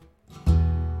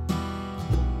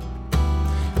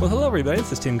Well, hello everybody,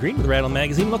 this is Tim Green with Rattle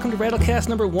Magazine. Welcome to Rattlecast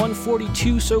number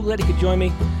 142. So glad you could join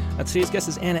me. Today's guest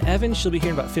is Anna Evans. She'll be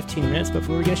here in about 15 minutes, but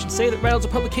before we begin, I should say that Rattle's a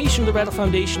publication of the Rattle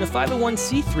Foundation, a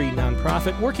 501c3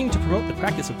 nonprofit working to promote the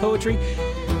practice of poetry.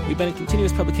 We've been in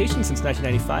continuous publication since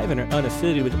 1995 and are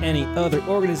unaffiliated with any other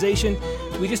organization.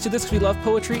 We just do this because we love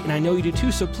poetry, and I know you do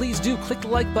too, so please do click the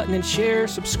like button and share,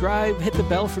 subscribe, hit the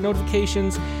bell for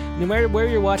notifications. No matter where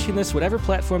you're watching this, whatever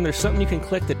platform, there's something you can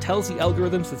click that tells the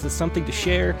algorithms that there's something to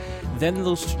share. Then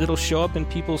it'll show up in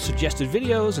people's suggested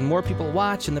videos, and more people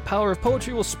watch, and the power of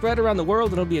poetry will spread around the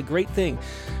world, and it'll be a great thing.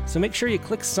 So make sure you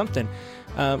click something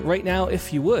right now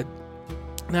if you would.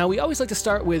 Now, we always like to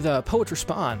start with Poets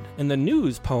Respond and the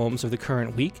news poems of the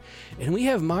current week. And we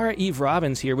have Mara Eve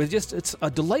Robbins here with it's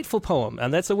a delightful poem.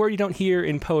 And that's a word you don't hear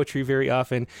in poetry very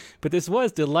often, but this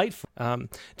was delightful. Do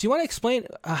you want to explain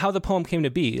how the poem came to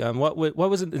be? What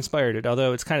was it inspired?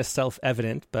 Although it's kind of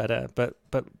self-evident, but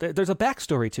there's a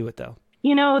backstory to it, though.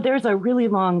 You know, there's a really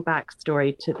long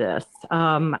backstory to this.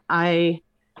 I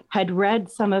had read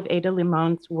some of Ada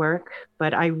Limon's work,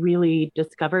 but I really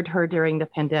discovered her during the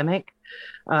pandemic.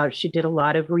 She did a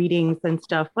lot of readings and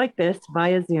stuff like this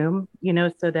via Zoom,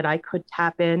 so that I could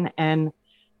tap in, and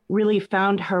really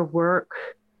found her work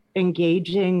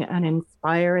engaging and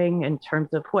inspiring in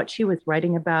terms of what she was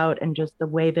writing about and just the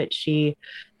way that she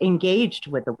engaged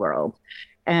with the world.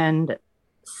 And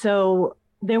so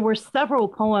there were several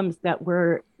poems that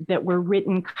were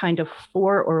written kind of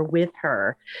for or with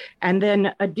her. And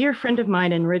then a dear friend of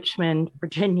mine in Richmond,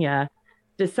 Virginia,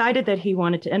 decided that he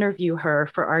wanted to interview her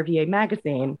for RVA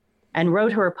magazine and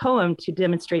wrote her a poem to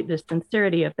demonstrate the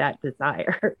sincerity of that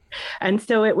desire. And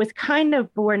so it was kind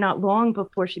of born not long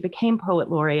before she became poet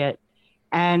laureate.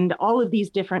 And all of these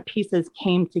different pieces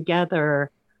came together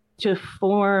to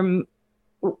form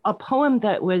a poem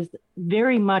that was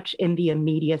very much in the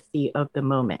immediacy of the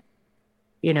moment.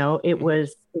 It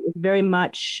was very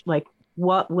much like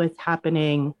what was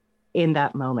happening in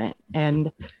that moment.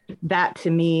 And that,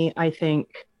 to me, I think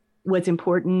was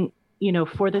important,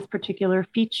 for this particular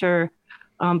feature.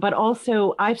 But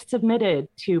also I've submitted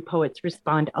to Poets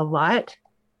Respond a lot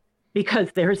because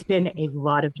there's been a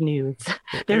lot of news.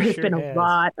 There has been a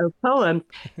lot of poems.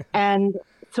 And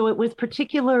so it was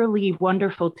particularly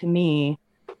wonderful to me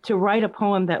to write a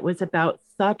poem that was about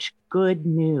such good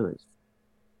news.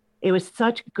 It was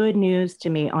such good news to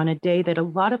me on a day that a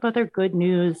lot of other good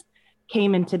news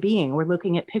came into being. We're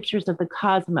looking at pictures of the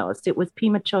cosmos. It was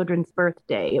Pema Chödrön's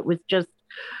birthday.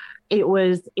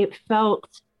 It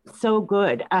felt so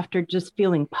good after just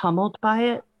feeling pummeled by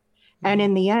it. And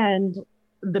in the end,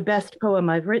 the best poem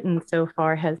I've written so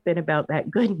far has been about that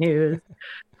good news.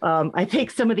 I think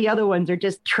some of the other ones are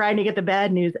just trying to get the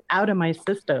bad news out of my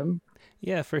system.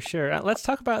 Yeah, for sure. Let's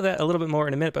talk about that a little bit more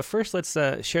in a minute. But first, let's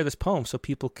share this poem so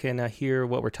people can hear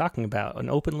what we're talking about. An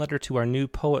open letter to our new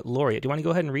poet laureate. Do you want to go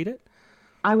ahead and read it?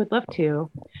 I would love to.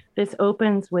 This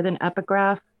opens with an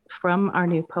epigraph from our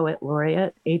new poet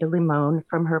laureate, Ada Limon,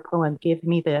 from her poem, Give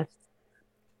Me This.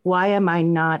 Why am I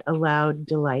not allowed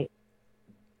delight?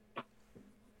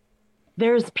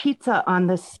 There's pizza on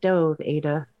the stove,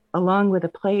 Ada, along with a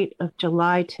plate of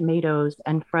July tomatoes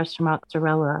and fresh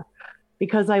mozzarella,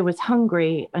 because I was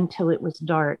hungry until it was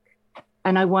dark,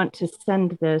 and I want to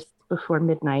send this before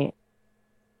midnight.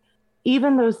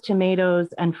 Even those tomatoes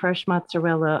and fresh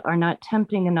mozzarella are not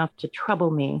tempting enough to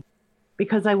trouble me,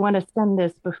 because I want to send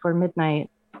this before midnight.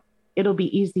 It'll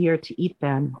be easier to eat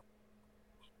then.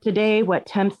 Today, what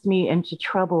tempts me into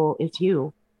trouble is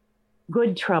you.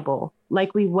 Good trouble,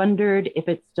 like we wondered if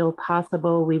it's still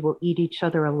possible we will eat each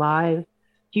other alive,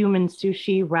 human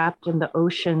sushi wrapped in the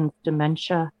ocean's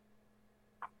dementia.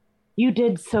 You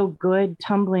did so good,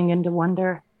 tumbling into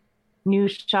wonder. New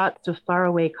shots of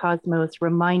faraway cosmos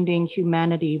reminding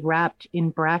humanity wrapped in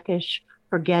brackish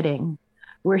forgetting.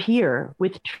 We're here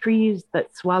with trees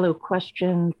that swallow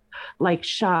questions like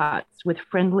shots with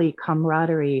friendly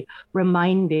camaraderie,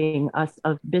 reminding us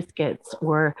of biscuits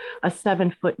or a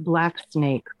 7-foot black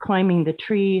snake climbing the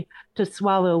tree to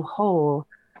swallow whole.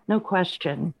 No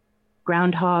question.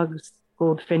 Groundhogs,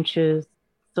 goldfinches,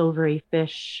 silvery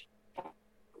fish.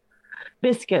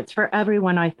 Biscuits for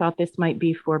everyone I thought this might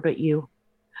be for but you.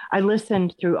 I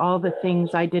listened through all the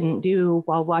things I didn't do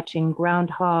while watching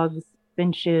groundhogs,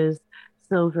 finches,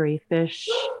 silvery fish.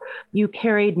 You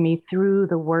carried me through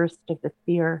the worst of the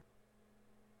fear.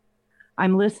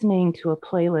 I'm listening to a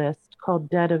playlist called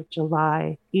Dead of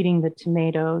July, eating the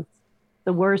tomatoes,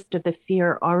 the worst of the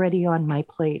fear already on my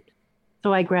plate.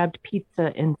 So I grabbed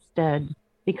pizza instead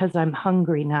because I'm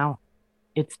hungry now.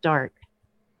 It's dark.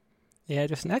 Yeah,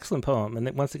 just an excellent poem. And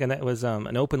once again, that was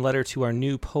an open letter to our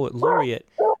new poet laureate,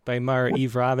 by Mara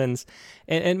Eve Robbins.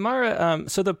 And Mara,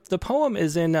 so the poem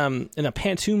is in a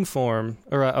pantoum form,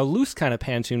 or a loose kind of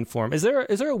pantoum form. Is there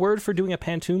a word for doing a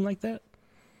pantoum like that?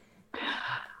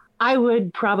 I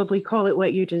would probably call it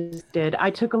what you just did. I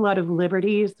took a lot of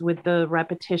liberties with the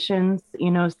repetitions,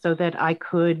 so that I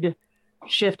could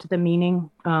shift the meaning,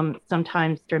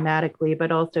 sometimes dramatically,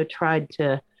 but also tried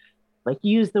to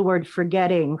use the word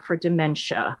forgetting for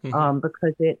dementia,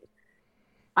 because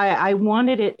I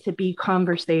wanted it to be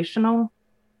conversational,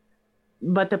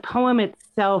 but the poem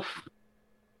itself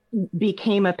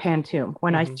became a pantoum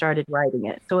when I started writing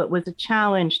it. So it was a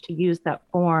challenge to use that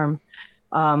form,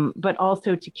 but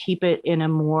also to keep it in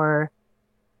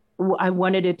I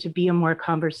wanted it to be a more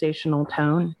conversational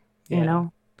tone,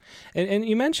 And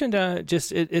you mentioned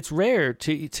it's rare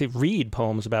to read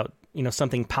poems about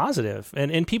something positive,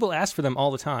 and people ask for them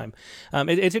all the time.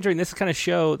 It's interesting.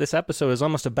 This episode is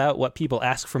almost about what people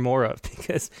ask for more of,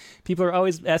 because people are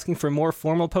always asking for more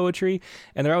formal poetry,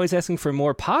 and they're always asking for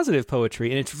more positive poetry,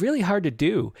 and it's really hard to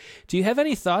do. Do you have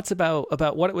any thoughts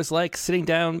about what it was like sitting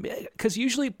down? Because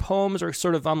usually poems are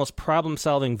sort of almost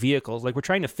problem-solving vehicles, like we're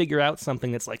trying to figure out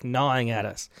something that's gnawing at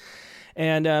us.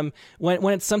 And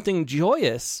when it's something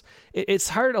joyous, it's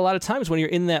hard a lot of times when you're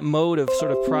in that mode of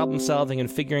sort of problem solving and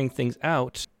figuring things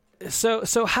out.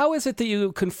 So how is it that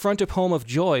you confront a poem of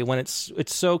joy when it's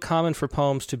so common for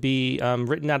poems to be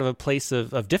written out of a place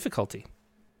of difficulty?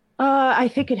 I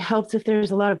think it helps if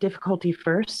there's a lot of difficulty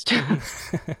first.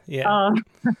 Yeah.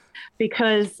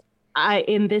 Because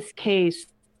in this case,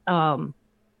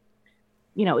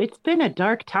 it's been a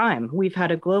dark time. We've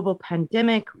had a global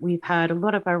pandemic. We've had a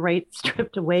lot of our rights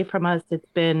stripped away from us.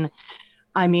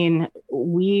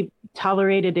 We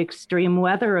tolerated extreme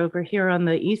weather over here on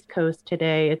the East Coast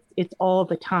today. It's all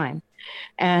the time.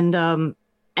 And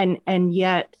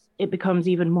yet it becomes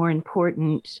even more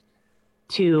important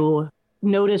to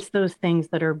notice those things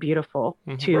that are beautiful,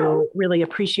 to really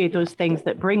appreciate those things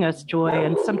that bring us joy.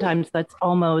 And sometimes that's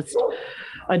almost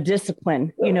a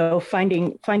discipline,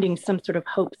 finding some sort of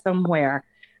hope somewhere.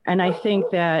 And I think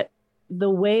that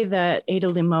the way that Ada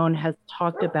Limon has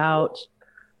talked about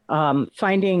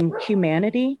finding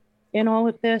humanity in all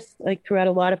of this, throughout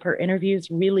a lot of her interviews,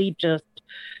 really just,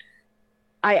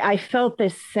 I felt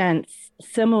this sense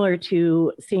similar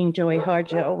to seeing Joy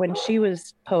Harjo when she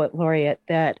was poet laureate,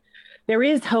 that there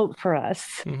is hope for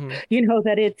us,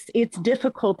 that it's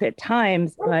difficult at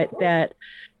times, but that,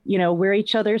 we're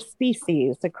each other's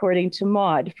species, according to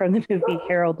Maude from the movie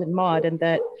Harold and Maude, and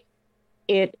that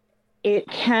it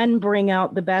can bring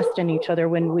out the best in each other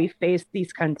when we face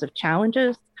these kinds of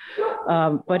challenges.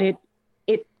 But it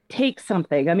takes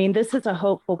something. This is a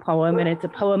hopeful poem, and it's a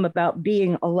poem about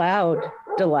being allowed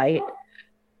delight.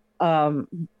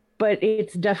 But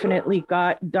it's definitely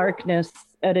got darkness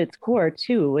at its core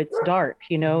too. It's dark,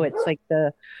 it's like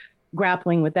the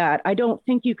grappling with that. I don't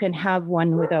think you can have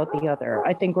one without the other.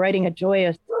 I think writing a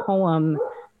joyous poem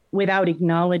without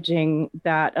acknowledging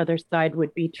that other side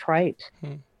would be trite.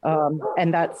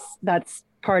 And that's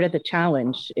part of the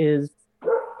challenge, is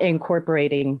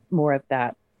incorporating more of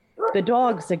that. The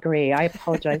dogs agree. I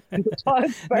apologize for the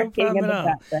dogs barking in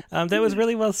the background. That was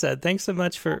really well said. Thanks so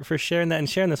much for sharing that and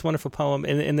sharing this wonderful poem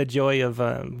in the joy of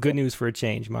good news for a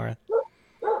change, Mara.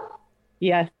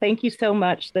 Yeah, thank you so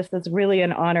much. This is really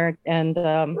an honor, and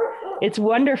it's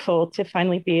wonderful to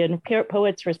finally be in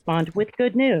Poets Respond with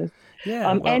good news.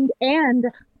 Yeah, and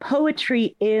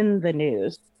poetry in the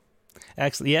news.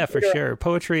 Actually, yeah, for sure.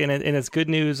 Poetry, and it's good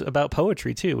news about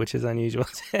poetry too, which is unusual,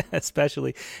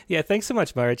 especially. Yeah, thanks so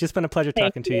much, Mara. It's just been a pleasure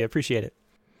talking to you. I appreciate it.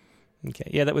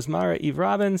 Okay, yeah, that was Mara Eve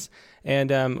Robbins,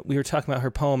 and we were talking about her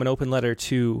poem, An Open Letter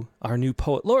to Our New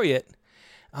Poet Laureate.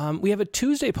 We have a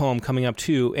Tuesday poem coming up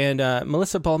too, and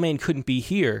Melissa Balmain couldn't be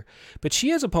here, but she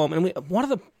has a poem, and one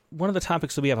of the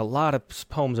topics that we have a lot of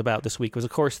poems about this week was, of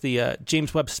course, the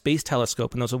James Webb Space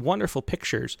Telescope, and those are wonderful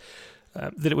pictures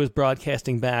that it was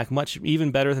broadcasting back, much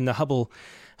even better than the Hubble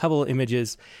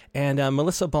images. And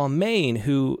Melissa Balmain,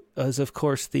 who is, of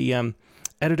course, the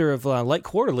editor of Light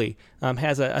Quarterly,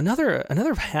 has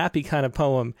another happy kind of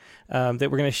poem that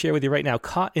we're going to share with you right now,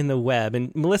 Caught in the Web.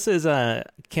 And Melissa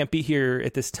can't be here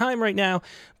at this time right now,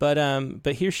 but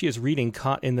here she is reading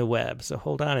Caught in the Web. So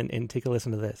hold on and take a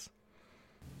listen to this.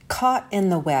 Caught in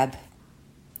the Web.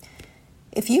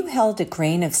 If you held a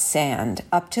grain of sand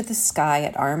up to the sky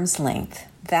at arm's length,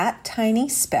 that tiny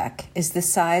speck is the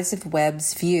size of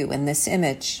Webb's view in this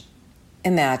image.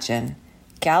 Imagine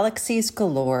galaxies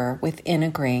galore within a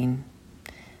grain.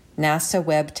 NASA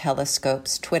Webb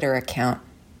Telescope's Twitter account.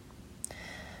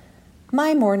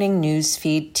 My morning news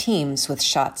feed teems with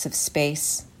shots of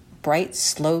space. bright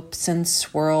slopes and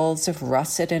swirls of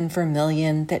russet and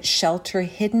vermilion that shelter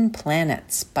hidden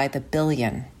planets by the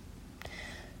billion.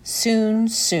 Soon,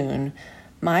 soon,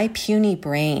 my puny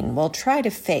brain will try to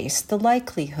face the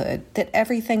likelihood that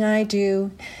everything I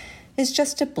do is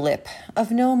just a blip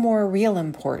of no more real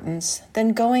importance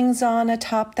than goings-on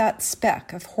atop that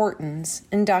speck of Horton's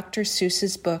in Dr.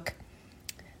 Seuss's book,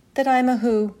 that I'm a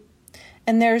who,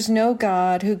 and there's no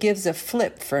God who gives a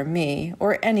flip for me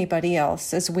or anybody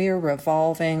else as we're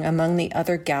revolving among the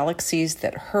other galaxies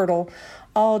that hurtle,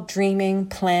 all dreaming,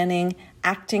 planning,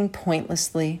 acting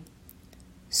pointlessly.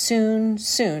 Soon,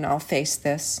 soon I'll face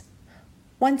this.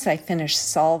 Once I finish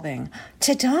solving,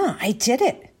 ta-da, I did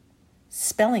it!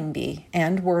 Spelling Bee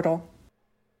and Wordle.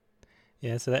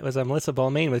 Yeah, so that was Melissa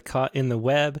Balmain with Caught in the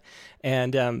Web.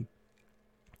 And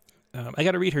I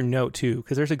got to read her note, too,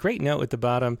 because there's a great note at the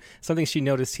bottom, something she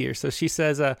noticed here. So she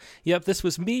says, yep, this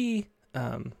was me.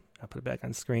 I'll put it back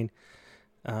on screen.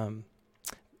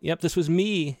 Yep, this was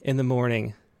me in the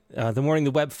morning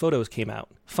the web photos came out.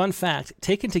 Fun fact,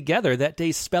 taken together, that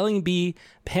day's Spelling Bee,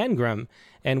 Pangram,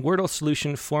 and Wordle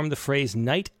solution formed the phrase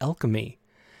night alchemy.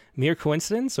 Mere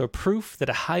coincidence or proof that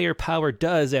a higher power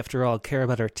does, after all, care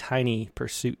about our tiny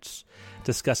pursuits?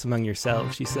 Discuss among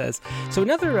yourselves, she says. So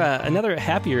another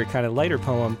happier, kind of lighter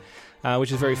poem, which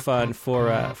is very fun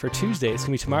for Tuesday. It's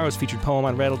going to be tomorrow's featured poem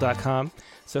on Rattle.com.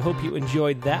 So hope you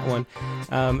enjoyed that one.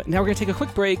 Now we're going to take a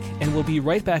quick break, and we'll be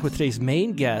right back with today's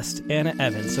main guest, Anna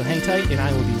Evans. So hang tight, and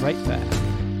I will be right back.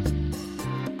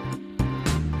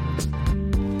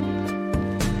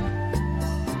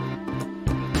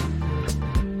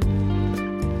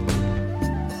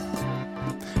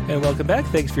 And welcome back.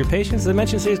 Thanks for your patience. As I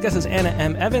mentioned, today's guest is Anna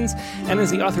M. Evans. Anna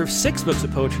is the author of 6 books of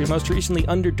poetry, most recently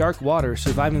Under Dark Water,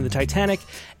 Surviving the Titanic,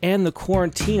 and the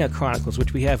Quarantina Chronicles,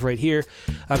 which we have right here.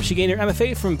 She gained her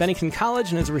MFA from Bennington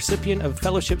College and is a recipient of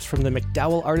fellowships from the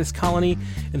MacDowell Artist Colony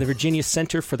and the Virginia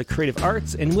Center for the Creative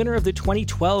Arts, and winner of the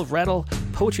 2012 Rattle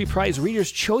Poetry Prize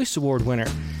Reader's Choice Award winner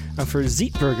for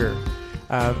Zeitberger.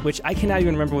 Which I cannot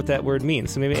even remember what that word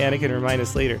means, so maybe Anna can remind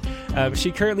us later.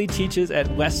 She currently teaches at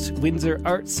West Windsor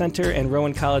Arts Center and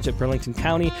Rowan College at Burlington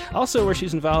County, also where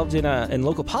she's involved in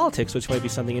local politics, which might be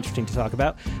something interesting to talk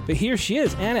about. But here she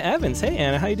is, Anna Evans. Hey,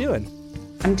 Anna, how you doing?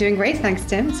 I'm doing great, thanks,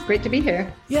 Tim. It's great to be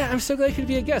here. Yeah, I'm so glad you could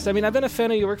be a guest. I mean, I've been a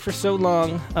fan of your work for so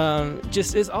long.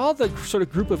 Just as all the sort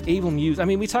of group of Able Muse. I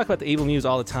mean, we talk about the Able Muse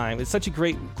all the time. It's such a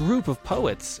great group of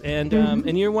poets, and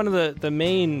and you're one of the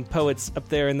main poets up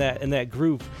there in that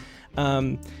group.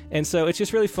 And so it's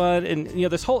just really fun. And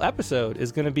this whole episode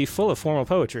is going to be full of formal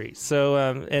poetry. So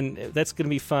and that's going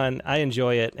to be fun. I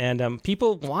enjoy it, and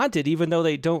people want it even though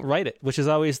they don't write it, which is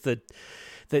always the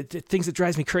things that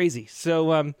drives me crazy.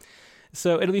 So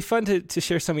it'll be fun to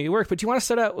share some of your work, but do you want to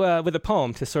start out with a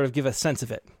poem to sort of give a sense of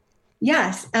it?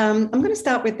 Yes. I'm going to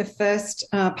start with the first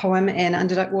poem in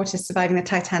Under Dark Water, Surviving the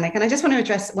Titanic. And I just want to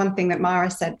address one thing that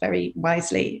Mara said very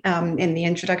wisely in the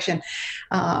introduction.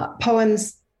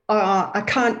 Poems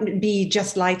can't be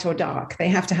just light or dark. They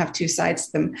have to have two sides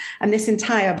to them. And this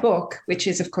entire book, which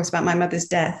is, of course, about my mother's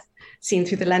death, seen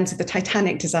through the lens of the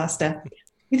Titanic disaster,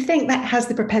 you think that has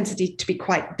the propensity to be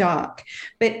quite dark.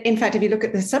 But in fact, if you look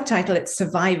at the subtitle, it's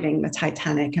Surviving the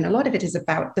Titanic. And a lot of it is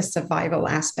about the survival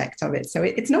aspect of it. So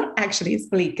it's not actually as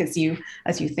bleak as you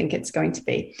think it's going to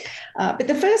be. But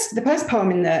the first poem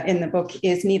in the book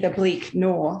is neither bleak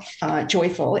nor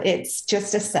joyful. It's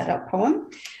just a setup poem.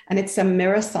 And it's a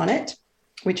mirror sonnet,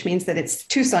 which means that it's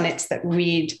 2 sonnets that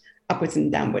read upwards and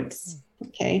downwards.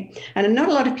 Okay. And not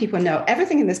a lot of people know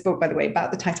everything in this book, by the way,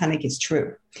 about the Titanic is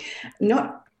true.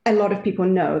 Not a lot of people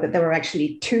know that there were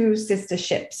actually 2 sister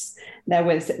ships. There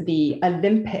was the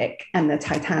Olympic and the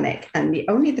Titanic, and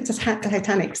only the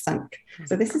Titanic sunk.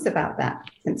 So this is about that.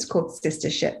 It's called Sister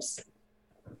Ships.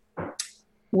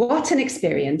 What an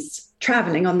experience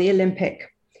traveling on the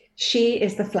Olympic. She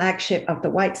is the flagship of the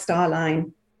White Star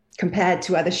Line. Compared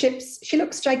to other ships, she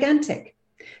looks gigantic,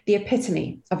 the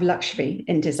epitome of luxury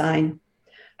in design.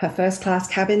 Her first-class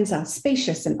cabins are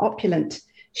spacious and opulent.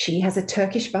 She has a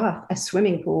Turkish bath, a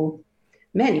swimming pool.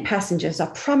 Many passengers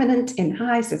are prominent in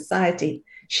high society.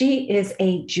 She is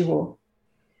a jewel.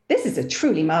 This is a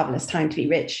truly marvelous time to be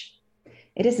rich.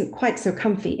 It isn't quite so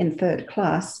comfy in third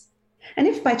class. And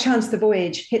if by chance the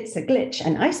voyage hits a glitch,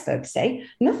 an iceberg, say,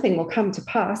 nothing will come to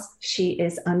pass. She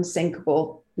is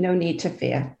unsinkable. No need to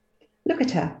fear. Look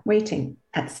at her waiting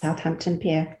at Southampton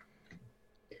Pier.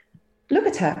 Look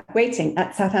at her waiting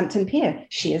at Southampton Pier.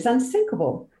 She is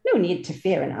unsinkable. No need to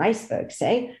fear an iceberg,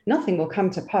 say. Nothing will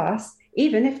come to pass,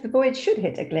 even if the voyage should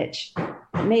hit a glitch.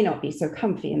 It may not be so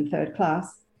comfy in third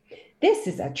class. This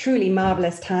is a truly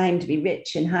marvelous time to be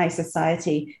rich in high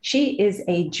society. She is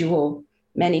a jewel.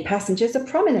 Many passengers are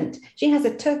prominent. She has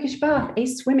a Turkish bath, a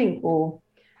swimming pool.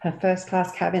 Her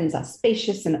first-class cabins are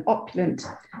spacious and opulent,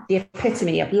 the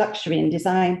epitome of luxury and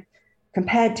design.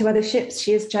 Compared to other ships,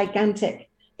 she is gigantic,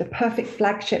 the perfect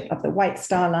flagship of the White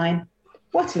Star Line.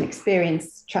 What an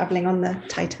experience traveling on the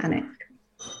Titanic.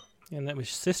 And that was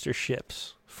Sister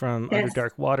Ships from Under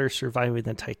Dark Water, Surviving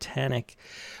the Titanic.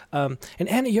 And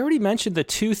Anna, you already mentioned the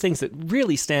two things that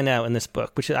really stand out in this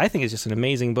book, which I think is just an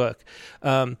amazing book.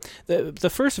 The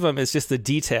first of them is just the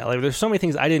detail. I mean, there's so many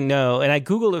things I didn't know, and I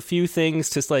Googled a few things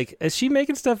just like, is she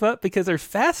making stuff up? Because they're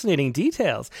fascinating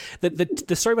details.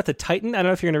 The story about the Titan, I don't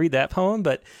know if you're going to read that poem,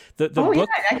 but the book...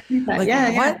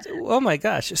 Yeah, what? Oh my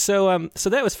gosh. So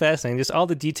that was fascinating, just all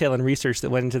the detail and research that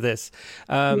went into this.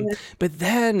 But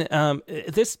then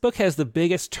this book has the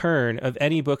biggest turn of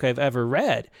any book I've ever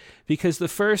read, because the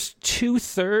first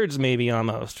 2/3 maybe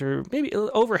almost, or maybe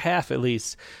over half at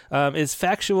least, is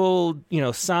factual,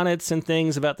 sonnets and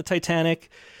things about the Titanic.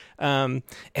 And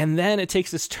then it takes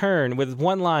this turn with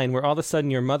one line where all of a sudden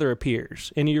your mother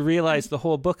appears, and you realize the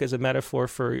whole book is a metaphor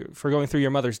for going through your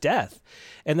mother's death.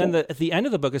 And then at the end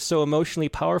of the book is so emotionally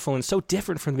powerful and so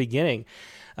different from the beginning.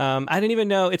 I didn't even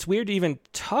know. It's weird to even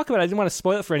talk about it. I didn't want to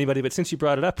spoil it for anybody, but since you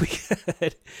brought it up, we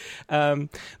could.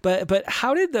 But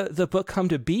how did the book come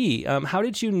to be? How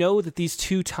did you know that these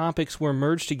two topics were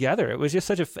merged together? It was just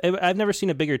I've never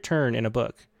seen a bigger turn in a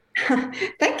book.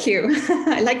 Thank you.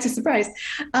 I like to surprise.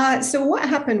 So what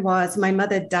happened was my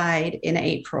mother died in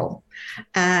April,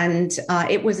 and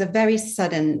it was a very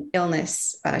sudden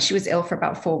illness. She was ill for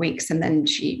about 4 weeks, and then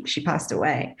she passed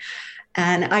away.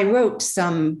 And I wrote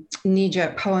some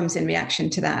knee-jerk poems in reaction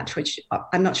to that, which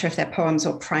I'm not sure if they're poems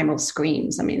or primal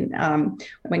screams. I mean,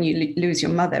 when you lose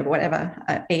your mother, whatever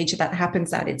age that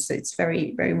happens at, it's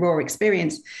very, very raw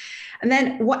experience. And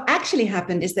then what actually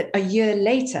happened is that a year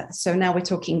later, so now we're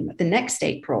talking the next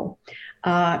April,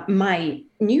 my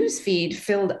news feed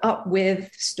filled up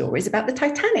with stories about the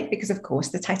Titanic, because of course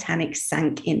the Titanic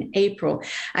sank in April.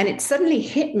 And it suddenly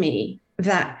hit me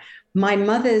that my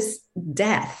mother's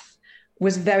death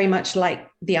was very much like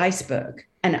the iceberg.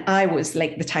 And I was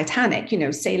like the Titanic,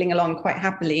 sailing along quite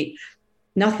happily,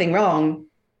 nothing wrong,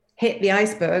 hit the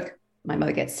iceberg, my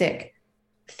mother gets sick,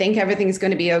 think everything's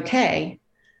going to be okay.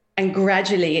 And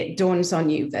gradually it dawns on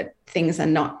you that things are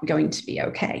not going to be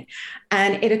okay.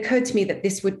 And it occurred to me that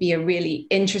this would be a really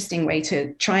interesting way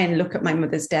to try and look at my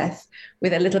mother's death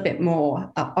with a little bit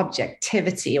more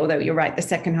objectivity, although you're right, the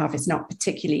second half is not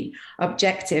particularly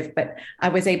objective, but I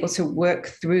was able to work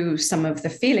through some of the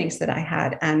feelings that I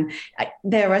had. And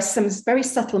there are some very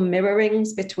subtle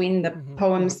mirrorings between the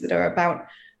poems that are about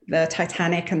the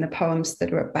Titanic and the poems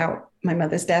that are about my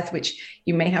mother's death, which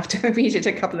you may have to read it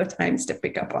a couple of times to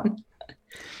pick up on.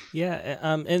 Yeah,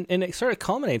 and it sort of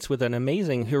culminates with an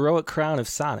amazing heroic crown of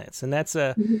sonnets, and that's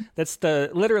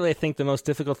literally I think the most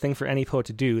difficult thing for any poet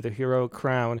to do, the heroic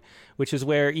crown, which is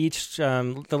where each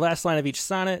the last line of each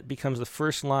sonnet becomes the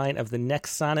first line of the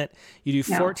next sonnet. You do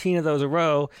 14 of those a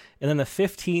row, and then the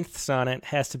 15th sonnet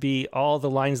has to be all the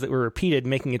lines that were repeated,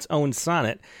 making its own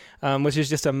sonnet, which is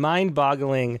just a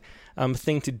mind-boggling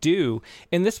thing to do.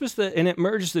 And this was and it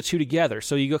merges the two together.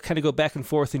 So you kind of go back and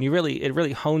forth, and it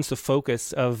really hones the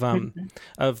focus of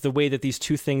the way that these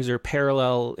two things are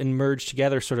parallel and merged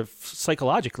together, sort of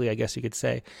psychologically, I guess you could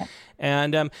say.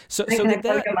 And so can I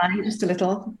blow your mind just a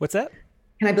little? What's that?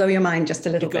 Can I blow your mind just a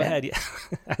little bit? Go ahead. Yeah,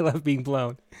 I love being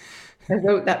blown. I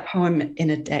wrote that poem in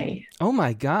a day. Oh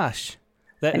my gosh.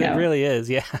 It really is,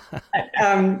 yeah.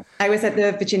 I was at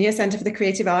the Virginia Center for the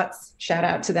Creative Arts. Shout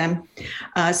out to them.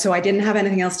 So I didn't have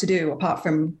anything else to do apart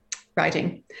from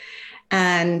writing.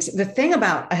 And the thing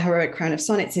about A Heroic Crown of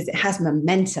Sonnets is it has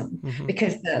momentum,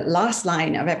 because the last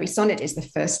line of every sonnet is the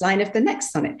first line of the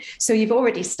next sonnet. So you've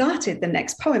already started the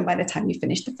next poem by the time you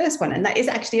finish the first one. And that is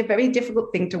actually a very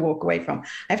difficult thing to walk away from.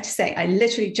 I have to say, I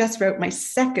literally just wrote my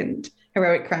second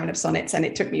Heroic Crown of Sonnets, and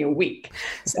it took me a week.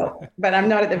 So, but I'm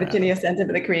not at the Virginia Center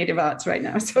for the Creative Arts right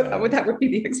now. So that would be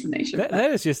the explanation.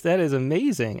 That is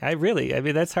amazing. I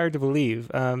mean, that's hard to believe.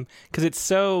 Because it's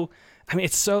so,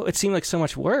 it seemed like so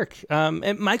much work.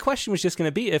 And my question was just going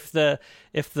to be if the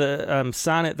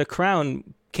sonnet, the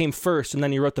crown, came first and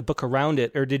then you wrote the book around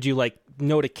it, or did you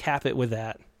know to cap it with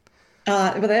that?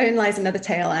 Well, therein lies another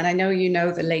tale. And I know you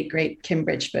know the late, great Kim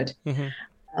Bridgford.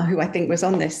 Who I think was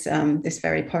on this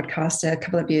very podcast a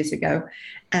couple of years ago.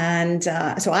 And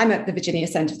so I'm at the Virginia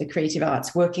Center for the Creative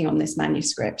Arts working on this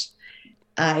manuscript.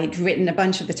 I'd written a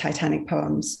bunch of the Titanic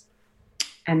poems,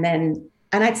 and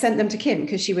I'd sent them to Kim,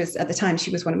 because at the time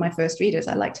she was one of my first readers.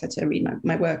 I liked her to read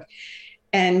my work.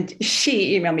 And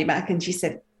she emailed me back and she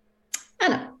said,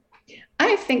 Anna,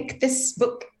 I think this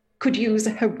book could use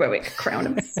a heroic crown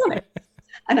of sonnet.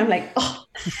 And I'm like, oh,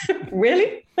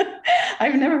 really?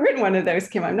 I've never written one of those,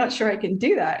 Kim. I'm not sure I can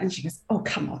do that. And she goes, oh,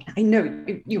 come on. I know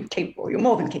you're capable. You're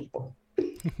more than capable.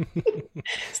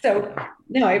 So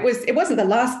no, it wasn't the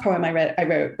last poem I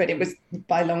wrote, but it was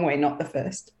by a long way not the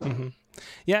first. Mm-hmm.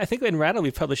 Yeah, I think in Rattle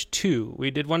we published two. We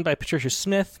did one by Patricia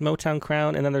Smith, Motown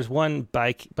Crown, and then there's one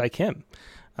by Kim.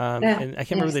 And I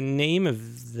can't remember the name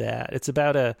of that. It's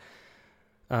about a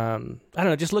I don't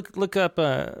know. Just look up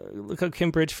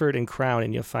Kim Bridgeford and Crown,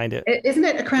 and you'll find it. Isn't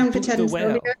it A Crown for Ted and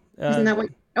Sylvia? Isn't that what?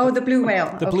 Oh, the Blue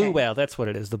Whale. The Blue Whale. That's what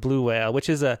it is. The Blue Whale, which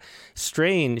is a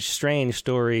strange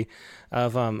story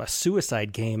of a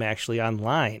suicide game actually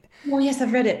online. Oh yes,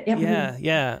 I've read it. Yep.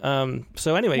 Yeah.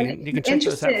 So anyway, you can check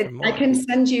those out for more. I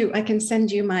can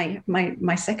send you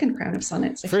my second Crown of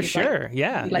Sonnets for sure. Like.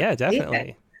 Yeah,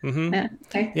 definitely. Mm-hmm. Yeah.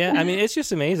 Okay. Yeah, I mean, it's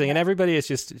just amazing, and everybody is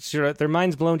just their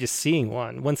minds blown just seeing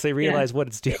one once they realize what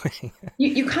it's doing.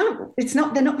 You can't.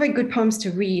 They're not very good poems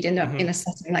to read in a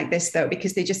setting like this, though,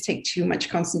 because they just take too much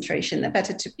concentration. They're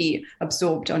better to be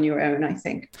absorbed on your own, I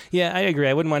think. Yeah, I agree.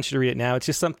 I wouldn't want you to read it now. It's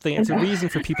just something. It's a reason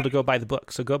for people to go buy the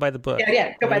book. So go buy the book.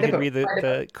 Yeah, go buy the book. Read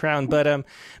the Crown, but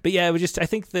yeah, it was just. I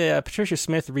think the Patricia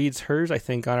Smith reads hers. I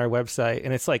think on our website,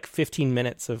 and it's like 15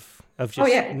 minutes of just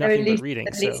nothing but reading.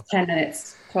 At least 10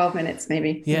 minutes. 12 minutes,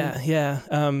 maybe. Yeah.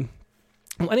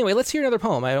 Well, anyway, let's hear another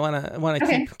poem. I want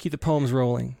to keep the poems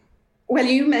rolling. Well,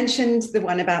 you mentioned the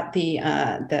one about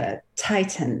the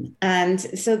Titan, and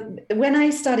so when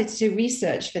I started to do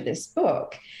research for this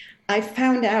book, I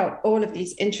found out all of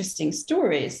these interesting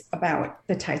stories about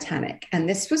the Titanic, and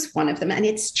this was one of them. And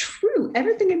it's true;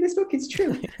 everything in this book is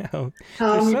true.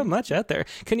 There's so much out there.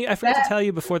 I forgot to tell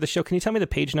you before the show. Can you tell me the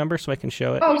page number so I can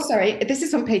show it? Oh, sorry. This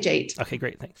is on page 8. Okay,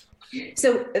 great. Thanks.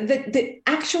 So the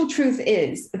actual truth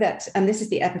is that, and this is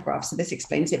the epigraph, so this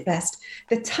explains it best,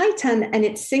 the Titan and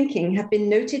its sinking have been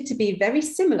noted to be very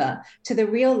similar to the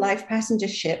real-life passenger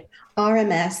ship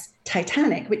RMS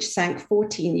Titanic, which sank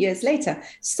 14 years later.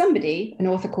 Somebody, an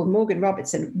author called Morgan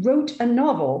Robertson, wrote a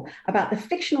novel about the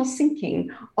fictional sinking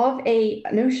of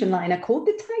an ocean liner called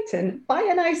the Titan by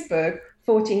an iceberg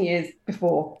 14 years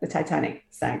before the Titanic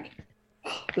sank.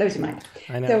 Blows your mind.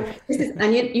 I know.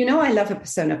 So I love a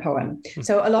persona poem.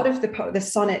 So a lot of the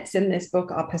sonnets in this book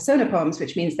are persona poems,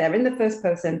 which means they're in the first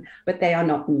person, but they are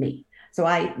not me. So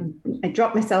I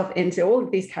drop myself into all of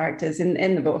these characters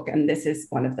in the book, and this is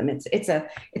one of them. It's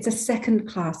a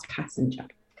second-class passenger.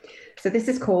 So this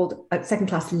is called a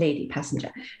second-class lady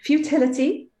passenger.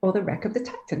 Futility or the wreck of the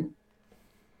Titan.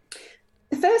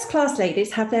 The first-class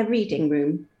ladies have their reading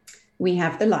room. We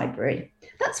have the library.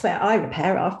 That's where I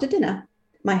repair after dinner.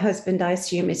 My husband, I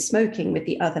assume, is smoking with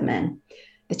the other men.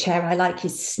 The chair I like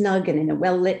is snug and in a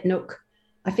well-lit nook.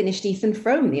 I finished Ethan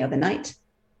Frome the other night.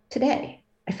 Today,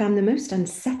 I found the most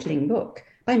unsettling book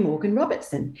by Morgan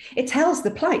Robertson. It tells the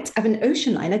plight of an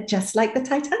ocean liner just like the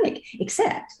Titanic,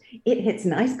 except it hits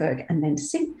an iceberg and then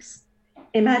sinks.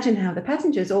 Imagine how the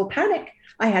passengers all panic.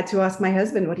 I had to ask my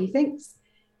husband what he thinks.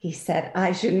 He said,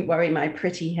 I shouldn't worry my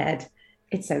pretty head.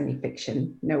 It's only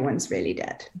fiction. No one's really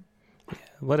dead.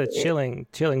 What a chilling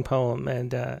poem,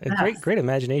 and a great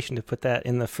imagination to put that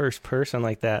in the first person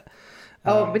like that.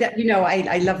 But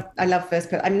I love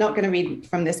first person. I'm not going to read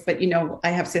from this, but I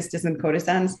have Sisters and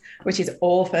Courtesans, which is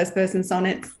all first person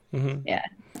sonnets. Mm-hmm. Yeah,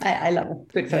 I love a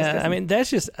good first person. I mean, that's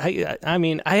just. I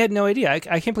mean, I had no idea. I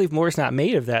can't believe more's not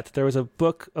made of that. That there was a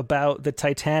book about the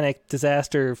Titanic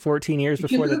disaster 14 years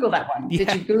before. Did you Google that one? Yeah,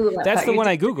 Did you Google that? That's the one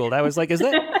I Googled. I was like, is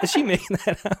she making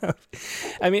that up?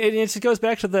 I mean, it just goes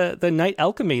back to the night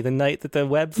alchemy, the night that the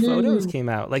web photos came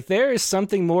out. Like, there is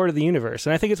something more to the universe,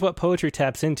 and I think it's what poetry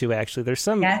taps into. Actually, there's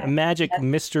some magic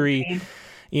mystery,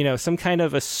 some kind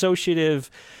of associative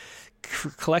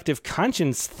collective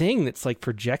conscience thing that's like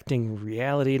projecting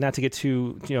reality. Not to get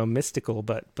too mystical,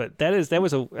 but that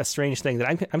was a strange thing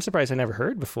that I'm surprised I never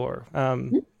heard before.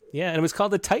 And it was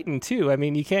called the Titan too. I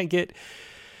mean, you can't get.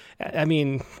 I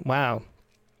mean, wow.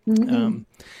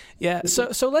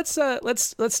 So let's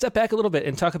step back a little bit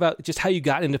and talk about just how you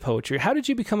got into poetry. How did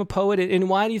you become a poet, and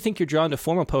why do you think you're drawn to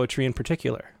formal poetry in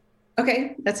particular?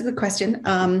 Okay, that's a good question.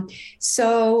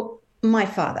 So my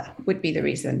father would be the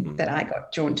reason that I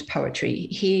got drawn to poetry.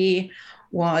 He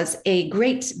was a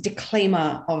great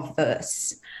declaimer of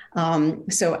verse.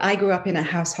 So I grew up in a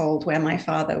household where my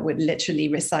father would literally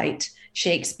recite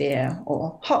Shakespeare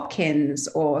or Hopkins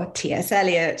or T.S.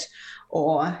 Eliot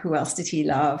Or who else did he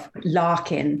love?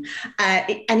 Larkin.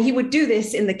 And he would do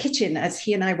this in the kitchen as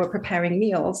he and I were preparing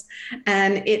meals.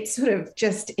 And it sort of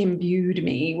just imbued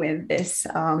me with this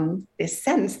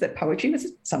sense that poetry was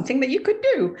something that you could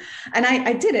do. And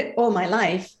I did it all my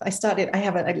life. I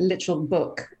have a literal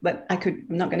book, but I'm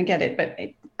not going to get it, but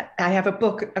I have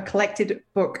a collected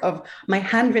book of my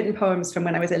handwritten poems from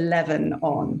when I was 11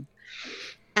 on.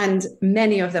 And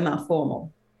many of them are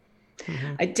formal.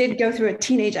 Mm-hmm. I did go through a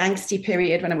teenage angsty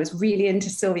period when I was really into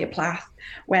Sylvia Plath,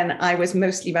 when I was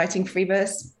mostly writing free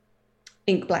verse,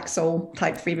 ink black soul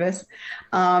type free verse.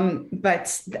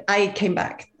 But I came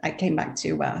back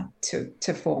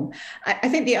to form. I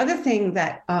think the other thing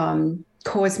that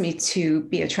caused me to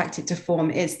be attracted to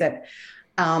form is that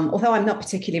although I'm not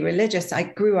particularly religious, I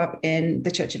grew up in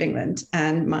the Church of England,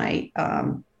 and my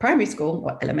primary school,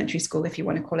 or elementary school, if you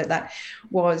want to call it that,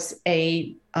 was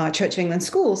a Church of England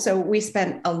school. So we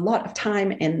spent a lot of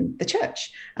time in the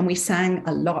church, and we sang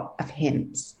a lot of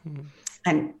hymns. Mm.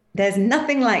 And there's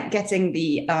nothing like getting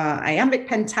the iambic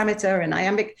pentameter and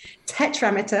iambic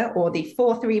tetrameter, or the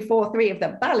 4-3-4-3 of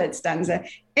the ballad stanza,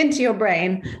 into your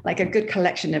brain like a good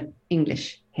collection of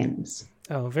English hymns.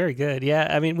 Oh, very good. Yeah,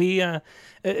 I mean,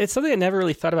 it's something I never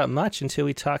really thought about much until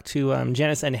we talked to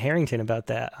Janice N. Harrington about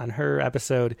that on her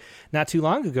episode not too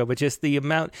long ago, but just the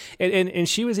amount, and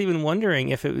she was even wondering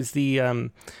if it was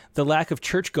the lack of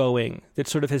church going that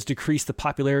sort of has decreased the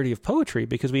popularity of poetry,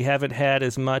 because we haven't had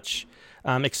as much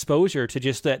exposure to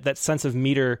just that sense of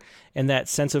meter and that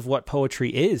sense of what poetry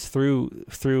is through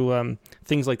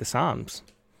things like the Psalms.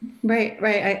 Right.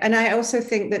 And I also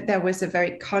think that there was a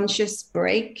very conscious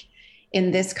break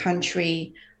in this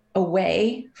country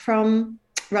away from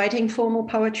writing formal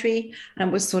poetry,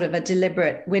 and was sort of a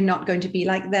deliberate, we're not going to be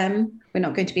like them. We're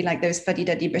not going to be like those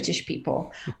fuddy-duddy British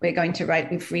people. We're going to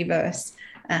write in free verse.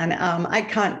 And I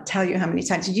can't tell you how many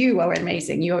times you are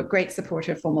amazing. You're a great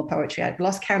supporter of formal poetry. I've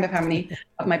lost count of how many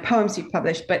of my poems you've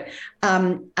published, but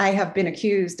I have been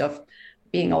accused of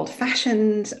being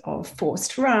old-fashioned, of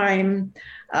forced rhyme.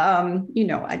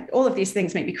 All of these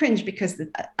things make me cringe, because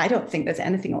I don't think there's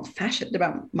anything old-fashioned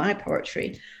about my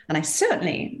poetry. And I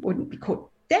certainly wouldn't be caught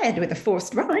dead with a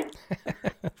forced rhyme.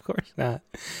 Of course not.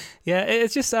 Yeah,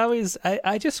 it's just always,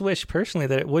 I just wish personally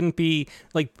that it wouldn't be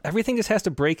like everything just has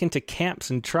to break into camps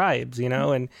and tribes,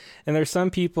 and there's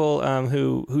some people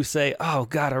who say, oh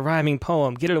God, a rhyming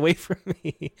poem, get it away from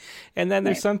me. And then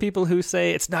there's some people who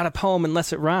say it's not a poem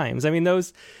unless it rhymes. I mean,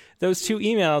 those two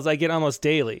emails I get almost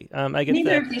daily. I get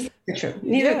Neither of these are true.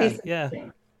 Neither of these are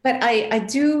true. But I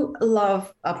do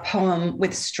love a poem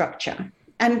with structure.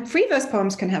 And free verse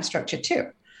poems can have structure too,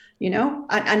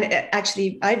 And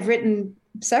actually, I've written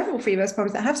several free verse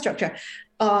poems that have structure.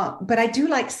 But I do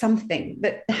like something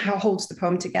that holds the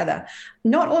poem together.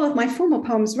 Not all of my formal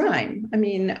poems rhyme. I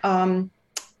mean,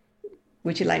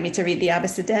 would you like me to read the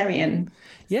Abecedarian?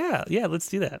 Yeah, let's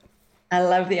do that. I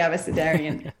love the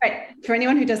Abecedarian. Right. For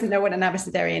anyone who doesn't know what an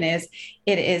Abecedarian is,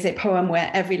 it is a poem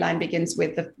where every line begins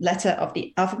with the letter of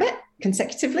the alphabet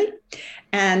consecutively.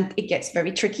 And it gets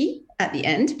very tricky at the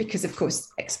end because, of course,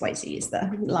 X, Y, Z is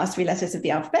the last three letters of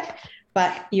the alphabet.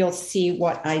 But you'll see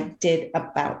what I did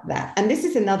about that. And this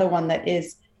is another one that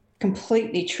is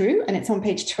completely true. And it's on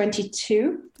page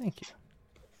 22. Thank you.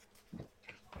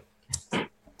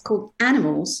 It's called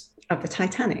Animals of the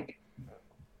Titanic.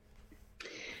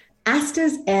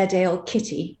 Astor's Airedale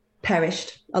Kitty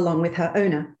perished along with her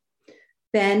owner.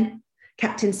 Then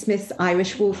Captain Smith's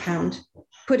Irish wolfhound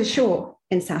put ashore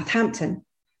in Southampton.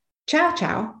 Chow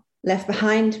Chow, left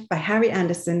behind by Harry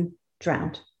Anderson,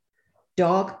 drowned.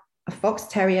 Dog, a fox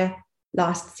terrier,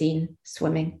 last seen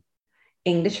swimming.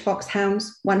 English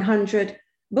foxhounds, 100,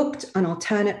 booked an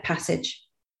alternate passage.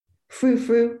 Frou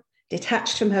Frou,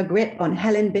 detached from her grip on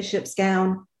Helen Bishop's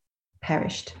gown,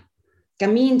 perished.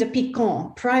 Gamine de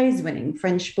Piquant, prize-winning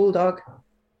French bulldog,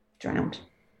 drowned.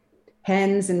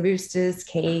 Hens and roosters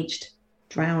caged,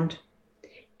 drowned.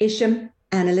 Isham,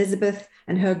 Anne Elizabeth,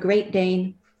 and her Great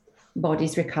Dane,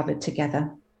 bodies recovered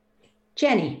together.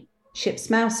 Jenny,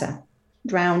 ship's mouser,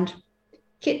 drowned.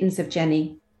 Kittens of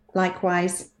Jenny,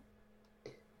 likewise.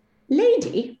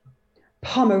 Lady,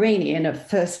 Pomeranian of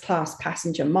first-class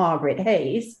passenger Margaret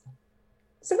Hayes,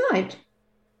 survived.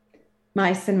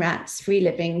 Mice and rats, free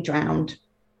living, drowned.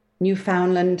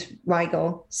 Newfoundland,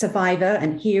 Rigel, survivor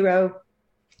and hero,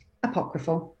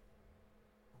 apocryphal.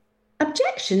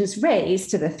 Objections raised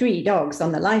to the 3 dogs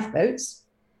on the lifeboats,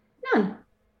 none.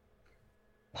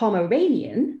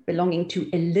 Pomeranian, belonging to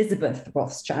Elizabeth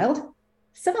Rothschild,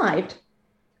 survived.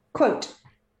 Quote,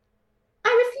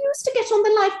 I refuse to get on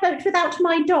the lifeboat without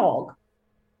my dog.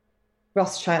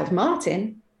 Rothschild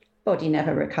Martin, body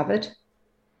never recovered.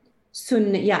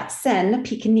 Sun Yat-sen,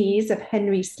 Pekingese of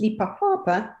Henry Sleeper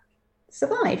Harper,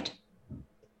 survived.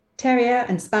 Terrier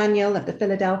and Spaniel of the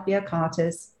Philadelphia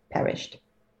Carters perished.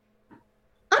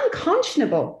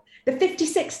 Unconscionable. The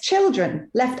 56 children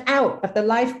left out of the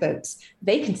lifeboats.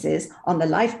 Vacancies on the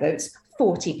lifeboats,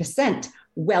 40%.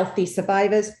 Wealthy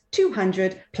survivors,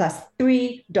 200 plus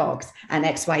 3 dogs. An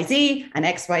XYZ, an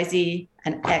XYZ,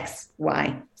 an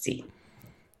XYZ.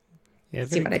 Yeah,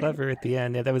 very clever at the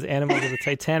end. Yeah, that was Animals of the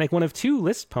Titanic, one of 2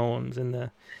 Liszt poems in the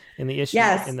issue,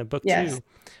 in the book too.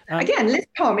 Again, Liszt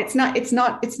poem. It's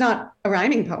not a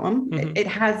rhyming poem. Mm-hmm.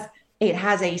 It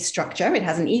has a structure. It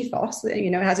has an ethos.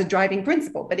 It has a driving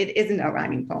principle, but it isn't a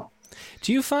rhyming poem.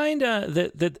 Do you find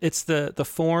that it's the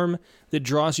form that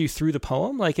draws you through the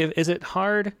poem? Like, is it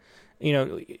hard?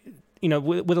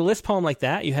 With a Liszt poem like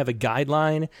that, you have a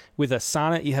guideline. With a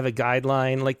sonnet, you have a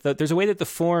guideline. Like there's a way that the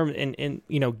form and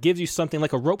gives you something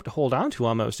like a rope to hold on to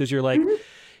almost. As you're like, mm-hmm.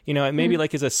 Maybe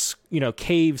like as a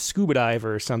cave scuba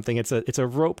diver or something. It's a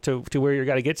rope to where you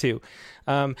got to get to.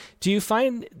 Do you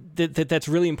find that that's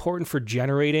really important for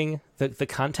generating the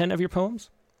content of your poems?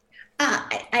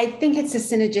 I think it's a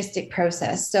synergistic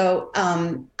process. So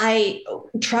I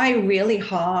try really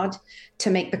hard to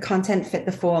make the content fit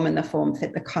the form and the form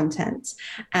fit the content.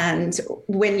 And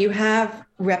when you have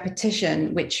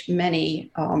repetition, which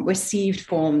many received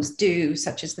forms do,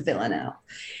 such as the villanelle,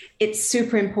 it's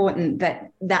super important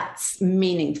that that's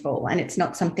meaningful and it's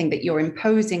not something that you're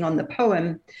imposing on the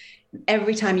poem.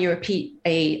 Every time you repeat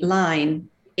a line,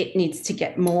 it needs to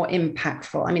get more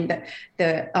impactful. I mean,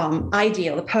 the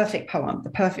ideal, the perfect poem,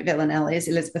 the perfect villanelle is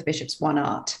Elizabeth Bishop's One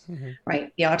Art, mm-hmm.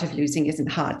 right? The art of losing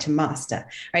isn't hard to master,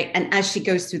 right? And as she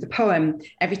goes through the poem,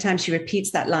 every time she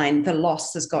repeats that line, the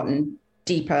loss has gotten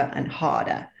deeper and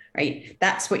harder, right?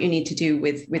 That's what you need to do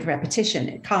with repetition.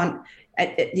 It can't,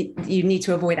 you need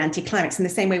to avoid anticlimax. In the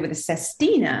same way with a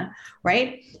sestina,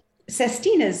 right?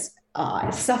 Sestinas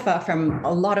suffer from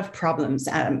a lot of problems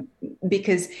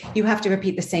because you have to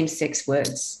repeat the same 6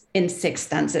 words in 6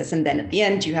 stanzas. And then at the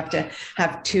end, you have to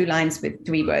have 2 lines with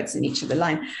 3 words in each of the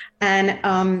line. And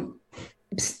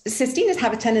sestinas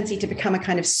have a tendency to become a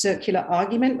kind of circular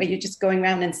argument where you're just going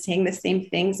around and saying the same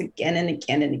things again and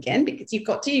again and again because you've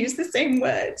got to use the same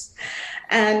words.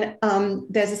 And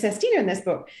there's a sestina in this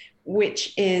book,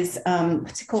 which is,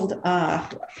 what's it called?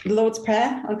 The Lord's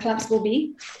Prayer on Collapsible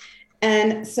B.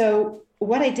 And so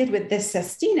what I did with this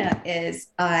sestina is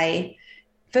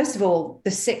first of all, the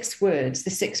 6 words,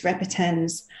 the 6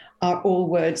 repetends are all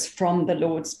words from the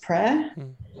Lord's Prayer,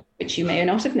 which you may or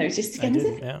not have noticed. Again,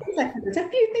 there's a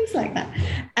few things like that.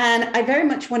 And I very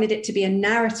much wanted it to be a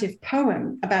narrative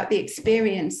poem about the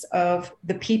experience of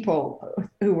the people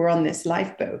who were on this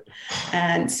lifeboat.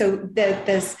 And so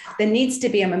there needs to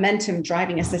be a momentum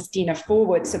driving a sestina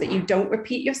forward so that you don't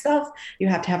repeat yourself. You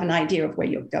have to have an idea of where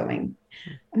you're going.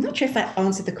 I'm not sure if that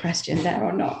answered the question there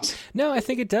or not. No, I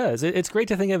think it does. It's great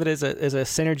to think of it as a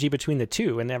synergy between the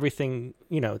two and everything,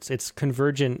 it's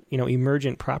convergent,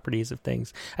 emergent properties of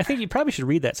things. I think you probably should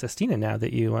read that sestina now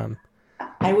that you...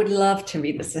 I would love to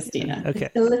read the sestina. Okay.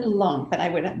 It's a little long, but I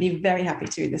would be very happy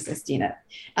to read the sestina.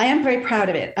 I am very proud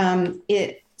of it.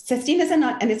 Sestinas are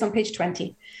not, and it's on page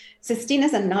 20.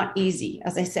 Sestinas are not easy,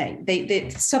 as I say. They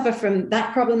suffer from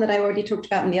that problem that I already talked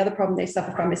about, and the other problem they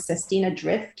suffer from is sestina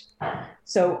drift.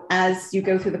 So as you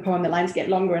go through the poem, the lines get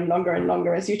longer and longer and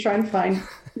longer as you try and find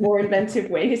more inventive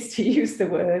ways to use the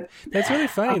word. That's really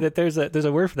funny that there's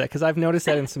a word for that, because I've noticed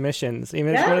that in submissions. It's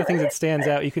one of the things that stands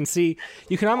out. You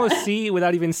can almost see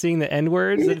without even seeing the end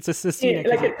words that it's a sestina.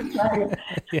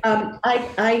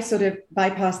 I sort of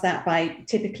bypass that by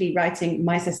typically writing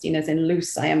my sestinas in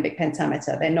loose iambic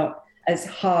pentameter. They're not as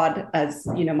hard as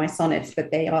my sonnets,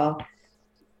 but they're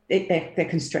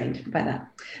constrained by that.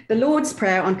 The Lord's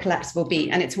Prayer on Collapsible B,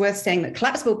 and it's worth saying that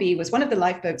Collapsible B was one of the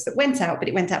lifeboats that went out, but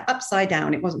it went out upside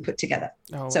down. It wasn't put together.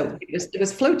 Oh. So it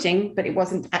was floating, but it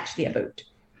wasn't actually a boat.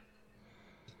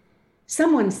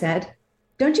 Someone said,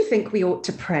 "Don't you think we ought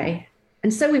to pray?"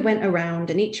 And so we went around,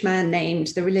 and each man named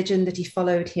the religion that he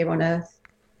followed here on earth.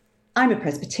 I'm a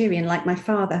Presbyterian like my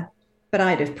father, but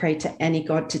I'd have prayed to any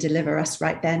God to deliver us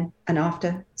right then and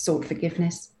after, sought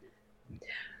forgiveness.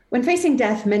 When facing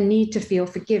death, men need to feel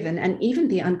forgiven, and even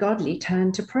the ungodly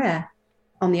turn to prayer.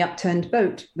 On the upturned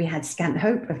boat, we had scant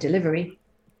hope of delivery.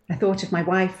 I thought of my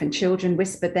wife and children,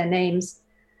 whispered their names,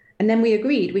 and then we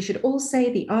agreed we should all say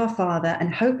the Our Father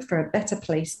and hope for a better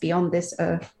place beyond this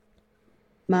earth.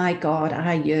 My God,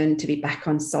 I yearned to be back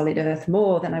on solid earth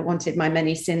more than I wanted my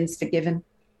many sins forgiven.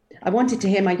 I wanted to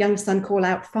hear my young son call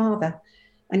out, "Father,"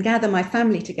 and gather my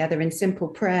family together in simple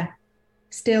prayer.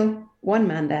 Still, one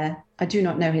man there, I do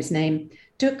not know his name,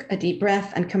 took a deep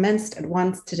breath and commenced at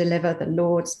once to deliver the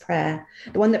Lord's Prayer,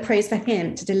 the one that prays for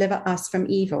him to deliver us from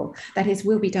evil, that his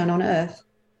will be done on earth.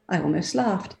 I almost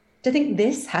laughed. To think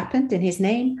this happened in his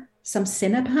name, some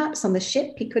sinner perhaps on the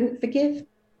ship he couldn't forgive.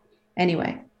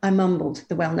 Anyway, I mumbled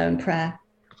the well-known prayer.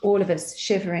 All of us,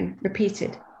 shivering,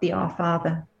 repeated the Our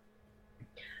Father.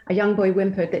 A young boy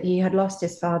whimpered that he had lost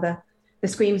his father. The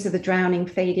screams of the drowning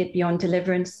faded beyond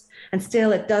deliverance, and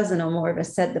still a dozen or more of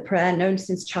us said the prayer known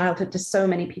since childhood to so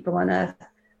many people on earth.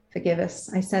 Forgive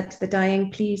us, I said to the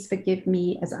dying, please forgive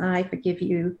me as I forgive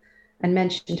you, and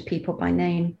mentioned people by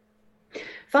name.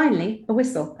 Finally, a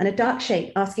whistle and a dark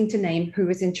shape asking to name who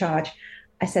was in charge.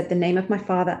 I said the name of my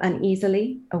father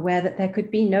uneasily, aware that there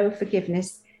could be no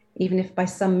forgiveness, even if by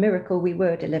some miracle we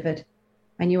were delivered.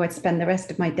 I knew I'd spend the rest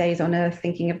of my days on earth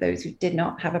thinking of those who did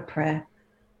not have a prayer.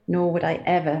 Nor would I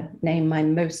ever name my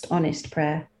most honest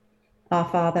prayer. Our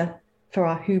Father, for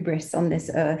our hubris on this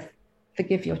earth,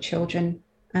 forgive your children,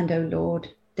 and, O Lord,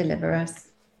 deliver us.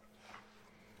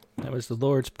 That was the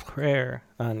Lord's Prayer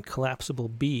on Collapsible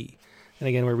B. And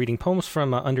again, we're reading poems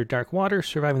from Under Dark Water,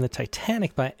 Surviving the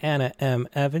Titanic by Anna M.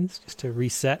 Evans, just to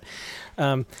reset.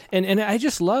 And I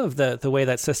just love the way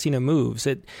that Sestina moves.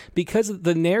 Because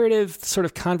the narrative sort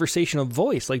of conversational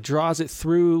voice like draws it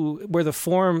through where the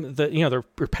form, the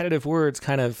repetitive words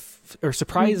kind of are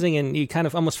surprising and you kind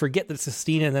of almost forget that it's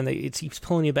Sestina and then it keeps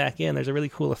pulling you back in. There's a really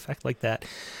cool effect like that.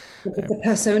 It's a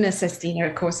persona Sestina,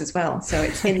 of course, as well. So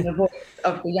it's in the voice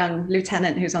of the young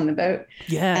lieutenant who's on the boat.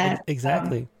 Yeah,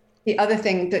 exactly. The other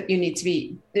thing that you need to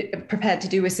be prepared to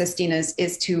do with Sestinas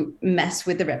is to mess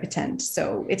with the repetent.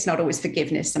 So it's not always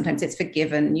forgiveness. Sometimes it's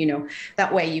forgiven,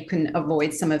 that way you can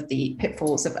avoid some of the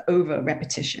pitfalls of over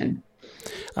repetition.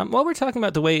 While we're talking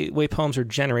about the way poems are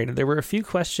generated, there were a few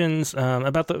questions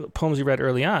about the poems you read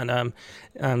early on.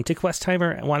 Dick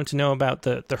Westheimer wanted to know about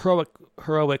the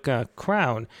heroic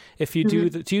crown. If you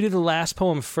do, do you do the last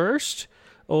poem first?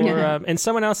 Or and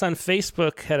someone else on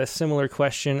Facebook had a similar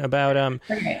question about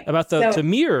the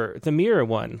mirror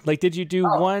one. Like, did you do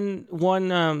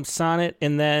one sonnet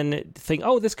and then think,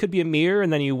 oh, this could be a mirror,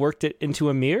 and then you worked it into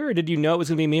a mirror? Or did you know it was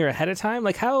going to be a mirror ahead of time?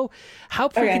 Like, how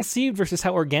preconceived versus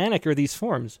how organic are these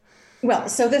forms? Well,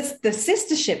 so the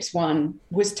Sister Ships one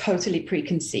was totally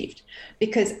preconceived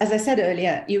because, as I said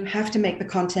earlier, you have to make the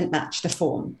content match the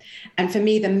form. And for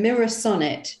me, the mirror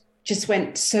sonnet just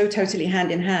went so totally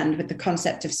hand in hand with the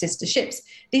concept of sister ships.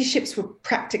 These ships were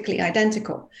practically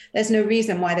identical. There's no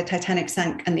reason why the Titanic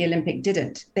sank and the Olympic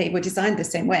didn't. They were designed the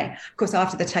same way. Of course,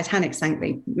 after the Titanic sank,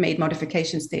 they made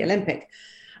modifications to the Olympic.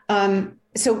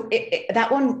 So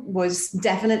that one was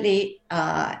definitely,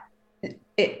 I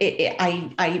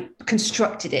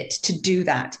constructed it to do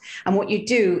that. And what you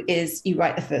do is you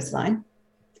write the first line,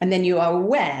 and then you are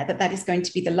aware that that is going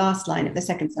to be the last line of the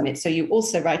second sonnet. So you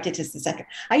also write it as the second.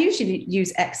 I usually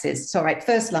use X's. So I write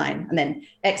first line and then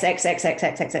X, X, X, X,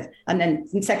 X, X, X, and then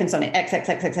second sonnet, X, X,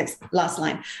 X, X, X, last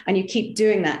line. And you keep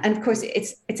doing that. And of course,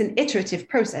 it's an iterative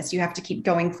process. You have to keep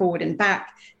going forward and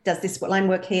back. Does this line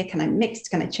work here? Can I mix?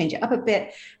 Can I change it up a bit?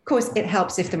 Of course, it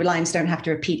helps if the lines don't have to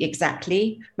repeat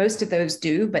exactly. Most of those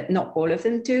do, but not all of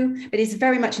them do. But it's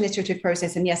very much an iterative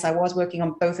process. And yes, I was working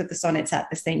on both of the sonnets at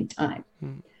the same time.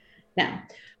 Now,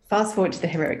 fast forward to the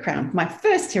heroic crown. My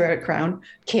first heroic crown,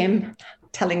 Kim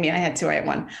telling me I had to write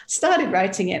one. Started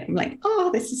writing it. I'm like, oh,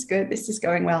 this is good. This is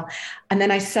going well. And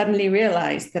then I suddenly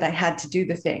realized that I had to do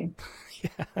the thing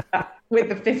with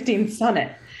the 15th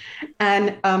sonnet.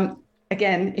 And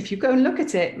again, if you go and look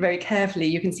at it very carefully,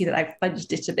 you can see that I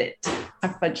fudged it a bit. I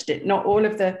fudged it. Not all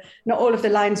of the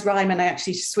lines rhyme, and I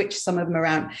actually switched some of them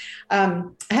around. I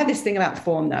have this thing about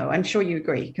form, though. I'm sure you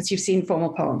agree, because you've seen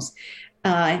formal poems.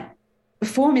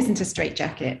 Form isn't a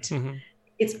straitjacket. Mm-hmm.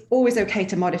 It's always okay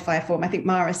to modify a form. I think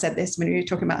Mara said this when we were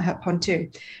talking about her poem too.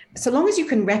 So long as you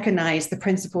can recognize the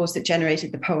principles that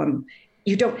generated the poem,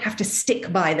 you don't have to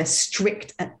stick by the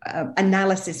strict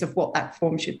analysis of what that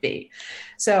form should be.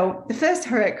 So the first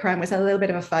heroic crown was a little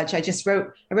bit of a fudge. I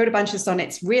wrote a bunch of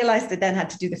sonnets, realized I then had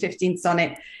to do the 15th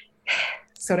sonnet,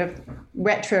 sort of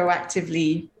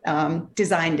retroactively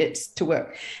designed it to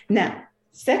work. Now,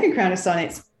 second crown of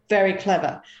sonnets, very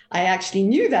clever. I actually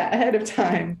knew that ahead of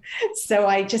time. So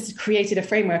I just created a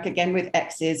framework again with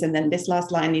X's, and then this last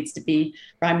line needs to be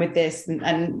rhyme with this.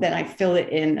 And then I fill it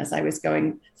in as I was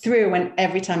going through. And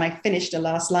every time I finished a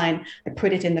last line, I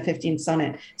put it in the 15th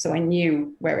sonnet. So I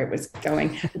knew where it was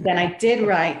going. Then I did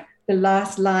write the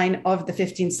last line of the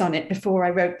 15th sonnet before I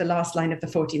wrote the last line of the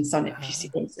 14th sonnet, if you see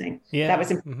what I'm saying. Yeah. That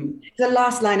was important. The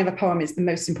last line of a poem is the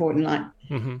most important line.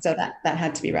 So that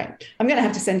had to be right. I'm going to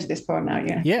have to send you this poem now.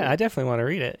 Yeah, I definitely want to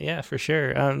read it. Yeah, for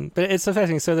sure. But it's so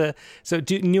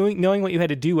fascinating. Knowing what you had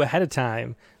to do ahead of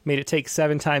time made it take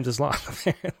 7 times as long,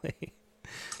 apparently.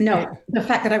 No, the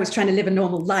fact that I was trying to live a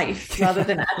normal life rather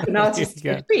than as an artist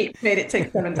retreat made it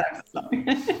take 7 times as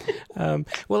long.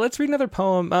 Well, let's read another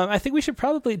poem. I think we should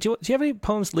probably, do you have any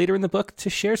poems later in the book to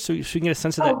share so we can get a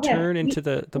sense of that turn into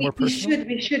the more personal?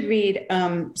 We should read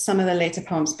some of the later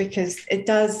poems because it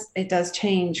does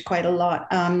change quite a lot.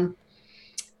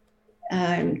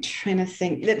 I'm trying to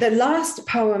think. The last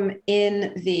poem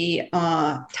in the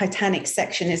Titanic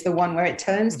section is the one where it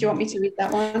turns. Do you want me to read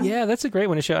that one? Yeah, that's a great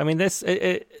one to show. I mean,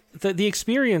 the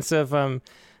experience of, I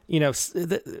don't know.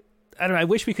 I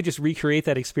wish we could just recreate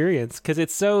that experience because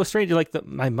it's so strange. You're like,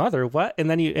 my mother, what? And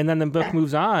then the book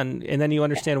moves on, and then you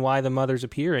understand why the mother's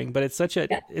appearing. But it's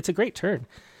it's a great turn.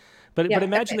 But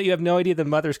imagine that you have no idea the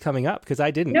mother's coming up because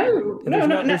I didn't.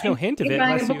 There's no hint of it. You're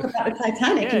writing a book about the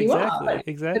Titanic, and you are.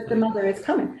 Exactly. The mother is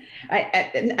coming.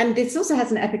 And this also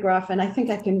has an epigraph, and I think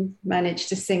I can manage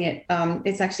to sing it.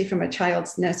 It's actually from a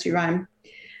child's nursery rhyme.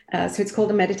 So it's called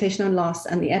A Meditation on Loss,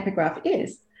 and the epigraph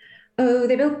is, "Oh,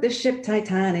 they built the ship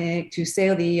Titanic to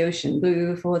sail the ocean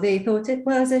blue, for they thought it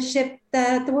was a ship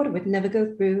that the water would never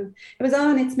go through. It was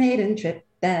on its maiden trip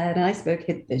that an iceberg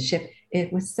hit the ship.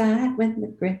 It was sad when the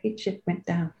great ship went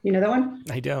down." You know that one?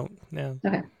 I don't, no.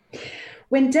 Okay.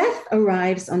 When death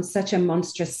arrives on such a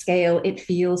monstrous scale, it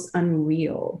feels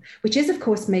unreal, which is, of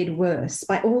course, made worse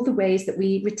by all the ways that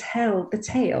we retell the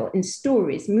tale in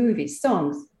stories, movies,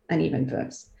 songs, and even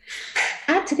verse.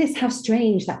 Add to this how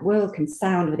strange that world can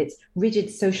sound with its rigid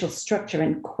social structure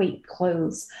and quaint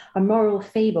clothes, a moral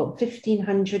fable,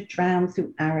 1,500 drowned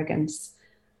through arrogance.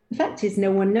 The fact is,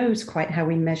 no one knows quite how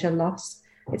we measure loss.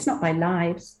 It's not by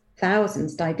lives.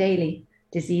 Thousands die daily.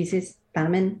 Diseases,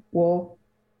 famine, war.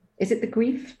 Is it the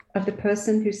grief of the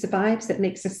person who survives that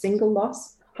makes a single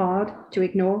loss hard to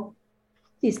ignore?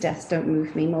 These deaths don't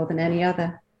move me more than any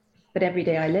other. But every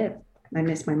day I live, I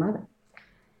miss my mother.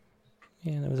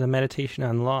 Yeah, there was a meditation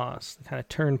on loss, the kind of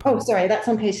turn point. Oh, sorry, that's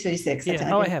on page 36.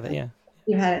 Yeah. I have it, yeah.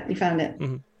 You had it, you found it.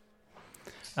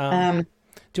 Mm-hmm. Do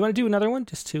you want to do another one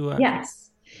just to...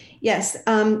 Yes.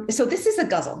 So this is a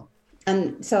ghazal.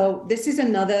 And so this is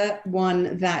another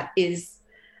one that is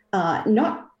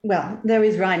there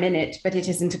is rhyme in it, but it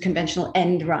isn't a conventional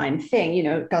end rhyme thing. You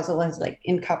know, ghazal is like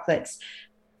in couplets.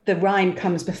 The rhyme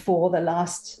comes before the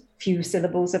last few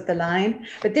syllables of the line.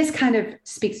 But this kind of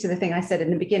speaks to the thing I said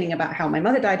in the beginning about how my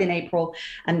mother died in April,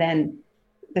 and then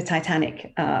the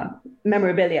Titanic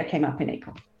memorabilia came up in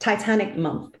April. Titanic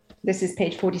month. This is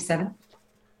page 47.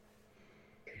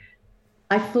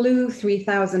 I flew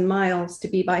 3,000 miles to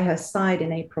be by her side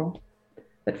in April,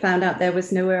 but found out there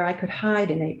was nowhere I could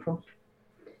hide in April.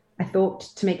 I thought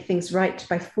to make things right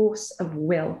by force of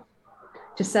will,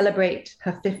 to celebrate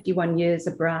her 51 years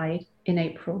a bride in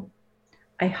April.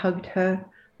 I hugged her,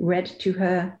 read to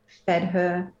her, fed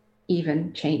her,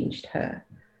 even changed her.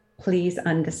 Please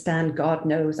understand, God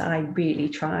knows I really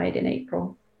tried in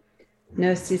April.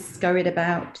 Nurses scurried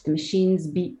about, the machines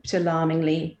beeped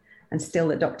alarmingly, and still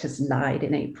the doctors lied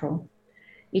in April.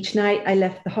 Each night I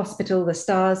left the hospital, the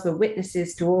stars were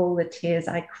witnesses to all the tears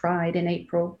I cried in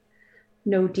April.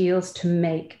 No deals to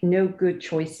make, no good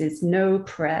choices, no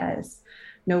prayers.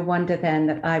 No wonder then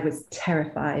that I was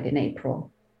terrified in April.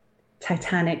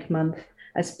 Titanic month,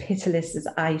 as pitiless as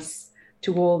ice,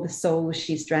 to all the souls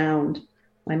she's drowned.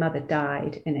 My mother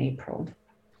died in April.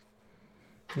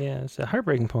 Yeah, it's a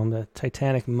heartbreaking poem, the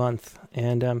Titanic month,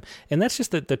 and that's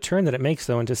just the turn that it makes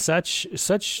though into such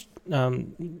just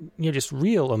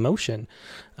real emotion,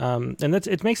 and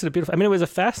it makes it a beautiful. I mean, it was a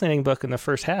fascinating book in the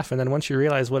first half, and then once you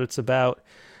realize what it's about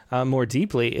more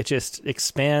deeply, it just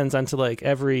expands onto like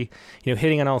every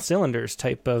hitting on all cylinders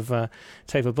type of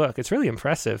book. It's really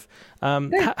impressive.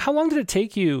 How long did it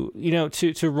take you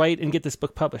to write and get this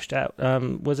book published out?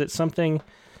 Was it something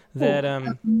that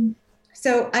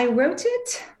So I wrote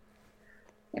it,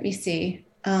 let me see.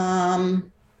 I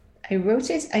wrote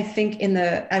it, I think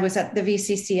I was at the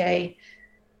VCCA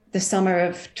the summer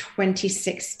of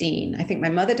 2016. I think my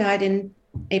mother died in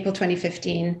April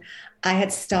 2015. I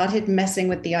had started messing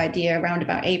with the idea around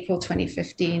about April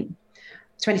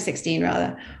 2016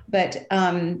 rather. But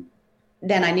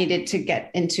then I needed to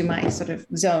get into my sort of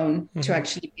zone to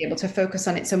actually be able to focus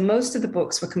on it. So most of the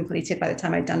books were completed by the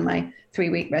time I'd done my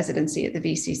 3-week residency at the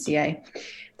VCCA,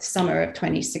 the summer of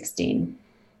 2016.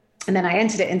 And then I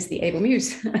entered it into the Able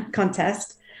Muse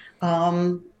contest.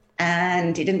 And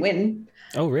and he didn't win.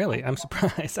 Oh, really? I'm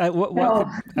surprised. I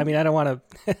don't want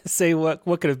to say what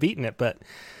could have beaten it, but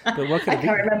what could have I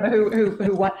can't remember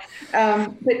who won.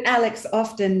 But Alex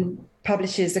often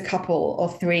publishes a couple or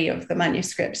three of the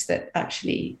manuscripts that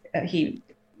actually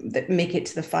that make it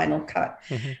to the final cut.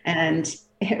 Mm-hmm. And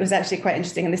it was actually quite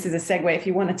interesting. And this is a segue. If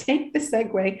you want to take the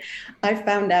segue, I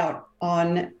found out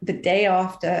on the day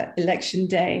after Election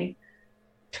Day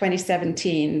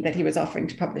 2017 that he was offering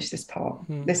to publish this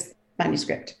poem, this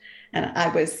manuscript. And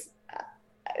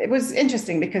it was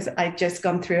interesting because I'd just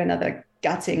gone through another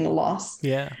gutting loss.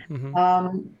 Yeah.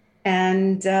 Mm-hmm.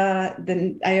 And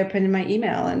then I opened my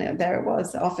email and there it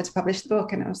was, the offer to publish the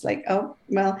book. And I was like, oh,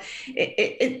 well,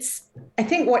 it's, I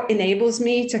think what enables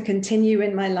me to continue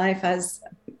in my life as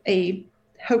a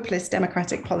hopeless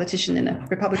Democratic politician in a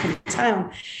Republican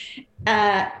town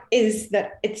is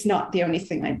that it's not the only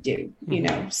thing I do, you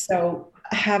know. So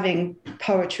having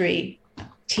poetry,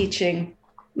 teaching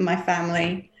my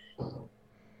family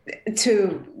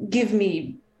to give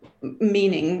me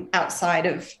meaning outside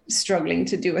of struggling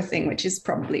to do a thing which is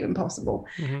probably impossible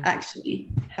actually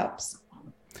helps.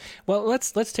 Well,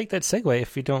 let's take that segue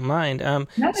if you don't mind.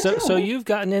 So you've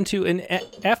gotten into, and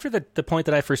after the point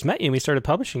that I first met you and we started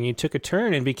publishing, you took a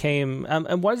turn and became,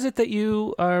 and what is it that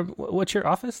you are, what's your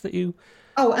office that you?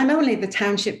 Oh, I'm only the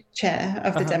township chair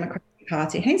of the Democratic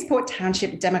Party, Hainsport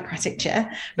Township Democratic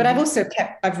Chair, but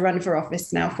I've run for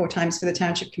office now 4 times for the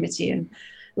Township Committee and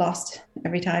lost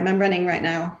every time. I'm running right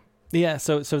now. Yeah,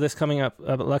 so this coming up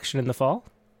election in the fall?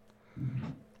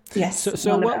 Yes.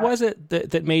 So what was it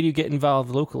that made you get involved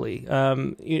locally?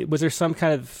 Was there some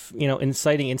kind of,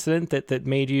 inciting incident that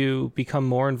made you become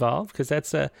more involved? Because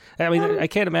that's I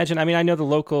can't imagine. I mean, I know the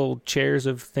local chairs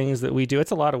of things that we do.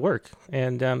 It's a lot of work.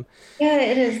 And yeah,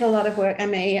 it is a lot of work.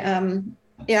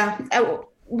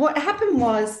 What happened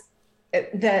was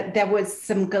that there was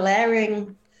some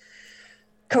glaring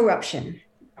corruption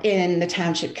in the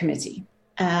Township Committee,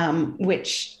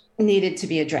 which needed to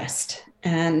be addressed.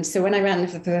 And so when I ran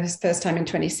for the first time in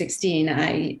 2016,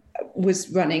 I was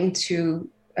running to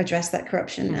address that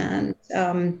corruption. And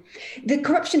the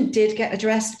corruption did get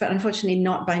addressed, but unfortunately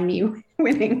not by me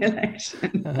winning the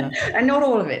election. And not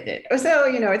all of it did. So,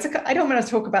 I don't want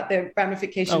to talk about the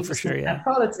ramifications of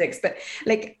politics, but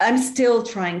I'm still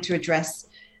trying to address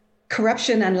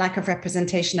corruption and lack of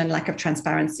representation and lack of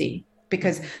transparency,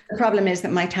 because the problem is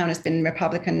that my town has been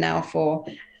Republican now for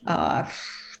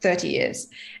 30 years.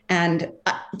 And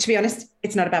to be honest,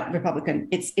 it's not about Republican.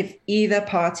 It's if either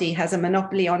party has a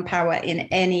monopoly on power in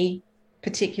any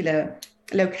particular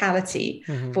locality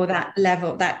for that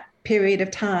level, that period of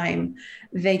time,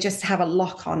 they just have a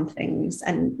lock on things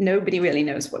and nobody really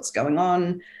knows what's going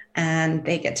on and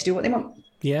they get to do what they want.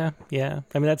 Yeah.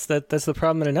 I mean, that's the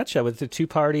problem in a nutshell. With the two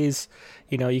parties,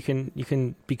 you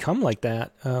can become like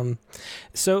that.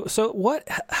 So what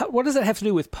does that have to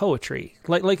do with poetry?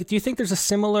 Like, do you think there's a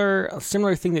similar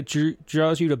thing that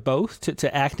draws you to both,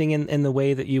 to acting in the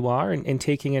way that you are and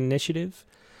taking initiative?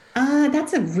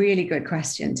 That's a really good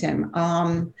question, Tim.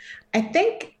 I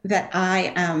think that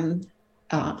I am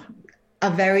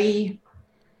a very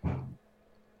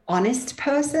honest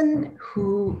person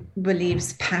who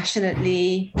believes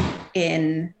passionately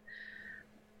in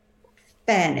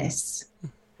fairness,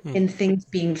 in things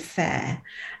being fair.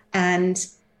 And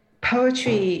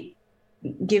poetry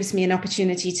gives me an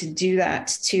opportunity to do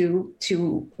that,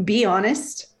 to be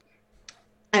honest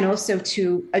and also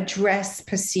to address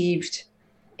perceived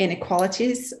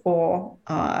inequalities or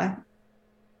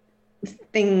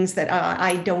things that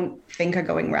I don't think are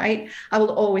going right. I will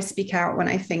always speak out when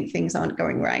I think things aren't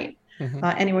going right.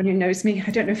 Anyone who knows me, I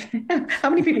don't know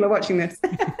how many people are watching this.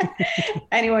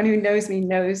 Anyone who knows me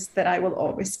knows that I will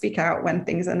always speak out when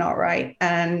things are not right.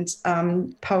 And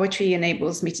poetry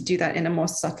enables me to do that in a more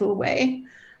subtle way.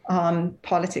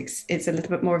 Politics is a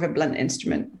little bit more of a blunt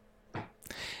instrument.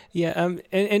 Yeah,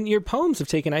 and your poems have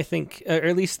taken, I think, or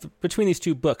at least between these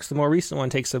two books, the more recent one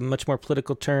takes a much more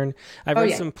political turn. I've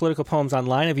read some political poems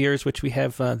online of yours, which we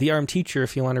have The Armed Teacher,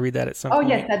 if you want to read that at some point. Oh,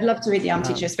 yes, I'd love to read The Armed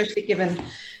Teacher, especially given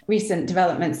recent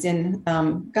developments in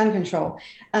gun control.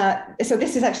 So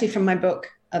this is actually from my book,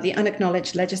 The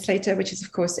Unacknowledged Legislator, which is,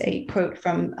 of course, a quote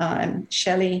from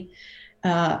Shelley.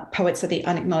 Poets are the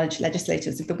unacknowledged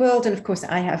legislators of the world. And of course,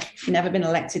 I have never been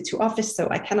elected to office, so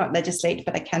I cannot legislate,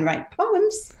 but I can write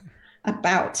poems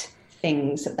about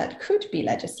things that could be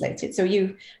legislated. So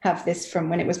you have this from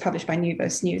when it was published by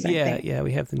Newverse News, I think. Yeah,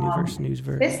 we have the Newverse News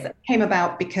version. This came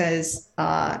about because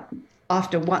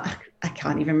after one, I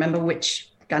can't even remember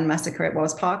which gun massacre it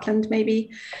was, Parkland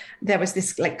maybe, there was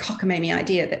this cockamamie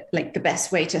idea that the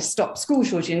best way to stop school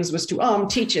shootings was to arm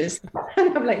teachers.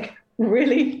 And I'm like,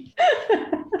 Really?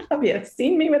 Have you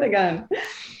seen me with a gun?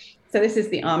 So this is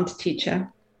the armed teacher.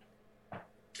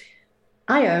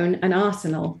 I own an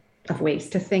arsenal of ways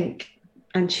to think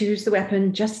and choose the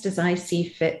weapon just as I see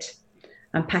fit.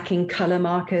 I'm packing color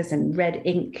markers and red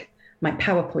ink. My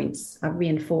PowerPoints are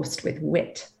reinforced with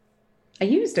wit. I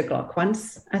used a Glock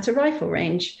once at a rifle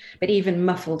range, but even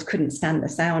muffled couldn't stand the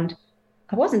sound.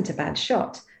 I wasn't a bad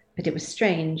shot, but it was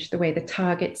strange the way the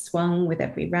target swung with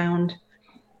every round.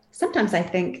 Sometimes I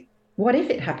think, what if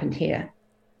it happened here?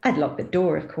 I'd lock the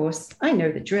door, of course. I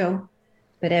know the drill.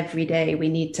 But every day we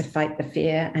need to fight the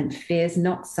fear, and fear's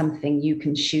not something you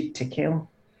can shoot to kill.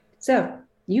 So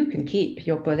you can keep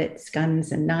your bullets,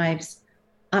 guns, and knives.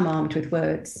 I'm armed with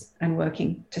words and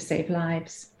working to save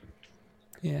lives.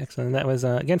 Yeah, excellent. That was,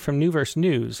 again, from New Verse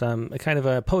News, a kind of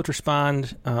a Poet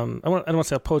Respond, I don't want to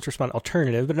say a Poet Respond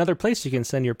alternative, but another place you can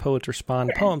send your Poet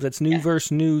Respond poems. That's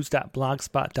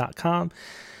newversenews.blogspot.com.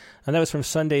 And that was from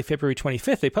Sunday, February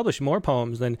 25th. They publish more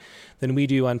poems than we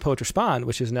do on Poet Respond,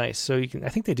 which is nice. So I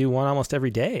think they do one almost every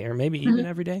day, or maybe even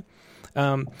every day.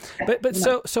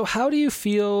 So how do you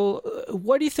feel?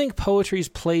 What do you think poetry's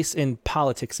place in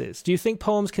politics is? Do you think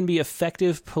poems can be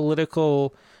effective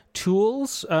political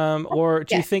tools, or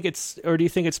do you think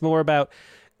it's more about,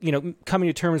 coming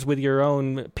to terms with your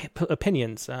own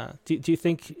opinions? Do you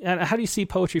think, and how do you see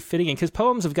poetry fitting in? Because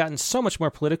poems have gotten so much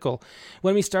more political.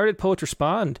 When we started Poet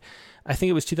Respond, I think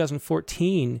it was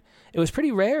 2014, it was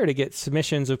pretty rare to get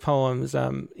submissions of poems,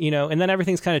 and then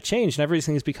everything's kind of changed and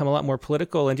everything's become a lot more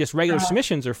political, and just regular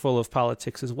submissions are full of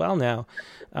politics as well now.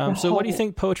 So what do you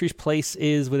think poetry's place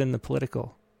is within the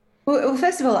political? Well,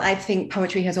 first of all, I think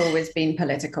poetry has always been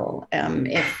political.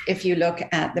 If you look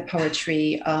at the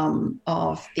poetry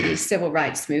of the civil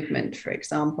rights movement, for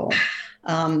example,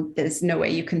 there's no way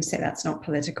you can say that's not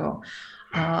political.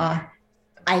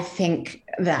 I think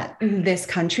that this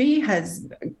country has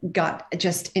got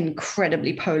just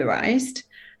incredibly polarized,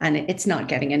 and it's not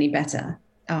getting any better.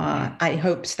 I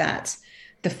hoped that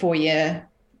the 4-year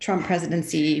Trump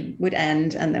presidency would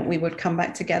end and that we would come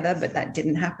back together, but that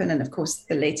didn't happen. And of course,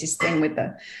 the latest thing with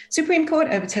the Supreme Court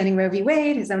overturning Roe v.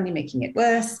 Wade is only making it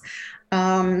worse.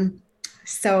 I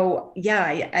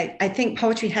think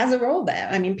poetry has a role there.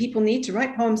 I mean, people need to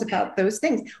write poems about those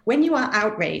things. When you are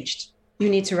outraged, you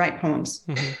need to write poems.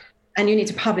 Mm-hmm. And you need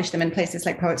to publish them in places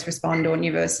like Poets Respond or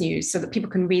New Verse News so that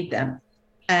people can read them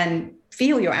and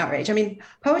feel your outrage. I mean,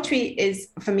 poetry is,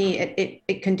 for me,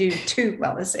 it can do two,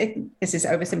 well, this is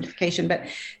oversimplification, but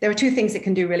there are two things it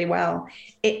can do really well.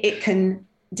 It can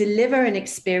deliver an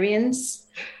experience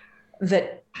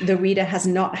that the reader has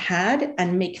not had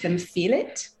and make them feel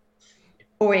it,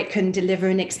 or it can deliver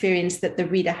an experience that the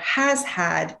reader has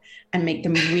had and make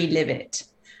them relive it.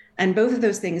 And both of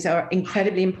those things are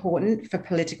incredibly important for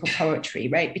political poetry,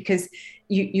 right? Because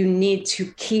you need to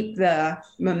keep the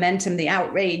momentum, the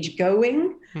outrage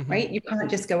going, mm-hmm. right? You can't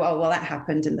just go, oh, well, that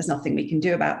happened and there's nothing we can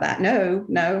do about that. No,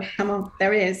 come on,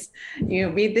 there is. You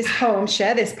read this poem,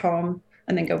 share this poem,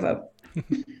 and then go vote.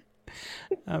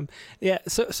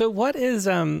 So what is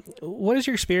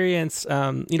your experience,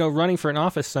 running for an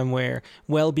office somewhere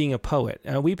while being a poet?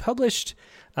 We published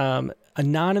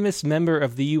anonymous member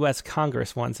of the U.S.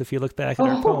 Congress once, if you look back at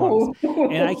our poems.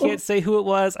 And I can't say who it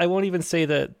was. I won't even say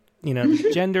the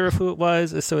gender of who it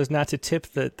was, so as not to tip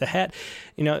the hat.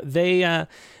 They had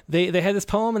this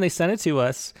poem and they sent it to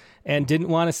us and didn't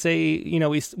want to say,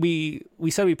 we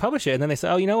said we publish it, and then they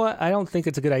said, oh, you know what? I don't think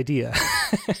it's a good idea.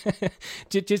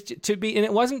 just to be, and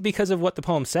it wasn't because of what the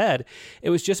poem said. It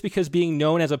was just because being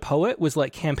known as a poet was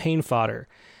like campaign fodder.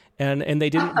 And they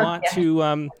didn't want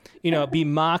to, be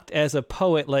mocked as a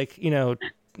poet, like,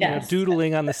 yes.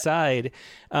 Doodling on the side.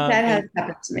 That has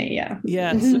happened to me, yeah.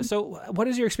 Yeah. Mm-hmm. So what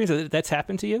is your experience? That's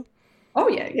happened to you? Oh,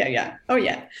 yeah. Oh,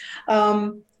 yeah.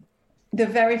 The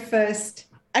very first,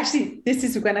 actually, this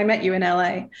is when I met you in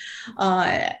LA.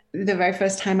 The very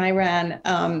first time I ran,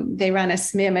 they ran a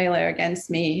smear mailer against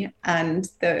me. And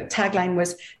the tagline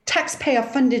was,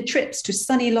 taxpayer-funded trips to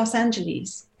sunny Los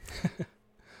Angeles.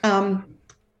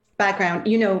 Background,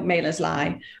 mailers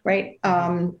lie, right?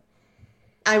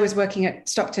 I was working at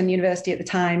Stockton University at the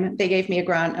time. They gave me a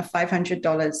grant of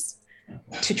 $500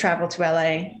 to travel to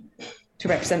LA to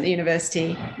represent the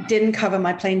university. Didn't cover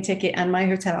my plane ticket and my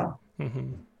hotel.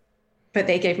 Mm-hmm. But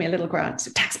they gave me a little grant. So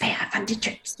taxpayer-funded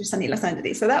trips to sunny Los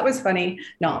Angeles. So that was funny,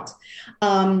 not.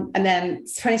 And then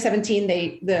 2017,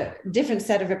 the different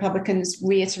set of Republicans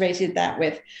reiterated that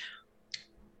with,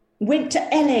 went to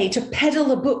LA to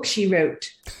peddle a book she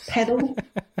wrote. Peddle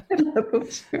a book.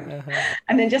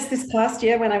 And then just this past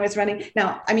year when I was running,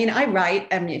 now, I mean, I write,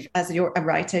 as you're a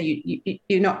writer,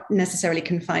 you're not necessarily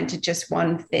confined to just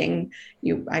one thing.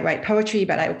 I write poetry,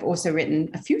 but I've also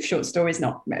written a few short stories,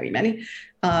 not very many,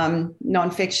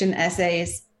 nonfiction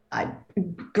essays,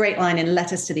 great line in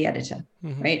Letters to the Editor,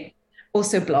 right?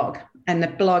 Also blog, and the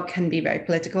blog can be very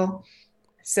political.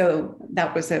 So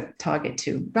that was a target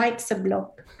to write a blog.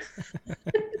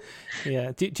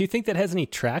 Yeah. Do you think that has any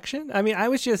traction? I mean, I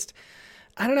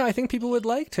don't know. I think people would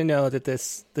like to know that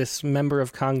this member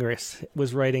of Congress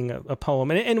was writing a poem,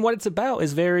 and what it's about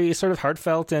is very sort of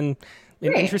heartfelt and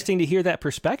interesting to hear that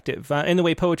perspective in the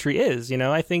way poetry is. You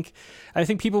know, I think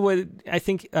people would. I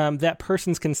think that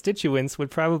person's constituents would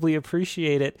probably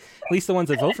appreciate it. At least the ones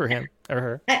that vote for him or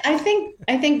her. I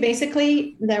think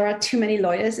basically there are too many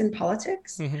lawyers in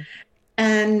politics,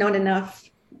 and not enough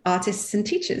artists and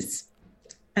teachers.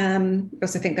 I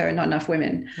also think there are not enough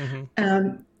women.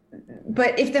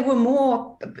 But if there were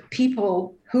more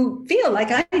people who feel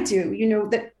like I do, you know,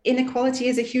 that inequality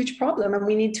is a huge problem and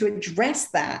we need to address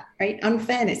that, right?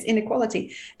 Unfairness,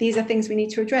 inequality, these are things we need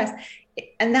to address.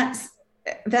 And that's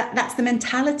the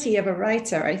mentality of a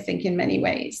writer, I think, in many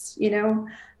ways, you know,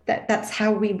 that's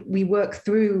how we work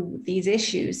through these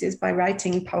issues, is by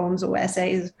writing poems or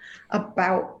essays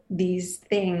about these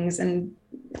things and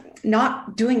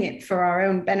not doing it for our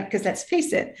own benefit, because let's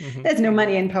face it, there's no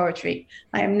money in poetry.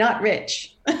 I am not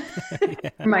rich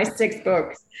for my 6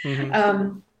 books.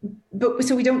 But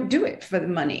so we don't do it for the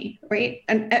money, right?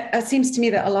 And it seems to me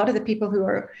that a lot of the people who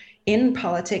are in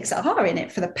politics are in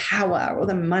it for the power or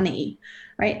the money,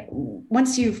 right?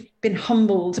 Once you've been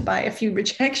humbled by a few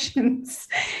rejections,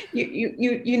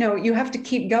 you know, you have to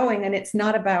keep going, and it's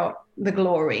not about the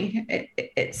glory.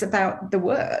 It's about the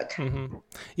work.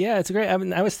 Yeah, it's great. I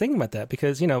mean, I was thinking about that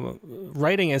because, you know,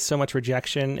 writing is so much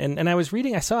rejection. And I was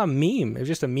reading, I saw a meme. It was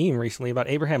just a meme recently about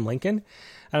Abraham Lincoln.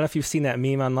 I don't know if you've seen that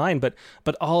meme online, but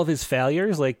all of his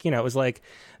failures, like, you know, it was like,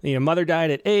 you know, mother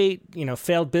died at 8, you know,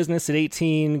 failed business at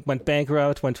 18, went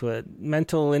bankrupt, went to a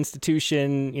mental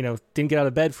institution, you know, didn't get out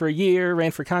of bed for a year, ran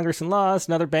for Congress and lost,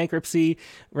 another bankruptcy,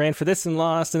 ran for this and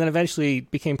lost, and then eventually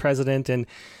became president and,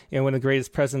 you know, one of the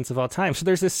greatest presidents of all time. So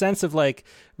there's this sense of like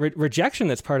rejection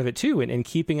that's part of it too, and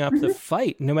keeping up the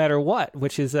fight no matter what,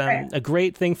 which is a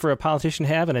great thing for a politician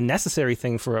to have and a necessary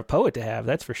thing for a poet to have.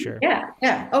 That's for sure.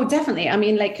 Yeah. Oh, definitely. I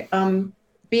mean, like,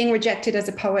 being rejected as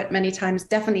a poet many times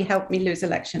definitely helped me lose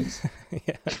elections.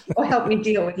 Or helped me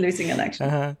deal with losing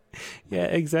elections. Yeah,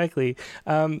 exactly.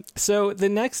 So the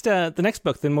next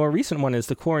book, the more recent one, is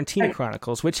the Quarantina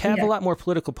Chronicles, which have a lot more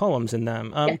political poems in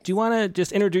them. Do you want to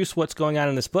just introduce what's going on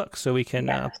in this book so we can,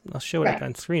 I'll show it up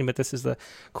on screen, but this is the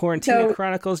Quarantina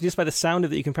Chronicles. Just by the sound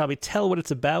of it, you can probably tell what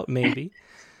it's about, maybe.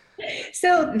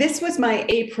 So this was my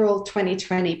April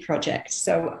 2020 project.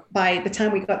 So by the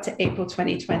time we got to April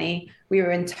 2020, we were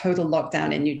in total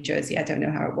lockdown in New Jersey. I don't know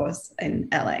how it was in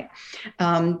LA.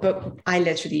 But I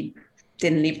literally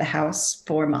didn't leave the house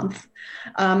for a month.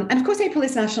 And of course, April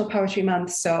is National Poetry Month.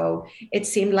 So it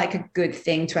seemed like a good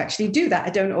thing to actually do that.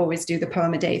 I don't always do the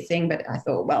poem a day thing, but I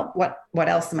thought, well, what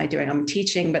else am I doing? I'm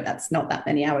teaching, but that's not that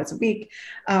many hours a week.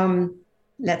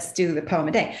 Let's do the poem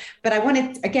a day. But I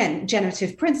wanted, again,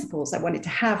 generative principles. I wanted to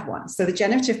have one. So the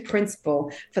generative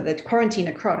principle for the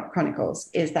Quarantina Chronicles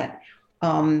is that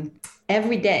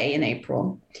every day in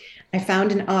April, I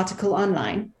found an article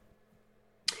online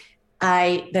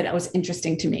that was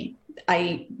interesting to me.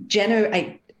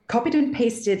 I copied and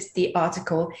pasted the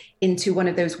article into one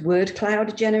of those word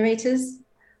cloud generators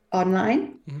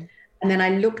online. And then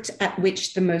I looked at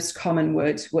which the most common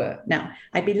words were. Now,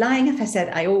 I'd be lying if I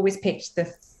said I always picked the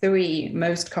 3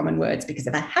 most common words, because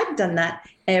if I had done that,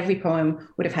 every poem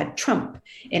would have had Trump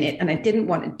in it. And I didn't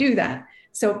want to do that.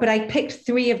 But I picked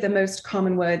 3 of the most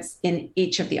common words in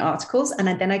each of the articles. And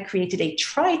then I created a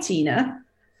tritina,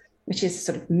 which is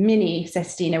sort of mini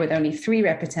sestina with only 3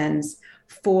 repetends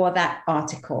for that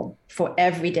article for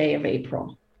every day of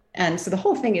April. And so the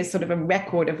whole thing is sort of a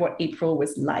record of what April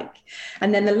was like.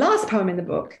 And then the last poem in the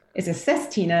book is a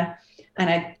sestina. And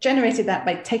I generated that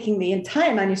by taking the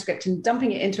entire manuscript and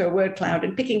dumping it into a word cloud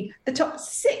and picking the top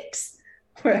 6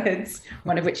 words,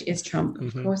 one of which is Trump,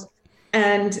 of course,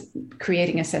 and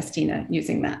creating a sestina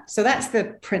using that. So that's the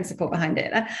principle behind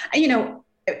it. You know,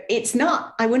 it's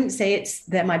not, I wouldn't say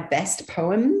they're my best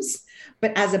poems,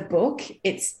 but as a book,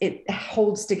 it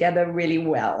holds together really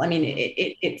well. I mean,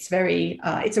 it's very,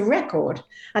 it's a record.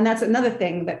 And that's another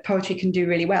thing that poetry can do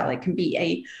really well. It can be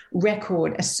a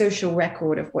record, a social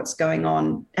record of what's going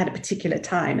on at a particular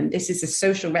time. And this is a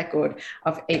social record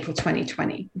of April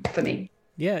 2020 for me.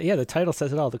 Yeah. The title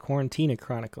says it all, The Quarantina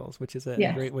Chronicles, which is a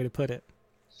great way to put it.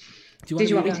 Do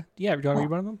you want to read? Yeah, do you want to read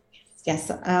one of them?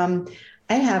 Yes.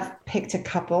 I have picked a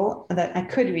couple that I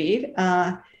could read.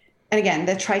 And again,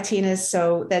 they're tritinas,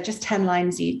 so they're just 10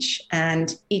 lines each,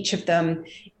 and each of them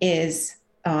has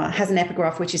an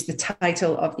epigraph, which is the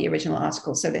title of the original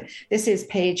article. So this is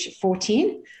page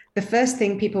 14. The first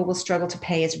thing people will struggle to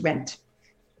pay is rent.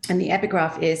 And the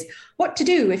epigraph is, what to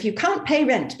do if you can't pay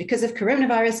rent because of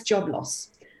coronavirus job loss.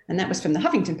 And that was from the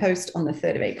Huffington Post on the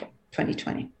 3rd of April,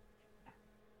 2020.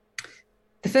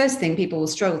 The first thing people will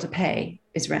struggle to pay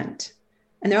is rent.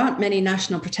 And there aren't many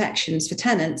national protections for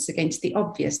tenants against the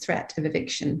obvious threat of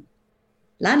eviction.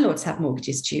 Landlords have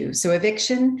mortgages due, so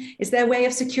eviction is their way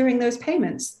of securing those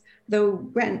payments,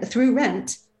 through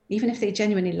rent, even if they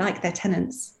genuinely like their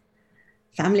tenants.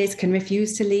 Families can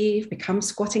refuse to leave, become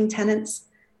squatting tenants,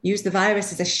 use the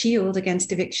virus as a shield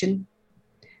against eviction.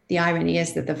 The irony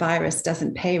is that the virus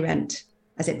doesn't pay rent,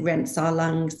 as it rents our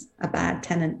lungs, a bad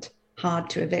tenant, hard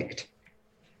to evict.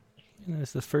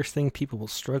 It's the first thing people will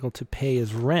struggle to pay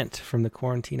is rent, from the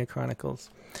Quarantina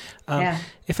Chronicles.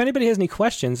 If anybody has any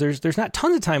questions, there's not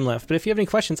tons of time left, but if you have any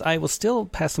questions, I will still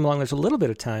pass them along. There's a little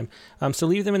bit of time. So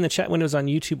leave them in the chat windows on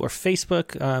YouTube or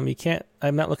Facebook.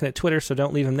 I'm not looking at Twitter, so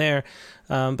don't leave them there.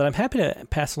 But I'm happy to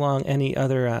pass along any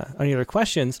other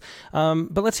questions.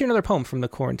 But let's hear another poem from the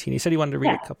Quarantine. You said you wanted to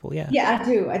read a couple. Yeah,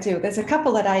 I do. There's a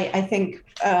couple that I think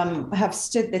have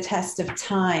stood the test of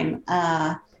time.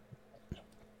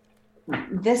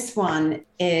 This one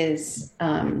is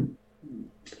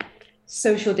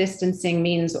social distancing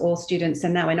means all students are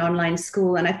now in online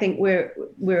school, and I think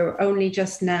we're only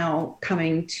just now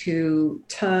coming to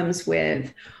terms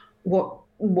with what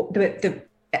the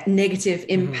negative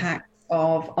impact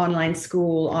of online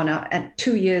school on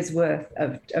 2 years worth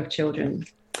of children.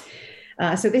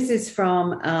 So this is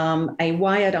from a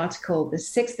Wired article, the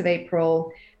 6th of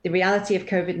April. The reality of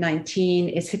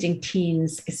COVID-19 is hitting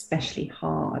teens especially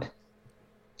hard.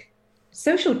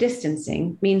 Social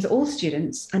distancing means all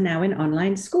students are now in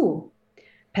online school.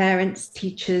 Parents,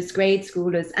 teachers, grade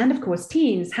schoolers, and of course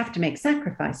teens have to make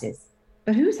sacrifices.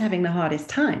 But who's having the hardest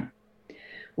time?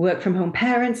 Work from home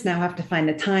parents now have to find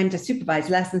the time to supervise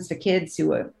lessons for kids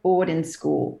who are bored in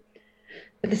school.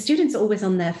 But the students are always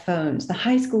on their phones. The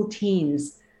high school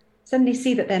teens suddenly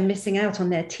see that they're missing out on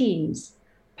their teens.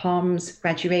 Proms,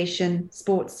 graduation,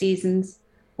 sports seasons,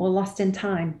 all lost in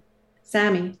time.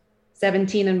 Sammy,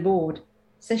 17 and bored,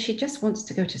 says she just wants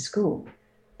to go to school.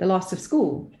 The loss of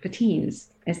school for teens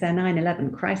is their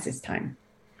 9/11 crisis time.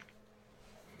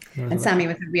 And Sammy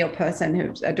was a real person,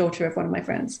 who's a daughter of one of my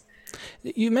friends.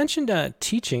 You mentioned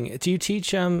teaching. Do you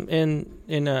teach in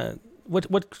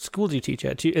what school do you teach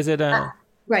at? Is it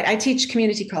right? I teach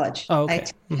community college. Oh, okay. I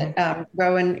teach at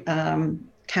Rowan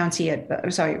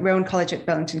Rowan College at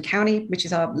Burlington County, which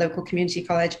is our local community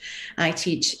college. I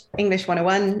teach English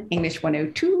 101, English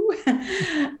 102,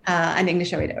 and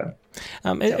English 080.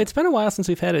 It's been a while since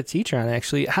we've had a teacher on,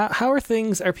 actually. How are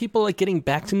things? Are people like getting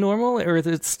back to normal, or is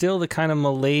it still the kind of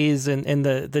malaise and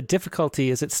the difficulty?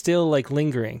 Is it still like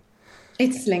lingering?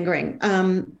 It's lingering.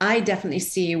 I definitely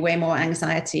see way more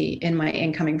anxiety in my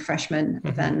incoming freshmen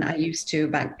than I used to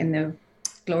back in the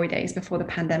glory days before the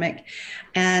pandemic.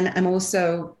 And I'm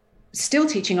also still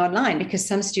teaching online because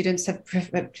some students have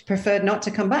preferred not to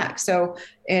come back. So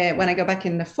when I go back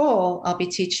in the fall, I'll be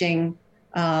teaching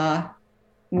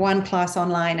 1 class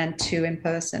online and 2 in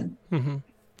person. Mm-hmm.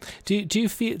 Do you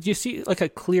see like a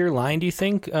clear line, do you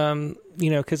think?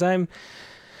 Because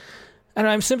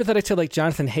I'm sympathetic to like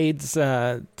Jonathan Haid's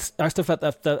our stuff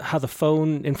about how the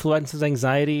phone influences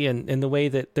anxiety and the way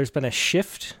that there's been a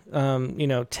shift,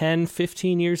 10,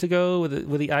 15 years ago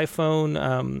with the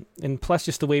iPhone, and plus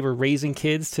just the way we're raising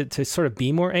kids to sort of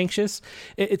be more anxious.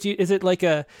 Is it like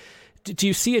do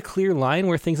you see a clear line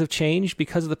where things have changed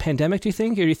because of the pandemic, do you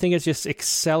think? Or do you think it's just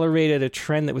accelerated a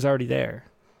trend that was already there?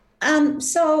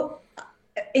 So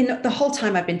in the whole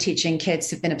time I've been teaching,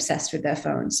 kids have been obsessed with their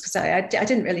phones, because I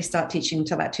didn't really start teaching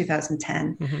until about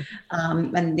 2010.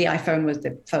 And the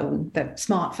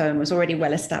smartphone was already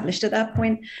well established at that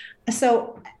point.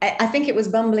 So I think it was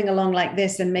bumbling along like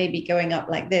this and maybe going up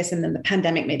like this. And then the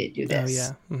pandemic made it do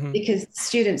this. Because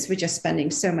students were just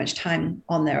spending so much time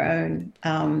on their own,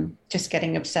 just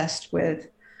getting obsessed with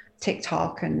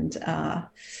TikTok and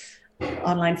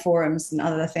online forums and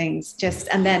other things,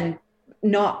 and then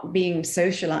not being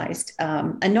socialized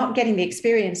and not getting the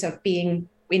experience of being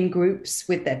in groups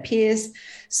with their peers.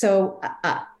 So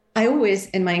I always,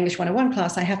 in my English 101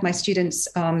 class, I have my students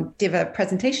give a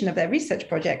presentation of their research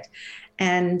project.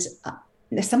 And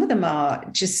some of them are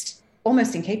just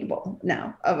almost incapable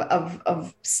now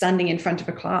of standing in front of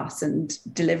a class and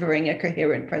delivering a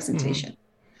coherent presentation.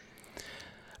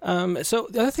 So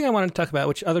the other thing I wanted to talk about,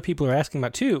 which other people are asking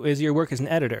about too, is your work as an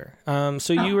editor.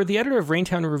 So you were the editor of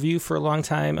Raintown Review for a long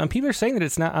time. People are saying that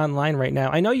it's not online right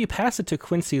now. I know you passed it to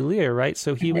Quincy Lear, right?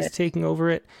 So he was taking over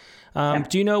it.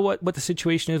 Do you know what the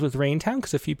situation is with Raintown?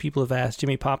 Because a few people have asked.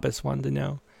 Jimmy Pappas wanted to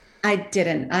know. I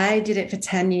didn't. I did it for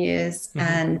 10 years.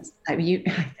 And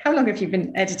how long have you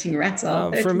been editing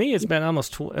Rattle? For me, it's been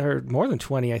almost or more than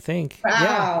 20, I think.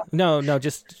 Wow. Yeah. No,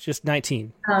 just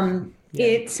 19.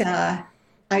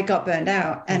 I got burned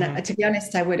out. And to be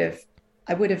honest, I would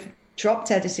have dropped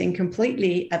editing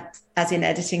completely, as in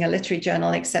editing a literary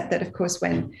journal, except that, of course,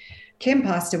 when Kim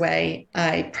passed away,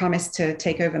 I promised to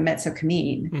take over Mezzo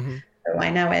Cammin. So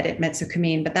I now edit Mezzo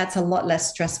Cammin, but that's a lot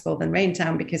less stressful than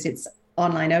Raintown because it's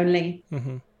online only,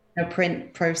 no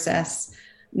print process,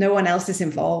 no one else is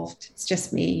involved. It's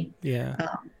just me. Yeah.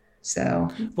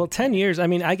 Well, 10 years, I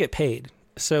mean, I get paid.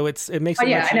 So it makes it much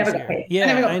easier. I never got paid.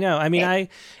 Yeah, I know. I mean,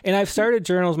 I've started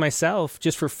journals myself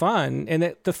just for fun,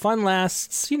 and the fun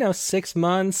lasts, 6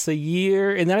 months, a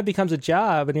year, and then it becomes a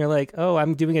job, and you're like, oh,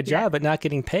 I'm doing a job but not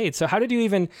getting paid. So how did you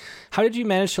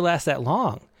manage to last that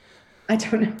long? I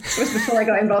don't know. It was before I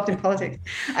got involved in politics.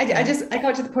 I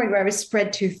got to the point where I was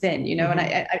spread too thin, and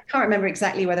I can't remember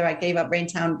exactly whether I gave up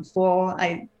Raintown before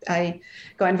I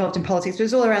got involved in politics. But it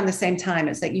was all around the same time.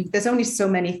 It's like there's only so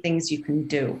many things you can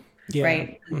do,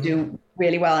 right? Do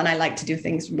really well, and I like to do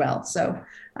things well. So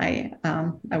I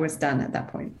was done at that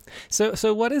point.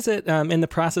 So what is it in the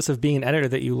process of being an editor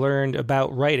that you learned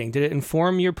about writing? Did it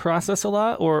inform your process a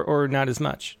lot, or not as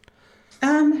much?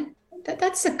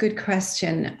 That's a good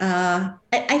question.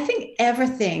 I think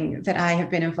everything that I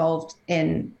have been involved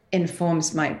in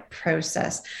informs my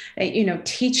process.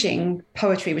 Teaching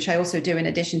poetry, which I also do in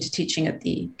addition to teaching at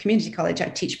the community college. I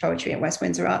teach poetry at West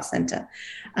Windsor Arts Centre.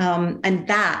 And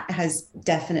that has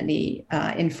definitely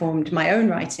informed my own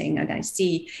writing. And I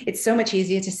see it's so much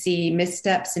easier to see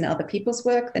missteps in other people's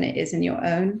work than it is in your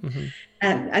own.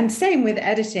 And same with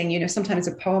editing, sometimes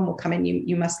a poem will come in,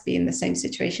 you must be in the same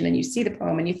situation, and you see the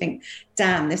poem and you think,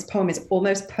 damn, this poem is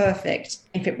almost perfect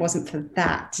if it wasn't for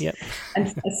that. Yep.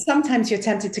 And sometimes you're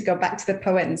tempted to go back to the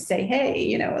poet and say,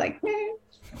 hey, hey,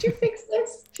 do you fix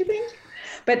this? Do you think?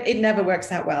 But it never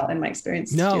works out well in my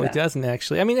experience. No, it doesn't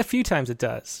actually. I mean, a few times it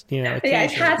does. Yeah,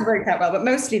 it has worked out well, but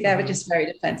mostly they were just very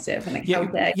defensive. And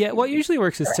what usually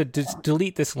works is to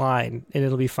delete this line and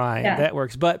it'll be fine. Yeah. That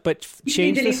works. But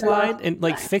change this line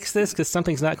and fix this because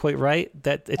something's not quite right.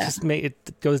 That it just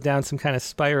it goes down some kind of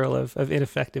spiral of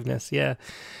ineffectiveness. Yeah.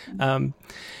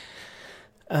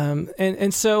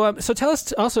 So tell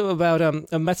us also about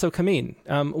Mezzo Cammin.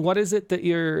 What is it that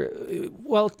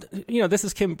this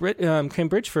is Kim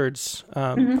Bridgeford's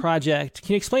project.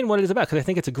 Can you explain what it is about? Because I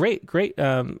think it's a great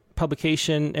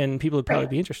publication, and people would probably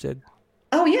be interested.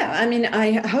 Oh yeah, I mean,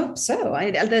 I hope so.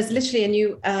 There's literally a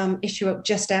new issue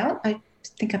just out. I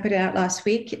think I put it out last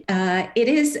week. It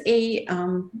is a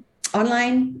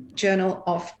online journal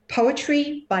of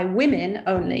poetry by women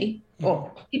only, or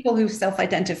people who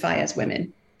self-identify as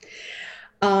women.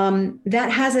 That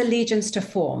has allegiance to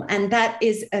form, and that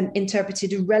is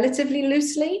interpreted relatively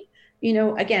loosely.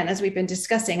 Again, as we've been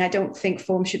discussing, I don't think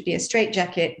form should be a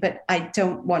straitjacket, but I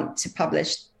don't want to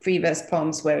publish free verse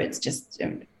poems where it's just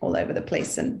all over the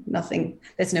place and nothing.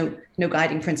 There's no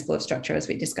guiding principle of structure, as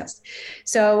we discussed.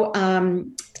 So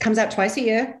it comes out twice a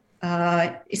year.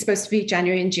 It's supposed to be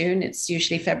January and June. It's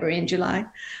usually February and July,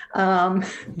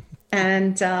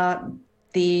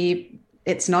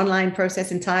 it's an online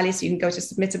process entirely, so you can go to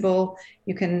Submittable.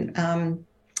 You can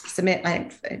submit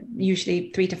usually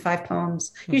 3 to 5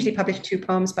 poems, usually publish 2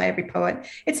 poems by every poet.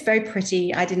 It's very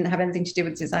pretty. I didn't have anything to do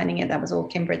with designing it. That was all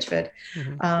Kim Bridgeford.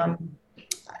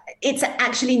 It's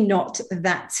actually not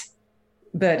that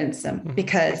burdensome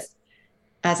because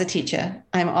as a teacher,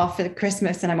 I'm off for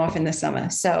Christmas and I'm off in the summer.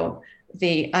 So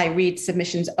I read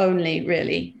submissions only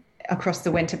really across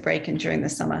the winter break and during the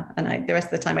summer. And the rest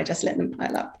of the time, I just let them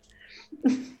pile up.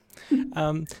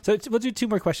 So we'll do 2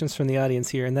 more questions from the audience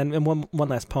here, and then one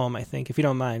last poem, I think, if you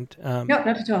don't mind. No, not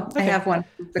at all. Okay. I have one.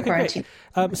 The quarantine.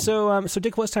 So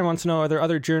Dick Westheim wants to know: are there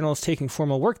other journals taking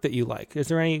formal work that you like? Is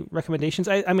there any recommendations?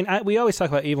 I mean, we always talk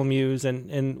about Able Muse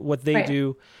and what they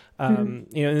do.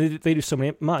 They do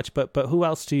so much. But who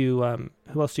else do you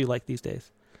like these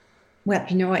days? Well,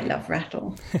 I love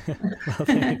Rattle. Well,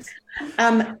 thanks.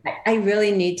 I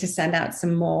really need to send out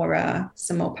some more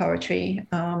poetry.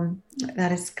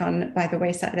 That has gone by the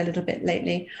wayside a little bit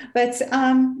lately. But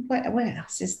what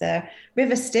else is there?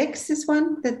 River Styx is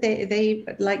one that they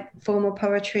like formal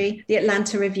poetry. The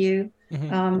Atlanta Review.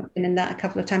 Been in that a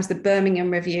couple of times. The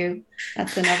Birmingham Review,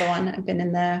 that's another one. I've been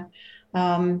in there.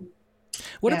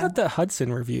 What about the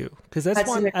Hudson Review? Because that's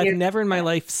Hudson one Review. I've never in my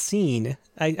life seen.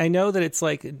 I know that it's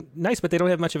like nice, but they don't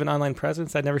have much of an online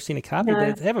presence. I've never seen a copy,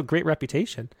 but they have a great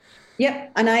reputation.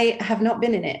 Yep, and I have not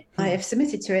been in it. I have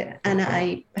submitted to it, and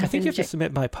I think you have to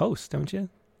submit by post, don't you?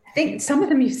 I think some of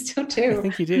them you still do. I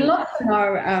think you do. A lot of them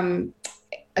are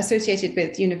associated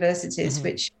with universities,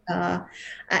 which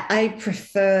I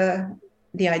prefer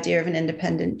the idea of an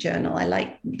independent journal. I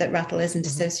like that Rattle isn't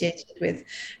associated with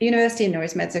a university, nor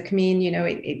is Mezzocammine.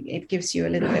 It gives you a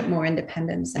little bit more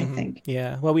independence, I think.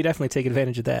 Yeah, well, we definitely take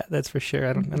advantage of that. That's for sure.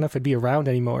 I don't know if I'd be around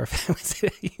anymore if I was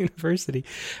at a university.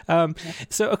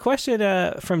 So a question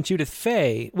from Judith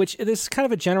Fay, which this is kind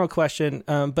of a general question,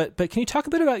 but can you talk a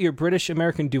bit about your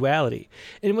British-American duality?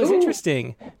 And it was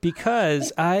interesting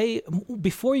because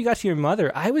before you got to your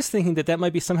mother, I was thinking that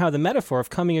might be somehow the metaphor of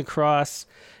coming across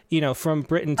from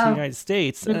Britain to the United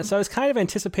States. So I was kind of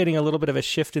anticipating a little bit of a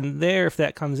shift in there if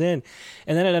that comes in.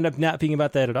 And then it ended up not being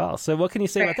about that at all. So what can you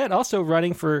say about that? Also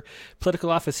running for political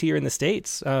office here in the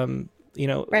States,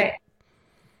 Right.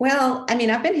 Well, I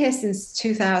mean, I've been here since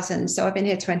 2000. So I've been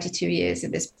here 22 years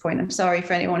at this point. I'm sorry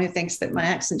for anyone who thinks that my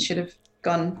accent should have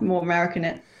gone more American.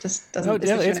 It just doesn't. Oh,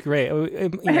 no, it's great.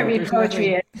 I read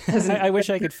poetry. I wish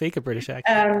I could fake a British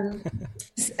accent.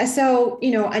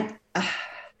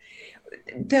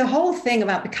 The whole thing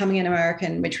about becoming an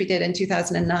American, which we did in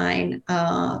 2009,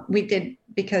 we did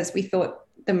because we thought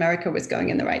America was going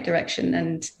in the right direction.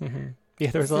 And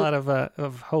there was a lot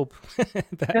of hope.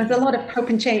 There was a lot of hope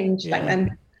and change back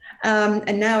then.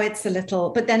 And now it's a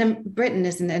little, but then Britain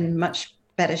isn't in much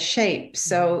better shape.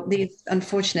 So these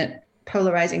unfortunate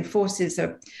polarizing forces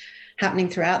are happening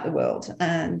throughout the world.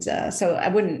 And so I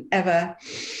wouldn't ever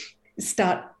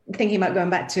start thinking about going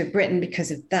back to Britain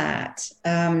because of that.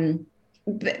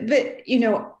 But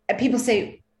people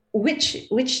say, which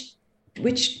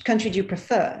country do you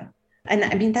prefer? And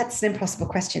I mean, that's an impossible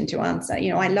question to answer.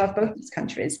 I love both these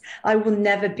countries. I will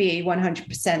never be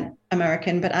 100%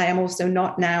 American, but I am also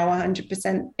not now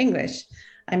 100% English.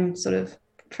 I'm sort of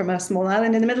from a small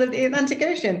island in the middle of the Atlantic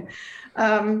Ocean.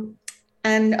 And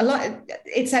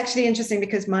it's actually interesting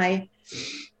because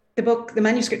the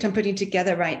manuscript I'm putting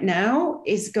together right now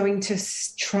is going to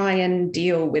try and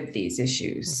deal with these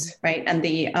issues, right? And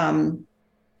the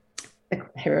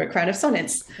Heroic Crown of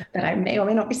Sonnets that I may or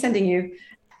may not be sending you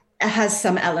has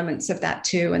some elements of that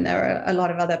too. And there are a lot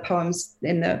of other poems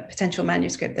in the potential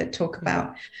manuscript that talk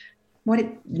about what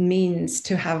it means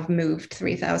to have moved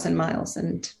 3,000 miles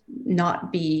and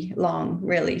not be long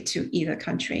really to either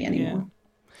country anymore.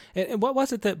 Yeah. And what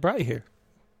was it that brought you here?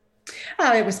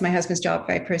 Oh, it was my husband's job,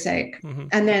 very prosaic.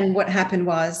 And then what happened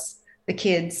was the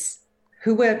kids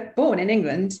who were born in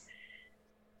England,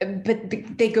 but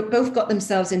they both got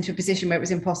themselves into a position where it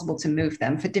was impossible to move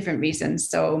them for different reasons.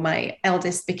 So my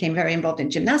eldest became very involved in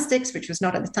gymnastics, which was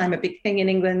not at the time a big thing in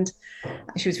England.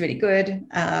 She was really good.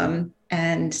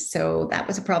 And so that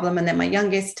was a problem. And then my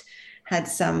youngest had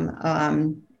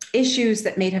some issues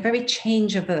that made her very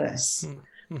change averse.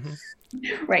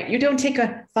 Right. You don't take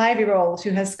a 5-year-old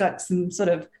who has got some sort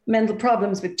of mental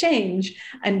problems with change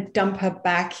and dump her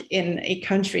back in a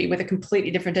country with a completely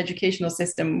different educational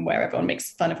system where everyone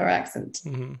makes fun of her accent.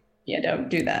 You don't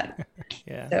do that.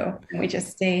 So we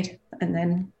just stayed, and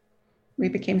then we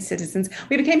became citizens.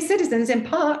 We became citizens in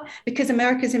part because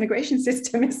America's immigration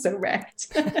system is so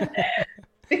wrecked.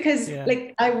 Because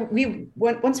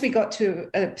once we got to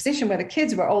a position where the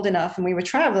kids were old enough and we were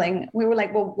traveling, we were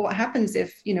like, well, what happens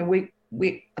if,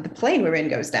 the plane we're in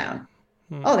goes down?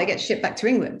 Oh, they get shipped back to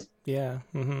England.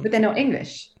 But they're not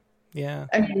English.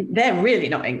 I mean, they're really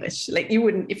not English. Like you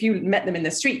wouldn't, if you met them in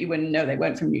the street, you wouldn't know they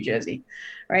weren't from New Jersey.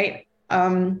 Right.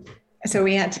 So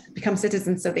we had to become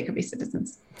citizens so they could be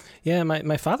citizens. Yeah,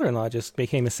 my father-in-law just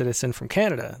became a citizen from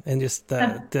Canada, and just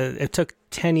it took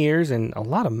 10 years and a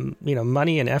lot of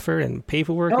money and effort and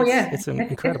paperwork. It's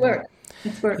incredible.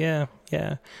 It's work. Yeah.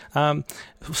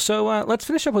 So let's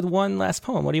finish up with one last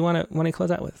poem. What do you want to close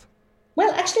out with?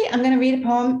 Well, actually, I'm going to read a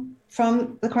poem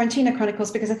from the Quarantina Chronicles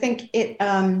because I think it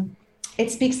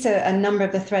speaks to a number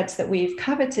of the threads that we've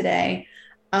covered today.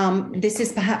 This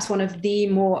is perhaps one of the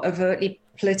more overtly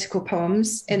political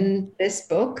poems in this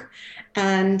book,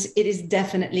 and it is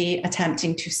definitely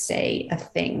attempting to say a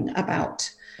thing about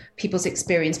people's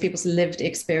experience, people's lived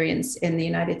experience in the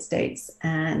United States.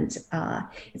 And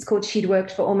it's called She'd Worked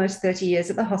for Almost 30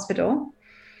 Years at the Hospital.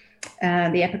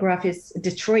 The epigraph is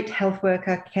Detroit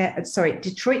healthcare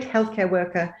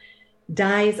worker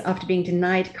dies after being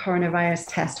denied coronavirus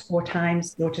test 4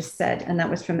 times, daughter said. And that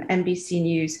was from NBC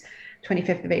News,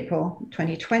 25th of April,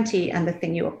 2020. And the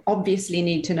thing you obviously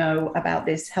need to know about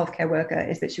this healthcare worker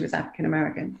is that she was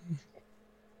African-American.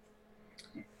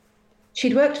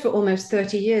 She'd worked for almost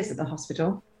 30 years at the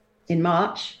hospital. In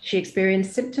March, she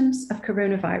experienced symptoms of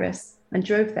coronavirus and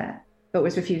drove there, but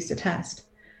was refused a test.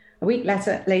 A week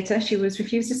later, she was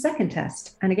refused a second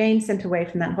test and again sent away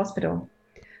from that hospital.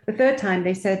 The third time,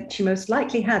 they said she most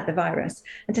likely had the virus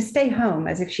and to stay home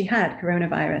as if she had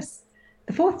coronavirus.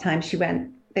 The fourth time she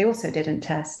went, they also didn't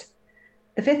test.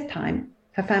 The fifth time,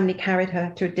 her family carried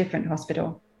her to a different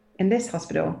hospital. In this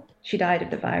hospital, she died of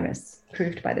the virus,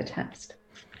 proved by the test.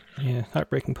 Yeah,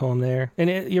 heartbreaking poem there.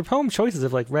 And your poem choices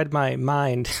have like read my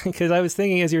mind, because I was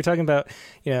thinking as you were talking about,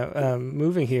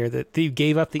 moving here, that you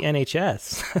gave up the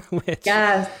NHS, which,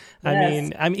 yes, I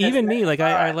mean, even me, like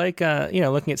I like,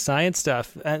 looking at science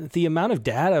stuff, the amount of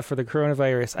data for the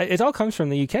coronavirus, it all comes from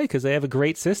the UK because they have a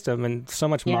great system and so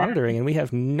much monitoring, and we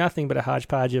have nothing but a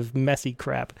hodgepodge of messy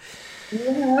crap.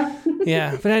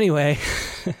 Yeah, but anyway,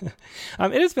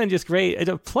 it has been just great. It's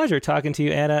a pleasure talking to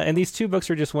you, Anna, and these two books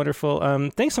are just wonderful.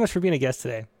 Thanks so much for being a guest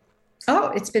today. Oh,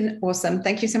 it's been awesome.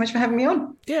 Thank you so much for having me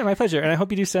on. Yeah, my pleasure. And I hope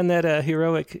you do send that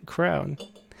heroic crown.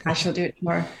 I shall do it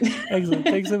tomorrow. Excellent.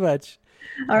 Thanks so much.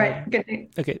 All right. Good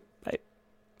night. Okay. Bye.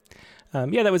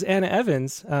 That was Anna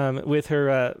Evans with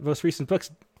her most recent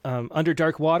books, Under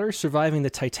Dark Water, Surviving the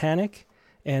Titanic,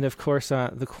 and, of course,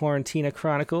 The Quarantina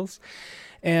Chronicles.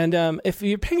 And if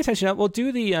you're paying attention, we'll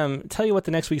do the tell you what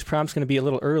the next week's prompt's going to be a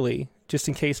little early, just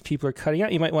in case people are cutting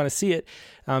out. You might want to see it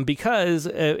because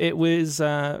it was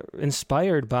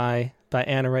inspired by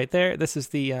Anna right there. This is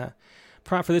the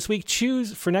prompt for this week.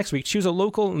 Choose a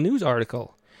local news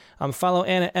article. Follow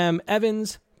Anna M.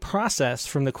 Evans' process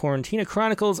from the Quarantina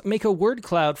Chronicles. Make a word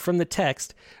cloud from the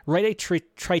text. Write a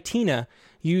tritina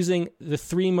using the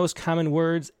three most common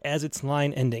words as its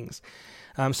line endings.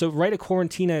 So write a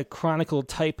Quarantina Chronicle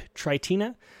type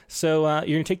tritina. So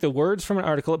you're going to take the words from an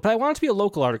article, but I want it to be a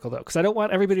local article, though, because I don't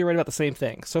want everybody to write about the same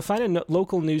thing. So find a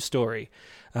local news story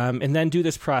and then do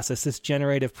this process, this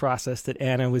generative process that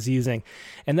Anna was using.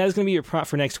 And that is going to be your prompt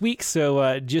for next week,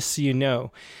 so just so you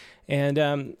know. And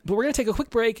but we're going to take a quick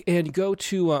break and go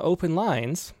to open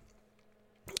lines.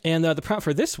 And the prompt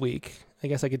for this week, I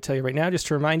guess I could tell you right now, just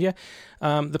to remind you,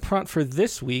 the prompt for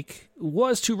this week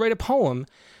was to write a poem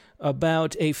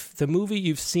about the movie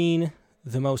you've seen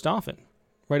the most often.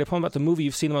 Write a poem about the movie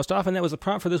you've seen the most often. That was the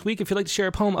prompt for this week. If you'd like to share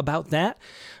a poem about that,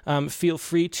 feel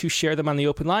free to share them on the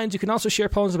open lines. You can also share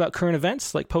poems about current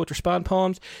events, like Poet Respond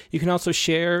poems. You can also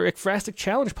share Ekphrastic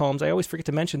Challenge poems. I always forget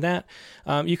to mention that.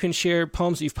 You can share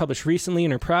poems that you've published recently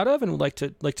and are proud of and would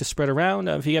like to spread around.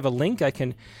 If you have a link, I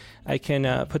can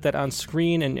put that on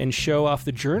screen and show off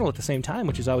the journal at the same time,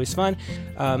 which is always fun.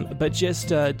 But just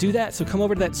do that. So come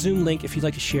over to that Zoom link if you'd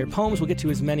like to share poems. We'll get to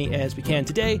as many as we can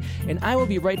today. And I will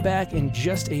be right back in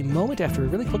just a moment after a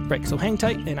really quick break. So hang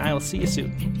tight, and I'll see you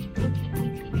soon.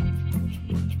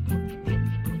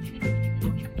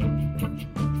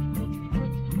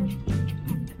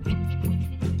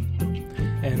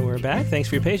 And we're back. Thanks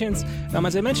for your patience.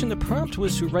 As I mentioned, the prompt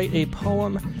was to write a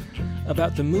poem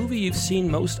about the movie you've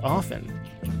seen most often.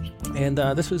 And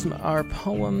this was our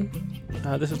poem.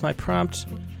 This was my prompt.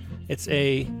 It's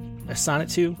a sonnet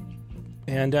too.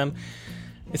 And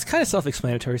it's kind of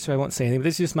self-explanatory, so I won't say anything. But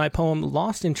this is just my poem,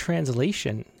 Lost in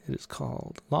Translation. It is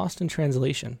called Lost in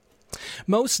Translation.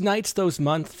 Most nights those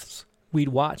months, we'd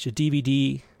watch a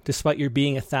DVD despite your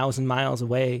being 1,000 miles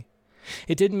away.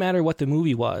 It didn't matter what the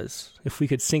movie was, if we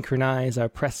could synchronize our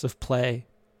press of play.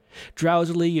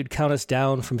 Drowsily, you'd count us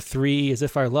down from 3 as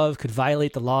if our love could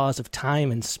violate the laws of time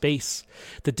and space.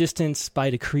 The distance by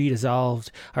decree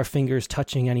dissolved, our fingers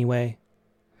touching anyway.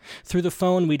 Through the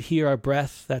phone, we'd hear our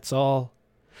breath, that's all.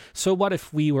 So what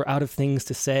if we were out of things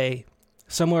to say?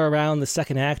 Somewhere around the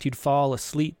second act, you'd fall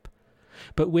asleep.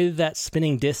 But with that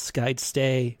spinning disc, I'd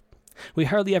stay. We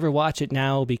hardly ever watch it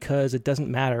now because it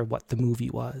doesn't matter what the movie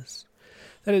was.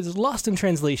 That is Lost in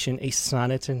Translation, a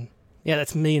sonnet. And yeah,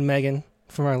 that's me and Megan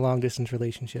from our long-distance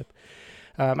relationship.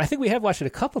 I think we have watched it a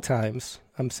couple times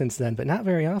since then, but not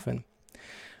very often.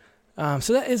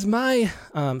 So that is my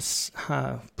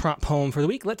prompt poem for the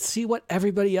week. Let's see what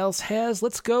everybody else has.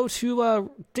 Let's go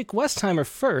to Dick Westheimer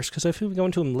first, because I've been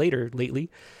going to him later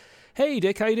lately. Hey,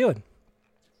 Dick, how you doing?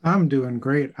 I'm doing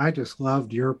great. I just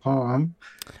loved your poem.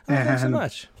 Thanks so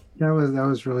much. That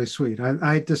was really sweet.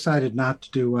 I decided not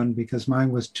to do one because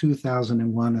mine was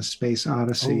 2001: A Space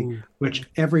Odyssey, which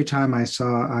every time I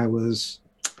saw, I was,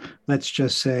 let's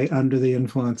just say, under the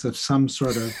influence of some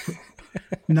sort of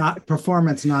not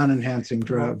performance non-enhancing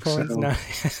drugs.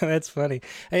 That's funny.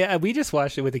 Yeah, we just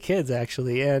watched it with the kids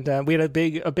actually, and we had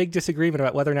a big disagreement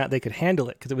about whether or not they could handle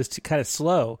it because it was kind of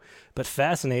slow but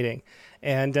fascinating.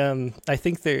 And I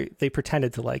think they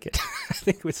pretended to like it. I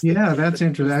think it was that's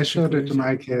interesting. I showed it to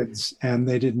my kids, and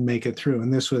they didn't make it through.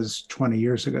 And this was 20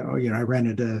 years ago. You know, I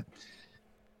rented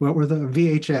what were the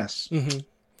VHS? Mm-hmm.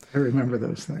 I remember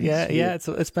those things. Yeah.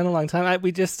 It's been a long time. I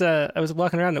was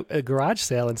walking around a garage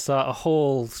sale and saw a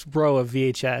whole row of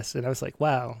VHS, and I was like,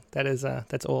 "Wow,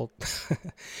 that's old."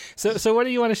 So what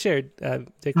do you want to share,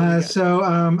 Dick?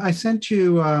 I sent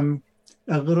you a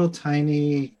little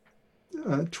tiny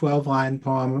 12-line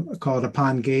poem called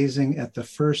 "Upon Gazing at the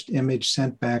First Image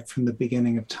Sent Back from the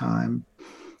Beginning of Time."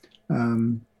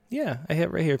 Yeah, I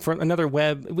have it right here from another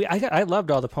web. I loved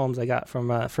all the poems I got from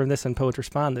this and Poets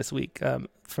Respond this week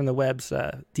from the web's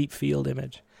Deep Field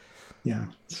image. Yeah,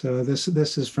 so this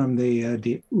is from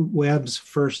the web's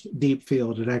first Deep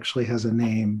Field. It actually has a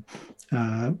name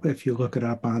if you look it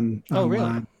up online. Oh,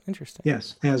 really? Interesting.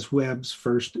 Yes, as web's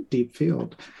first Deep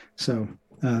Field. So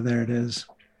there it is.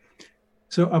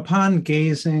 So upon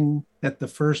gazing at the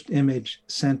first image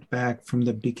sent back from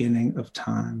the beginning of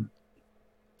time,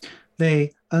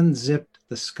 they unzipped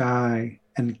the sky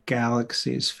and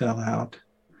galaxies fell out,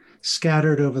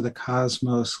 scattered over the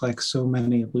cosmos like so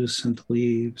many loosened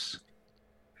leaves.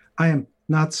 I am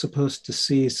not supposed to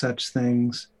see such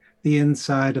things, the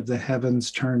inside of the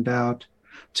heavens turned out,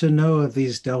 to know of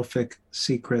these Delphic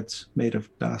secrets made of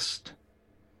dust.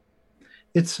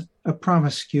 It's a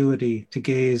promiscuity to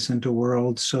gaze into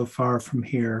worlds so far from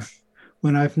here,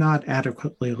 when I've not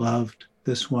adequately loved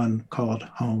this one called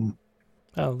home.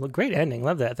 Oh, well, great ending.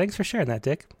 Love that. Thanks for sharing that,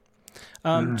 Dick.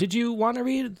 Did you want to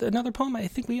read another poem? I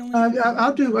think we only...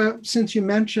 I'll do, since you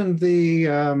mentioned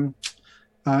the,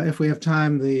 if we have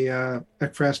time, the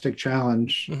ekphrastic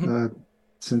challenge,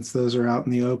 since those are out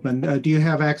in the open. Do you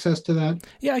have access to that?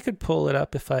 Yeah, I could pull it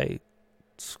up if I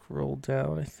scroll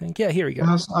down, I think. Yeah, here we go.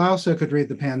 I also could read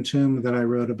the Pantoum that I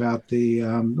wrote about the,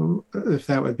 if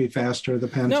that would be faster, the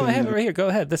Pantoum. No, I have it right here. Go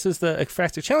ahead. This is the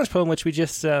ekphrastic challenge poem, which we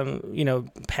just,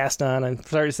 passed on, I'm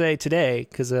sorry to say, today,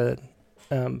 because,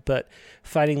 but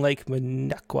Fighting Lake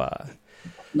Minocqua.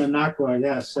 Minocqua,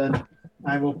 yes. And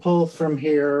I will pull from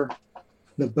here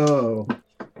the bow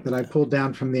that I pulled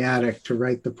down from the attic to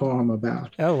write the poem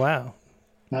about. Oh, wow.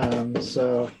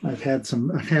 So I had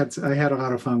a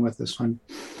lot of fun with this one.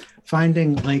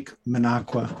 Finding Lake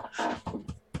Minocqua.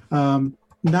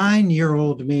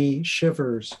 9-year-old me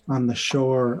shivers on the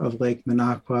shore of Lake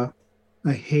Minocqua.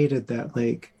 I hated that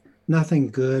lake. Nothing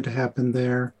good happened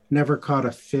there. Never caught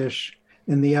a fish,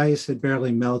 and the ice had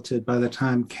barely melted by the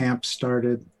time camp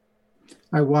started.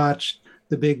 I watched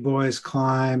the big boys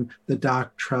climb the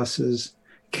dock trusses,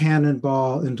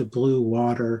 cannonball into blue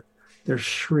water, their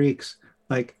shrieks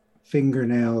like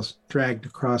fingernails dragged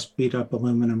across beat-up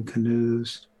aluminum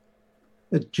canoes.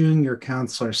 A junior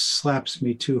counselor slaps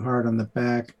me too hard on the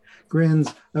back,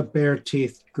 grins a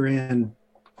bare-teethed grin.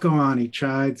 Go on, he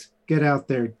chides. Get out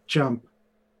there, jump.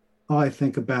 All I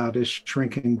think about is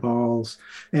shrinking balls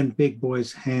and big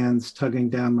boys' hands tugging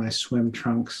down my swim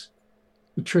trunks.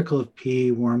 A trickle of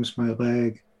pee warms my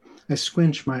leg. I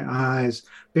squinch my eyes,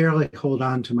 barely hold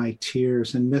on to my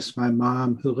tears, and miss my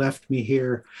mom who left me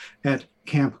here at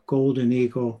Camp Golden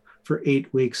Eagle for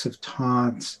 8 weeks of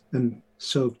taunts and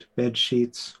soaked bed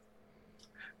sheets.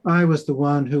 I was the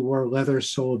one who wore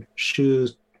leather-soled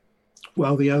shoes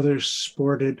while the others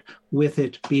sported with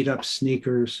it beat-up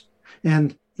sneakers,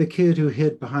 and the kid who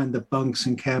hid behind the bunks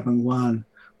in cabin 1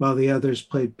 while the others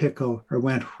played pickle or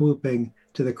went whooping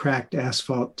to the cracked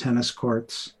asphalt tennis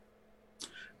courts.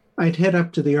 I'd head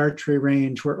up to the archery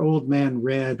range where Old Man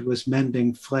Red was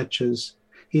mending fletches.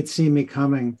 He'd see me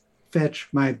coming, fetch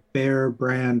my Bear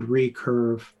brand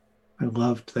recurve. I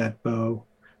loved that bow,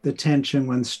 the tension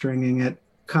when stringing it,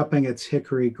 cupping its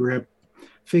hickory grip,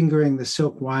 fingering the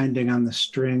silk winding on the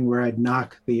string where I'd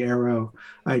knock the arrow.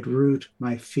 I'd root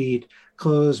my feet,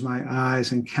 close my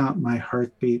eyes, and count my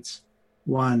heartbeats.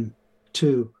 1,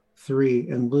 2, 3,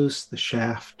 and loose the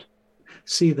shaft.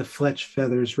 See the fletch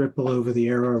feathers ripple over the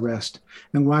arrow rest,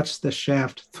 and watch the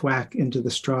shaft thwack into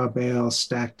the straw bales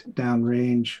stacked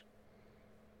downrange.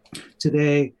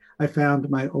 Today, I found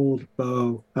my old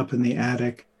bow up in the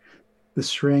attic, the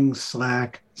string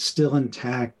slack, still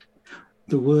intact,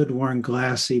 the wood worn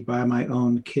glassy by my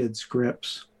own kids'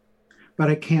 grips. But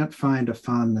I can't find a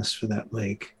fondness for that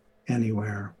lake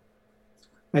anywhere.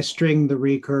 I string the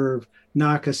recurve,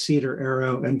 knock a cedar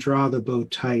arrow, and draw the bow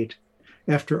tight.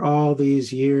 After all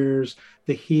these years,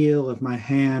 the heel of my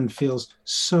hand feels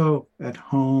so at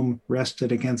home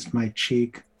rested against my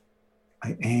cheek.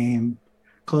 I aim,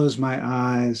 close my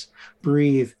eyes,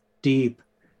 breathe deep,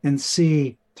 and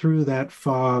see through that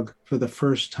fog for the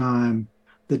first time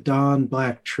the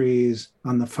dawn-black trees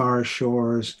on the far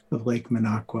shores of Lake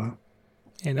Minocqua.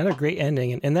 Another great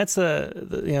ending, and that's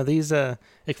these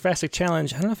Ekphrastic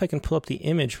Challenge. I don't know if I can pull up the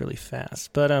image really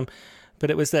fast, but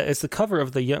it's the cover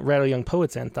of the Rattle Young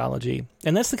Poets anthology,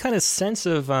 and that's the kind of sense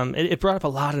of it brought up a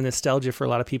lot of nostalgia for a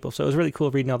lot of people. So it was really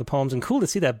cool reading all the poems, and cool to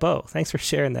see that bow. Thanks for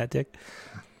sharing that, Dick.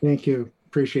 Thank you.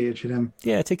 Appreciate you, Tim.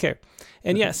 Yeah, take care.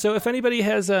 And yeah, so if anybody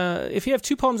has, if you have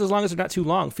 2 poems, as long as they're not too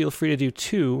long, feel free to do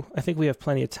 2. I think we have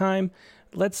plenty of time.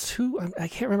 I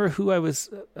can't remember who I was.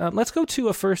 Let's go to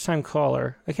a first-time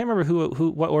caller. I can't remember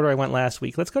what order I went last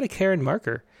week. Let's go to Karen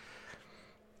Marker.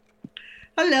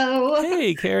 Hello.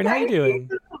 Hey, Karen, how you doing?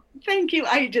 Thank you.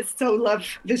 I just so love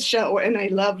this show, and I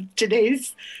love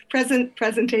today's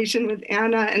presentation with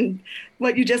Anna and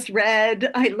what you just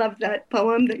read. I love that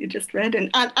poem that you just read,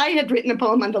 and I had written a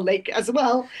poem on the lake as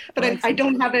well, but I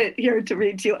don't have it here to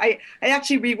read to you. I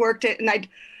actually reworked it, and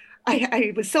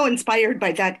I was so inspired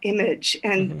by that image,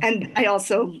 and I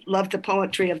also loved the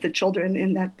poetry of the children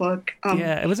in that book.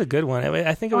 Yeah, it was a good one.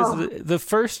 I think it was the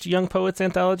first Young Poets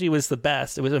anthology was the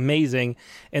best. It was amazing,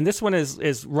 and this one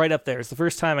is right up there. It's the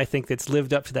first time I think that's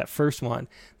lived up to that first one.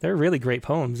 There are really great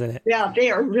poems in it. Yeah,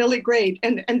 they are really great,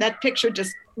 and that picture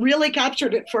just really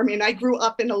captured it for me. And I grew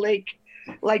up in a lake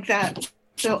like that.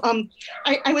 So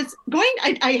I was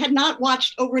I had not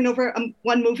watched over and over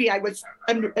one movie I was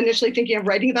initially thinking of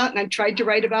writing about, and I tried to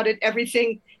write about it,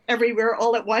 Everything, Everywhere,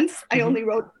 All at Once. Mm-hmm. I only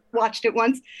watched it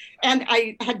once. And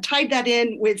I had tied that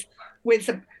in with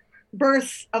the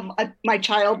birth of my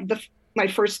child, my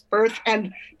first birth,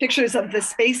 and pictures of the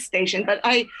space station. But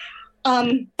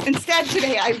instead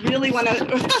today, I really want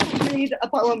to read a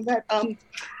poem that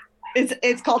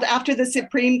it's called After the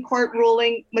Supreme Court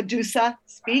Ruling, Medusa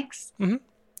Speaks. Mm-hmm.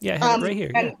 Yeah, I have it right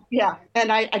here.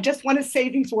 And I just want to say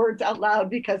these words out loud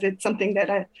because it's something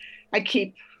that I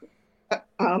keep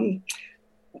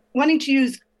wanting to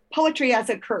use poetry as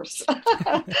a curse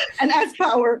and as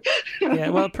power. Yeah,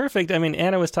 well, perfect. I mean,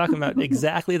 Anna was talking about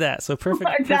exactly that. So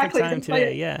perfect time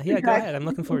today. Yeah, exactly. Go ahead. I'm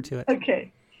looking forward to it.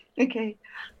 Okay.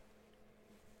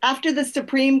 After the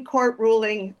Supreme Court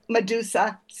ruling,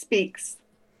 Medusa speaks.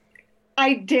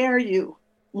 I dare you,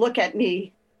 look at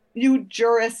me, you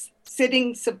jurist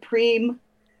sitting supreme.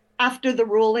 After the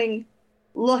ruling,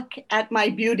 look at my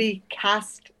beauty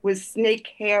cast with snake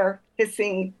hair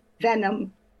hissing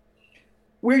venom.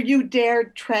 Where you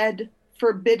dared tread,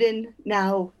 forbidden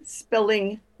now,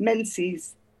 spilling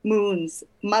menses, moons,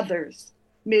 mothers,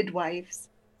 midwives.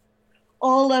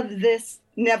 All of this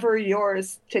never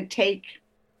yours to take.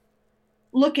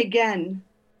 Look again,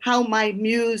 how my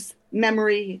muse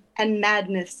memory and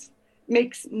madness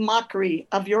makes mockery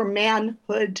of your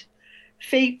manhood.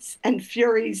 Fates and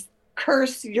furies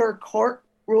curse your court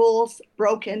rules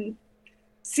broken.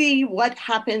 See what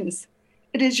happens.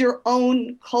 It is your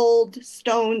own cold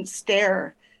stone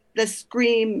stare, the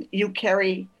scream you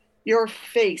carry, your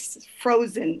face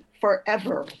frozen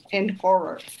forever in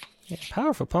horror. Yeah,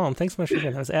 powerful poem. Thanks so much for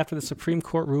that. That was After the Supreme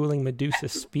Court Ruling, Medusa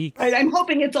Speaks. Right, I'm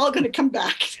hoping it's all going to come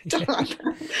back, Don.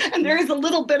 And there is a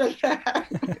little bit of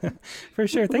that. For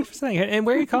sure. Thanks for saying it. And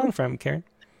where are you calling from, Karen?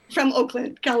 From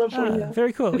Oakland, California.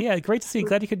 Very cool. Yeah, great to see you.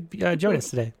 Glad you could join us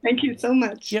today. Thank you so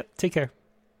much. Yep, take care.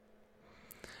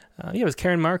 It was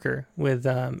Karen Marker with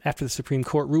After the Supreme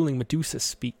Court Ruling, Medusa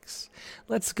Speaks.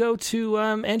 Let's go to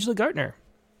Angela Gartner.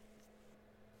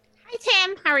 Hi,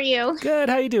 Tim. How are you? Good.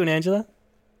 How you doing, Angela?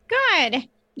 Good.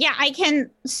 Yeah, I can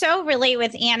so relate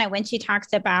with Anna when she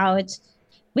talks about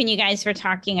when you guys were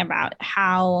talking about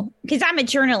how, because I'm a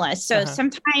journalist, so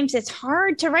sometimes it's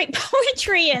hard to write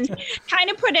poetry and kind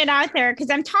of put it out there because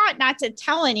I'm taught not to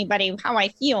tell anybody how I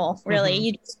feel, really.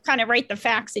 You just kind of write the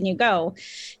facts and you go.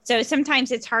 So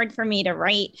sometimes it's hard for me to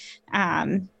write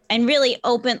and really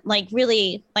open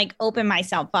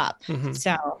myself up.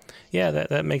 So yeah,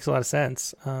 that makes a lot of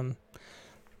sense.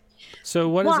 So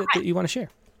what is it that you want to share?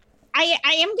 I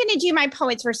am going to do my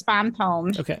Poets Respond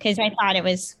poem because I thought it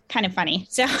was kind of funny.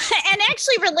 So, and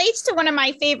actually relates to one of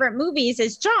my favorite movies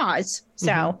is Jaws.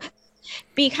 So,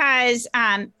 because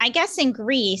I guess in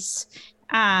Greece,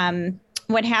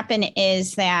 what happened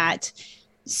is that,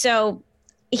 so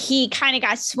he kind of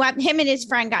got swept, him and his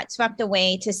friend got swept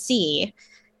away to sea.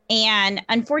 And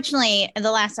unfortunately,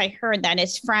 the last I heard that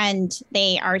his friend,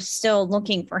 they are still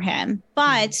looking for him.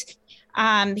 But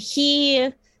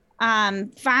he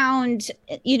found,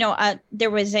 there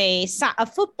was a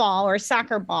football or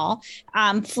soccer ball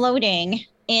floating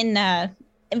in the,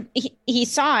 he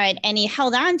saw it and he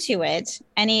held on to it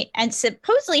and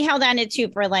supposedly held on to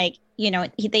it for like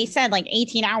they said like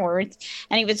 18 hours,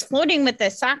 and he was floating with the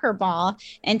soccer ball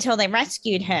until they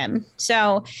rescued him.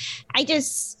 So I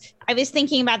was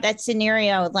thinking about that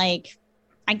scenario. Like,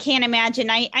 I can't imagine.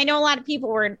 I know a lot of people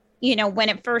were, when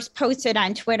it first posted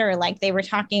on Twitter, like they were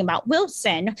talking about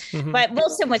Wilson, but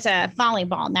Wilson was a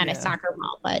volleyball, not a soccer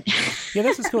ball. But yeah,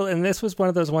 this was cool. And this was one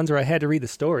of those ones where I had to read the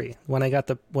story when I got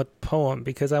what poem,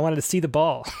 because I wanted to see the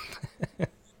ball.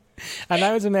 And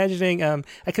I was imagining,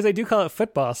 because I do call it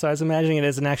football, so I was imagining it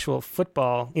as an actual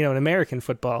football, an American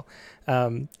football.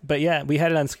 But yeah, we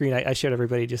had it on screen. I showed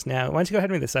everybody just now. Why don't you go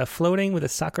ahead and read this? Floating with a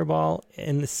soccer ball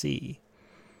in the sea.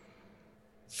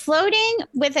 Floating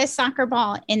with a soccer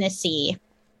ball in the sea.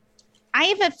 I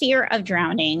have a fear of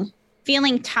drowning,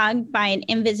 feeling tugged by an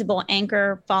invisible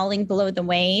anchor falling below the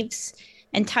waves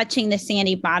and touching the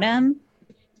sandy bottom,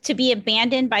 to be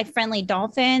abandoned by friendly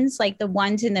dolphins like the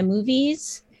ones in the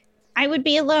movies. I would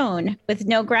be alone with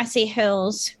no grassy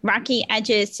hills, rocky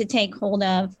edges to take hold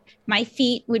of. My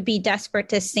feet would be desperate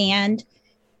to stand.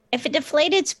 If a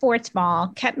deflated sports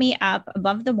ball kept me up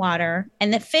above the water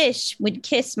and the fish would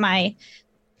kiss my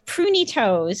pruny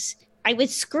toes, I would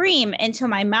scream until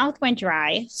my mouth went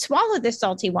dry, swallow the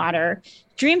salty water,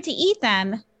 dream to eat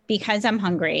them because I'm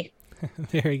hungry.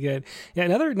 Very good. Yeah,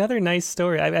 another nice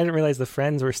story. I didn't realize the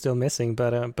friends were still missing,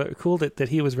 but cool that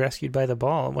he was rescued by the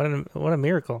ball. What a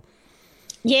miracle.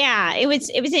 Yeah, it was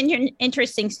an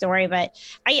interesting story, but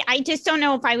I just don't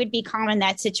know if I would be calm in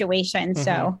that situation.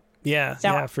 So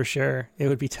yeah, for sure, it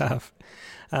would be tough.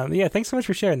 Thanks so much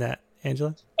for sharing that,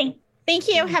 Angela. Thank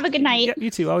you. Have a good night. Yeah, you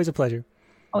too. Always a pleasure.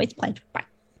 Always a pleasure. Bye.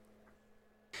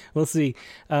 We'll see.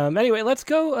 Anyway, let's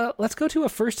go to a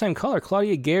first-time caller.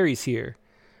 Claudia Gary's here.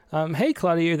 Hey,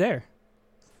 Claudia, you're there.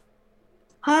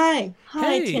 Hi,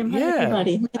 hey, Tim. Hi,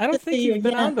 everybody. I don't think you've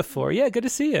been on before. Yeah, good to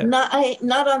see you. Not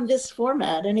on this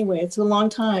format. Anyway, it's a long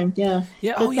time. Yeah.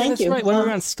 Yeah. But that's right. When we were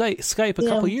on Skype a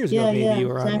couple years ago, maybe you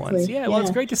were on once. Yeah. Well,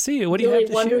 it's great to see you. What do you have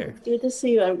to share? Good to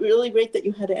see you. Really great that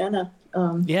you had Anna.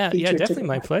 Yeah, definitely today.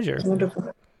 My pleasure.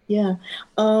 Wonderful. Yeah.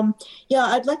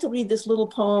 I'd like to read this little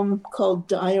poem called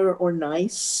 "Dire or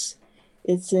Nice."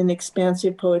 It's in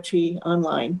Expansive Poetry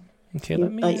online. Okay,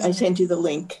 I sent you the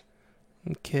link.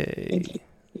 Okay.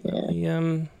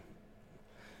 Yeah.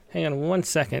 Hang on 1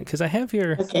 second, because I have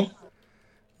your... Okay.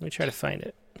 Let me try to find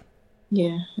it.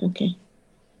 Yeah, okay.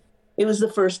 It was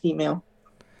the first email.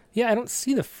 Yeah, I don't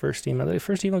see the first email. Did the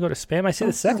first email go to spam? I see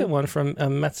the second one from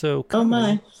Mezzo. Oh,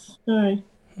 my. Sorry.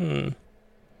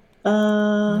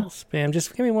 Spam.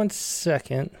 Just give me 1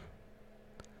 second.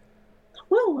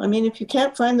 Well, I mean, if you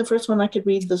can't find the first one, I could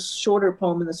read the shorter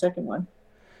poem in the second one.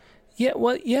 Yeah,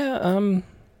 well,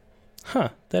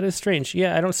 that is strange.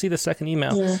 Yeah, I don't see the second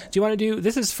email. Yeah. Do you want to do...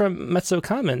 This is from Mezzo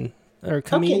Kamen, or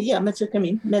Kamin? Okay, yeah, Mezzo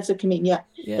Kamin, yeah.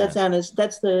 That's Anna's.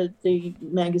 That's the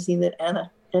magazine that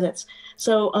Anna edits.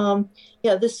 So,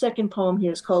 this second poem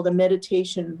here is called A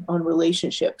Meditation on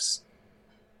Relationships.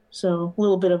 So, a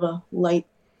little bit of a light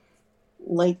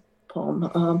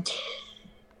poem.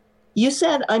 You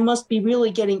said I must be really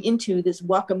getting into this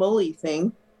guacamole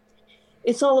thing.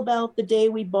 It's all about the day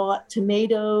we bought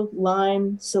tomato,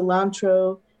 lime,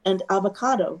 cilantro, and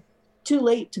avocado. Too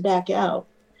late to back out.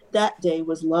 That day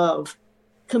was love.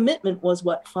 Commitment was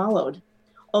what followed.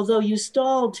 Although you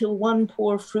stalled till one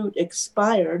poor fruit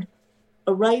expired,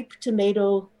 a ripe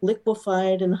tomato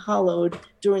liquefied and hollowed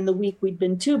during the week we'd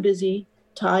been too busy,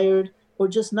 tired, or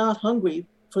just not hungry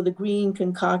for the green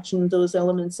concoction those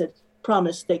elements had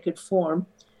promised they could form.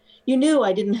 You knew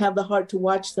I didn't have the heart to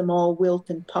watch them all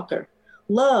wilt and pucker.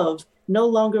 Love, no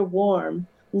longer warm,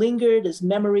 lingered as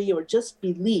memory or just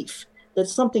belief that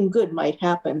something good might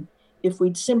happen if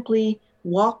we'd simply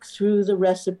walk through the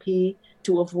recipe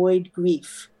to avoid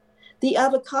grief. The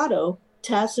avocado,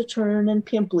 taciturn and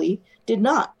pimply, did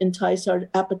not entice our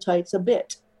appetites a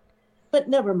bit. But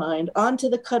never mind, onto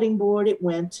the cutting board it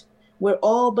went, where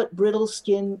all but brittle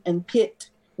skin and pit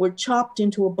were chopped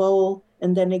into a bowl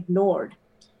and then ignored,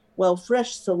 while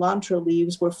fresh cilantro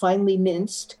leaves were finely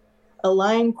minced, a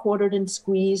lime quartered and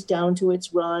squeezed down to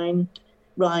its rind,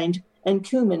 and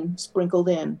cumin sprinkled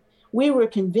in. We were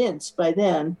convinced by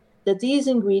then that these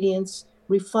ingredients,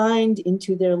 refined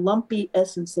into their lumpy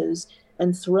essences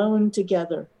and thrown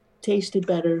together, tasted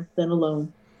better than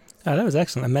alone. Oh, that was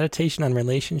excellent. A meditation on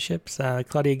relationships,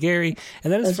 Claudia Gary.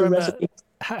 And that is from,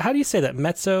 how do you say that?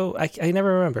 Mezzo? I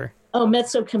never remember. Oh,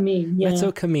 Mezzo Kamin. Yeah.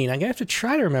 Mezzo Kamin. I'm going to have to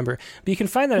try to remember. But you can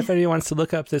find that if anyone wants to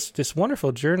look up this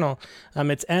wonderful journal.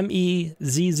 It's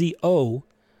MEZZO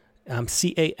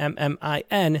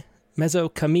CAMMIN,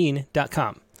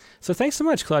 mezzokamin.com. So thanks so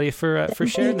much, Claudia, for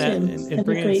sharing that and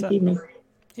bringing us up. Evening.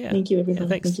 Yeah. Thank you, everyone. Yeah,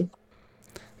 thanks. Thank you.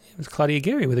 It was Claudia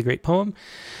Gary with a great poem.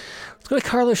 Let's go to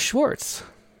Carla Schwartz.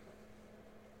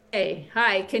 Hey,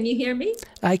 hi. Can you hear me?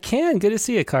 I can. Good to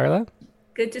see you, Carla.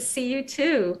 Good to see you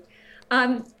too.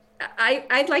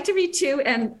 I'd like to read two,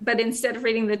 but instead of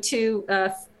reading the two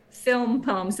film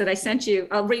poems that I sent you,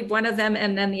 I'll read one of them,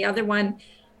 and then the other one,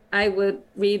 I would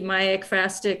read my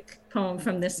ekphrastic poem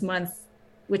from this month,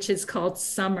 which is called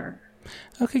Summer.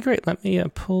 Okay, great. Let me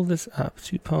pull this up.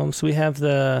 Two poems. So we have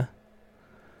the...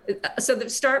 So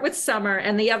start with Summer,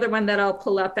 and the other one that I'll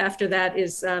pull up after that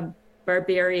is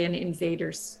Barbarian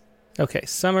Invaders. Okay,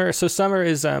 Summer. So Summer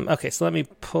is... okay, so let me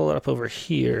pull it up over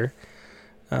here.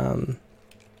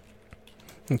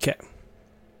 Okay.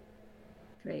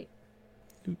 Great.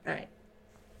 All right.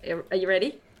 Are you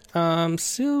ready?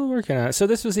 Still working on it. So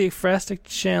this was the Ekphrastic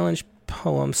Challenge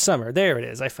poem, Summer. There it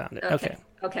is. I found it. Okay.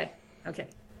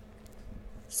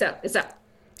 So, it's up.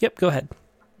 Yep, go ahead.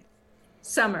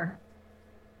 Summer.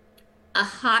 A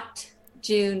hot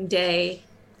June day,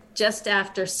 just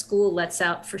after school lets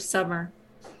out for summer.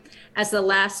 As the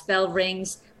last bell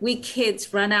rings, we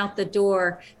kids run out the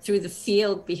door through the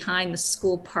field behind the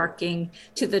school parking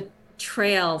to the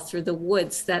trail through the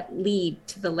woods that lead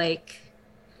to the lake.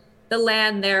 The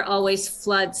land there always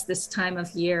floods this time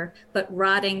of year, but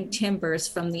rotting timbers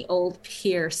from the old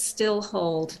pier still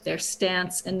hold their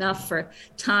stance enough for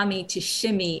Tommy to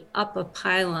shimmy up a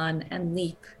pylon and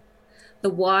leap. The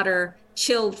water,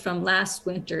 chilled from last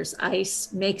winter's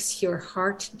ice, makes your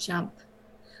heart jump.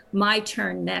 My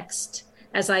turn next,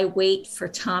 as I wait for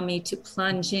Tommy to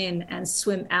plunge in and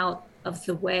swim out of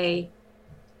the way.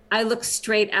 I look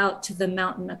straight out to the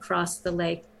mountain across the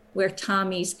lake, where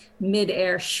Tommy's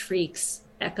mid-air shrieks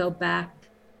echo back.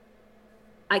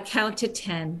 I count to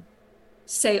 10,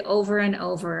 say over and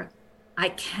over, I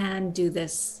can do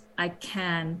this, I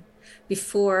can,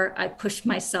 before I push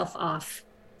myself off,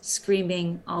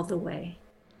 screaming all the way.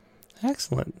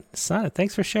 Excellent. Sonnet,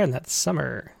 thanks for sharing that.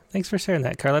 Summer. Thanks for sharing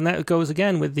that, Carla. And that goes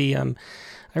again with the, I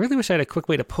really wish I had a quick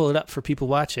way to pull it up for people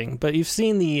watching, but you've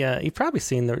probably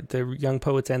seen the Young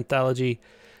Poets Anthology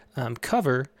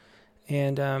cover.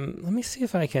 And let me see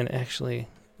if I can actually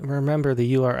remember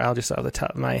the URL just off the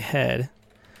top of my head.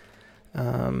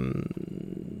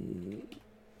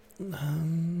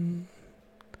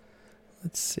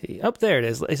 Let's see. Oh, there it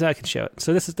is. I can show it.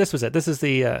 So this was it. This is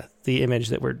the image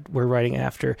that we're writing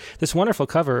after. This wonderful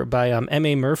cover by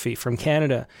M.A. Murphy from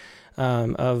Canada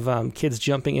of kids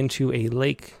jumping into a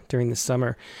lake during the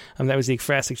summer. That was the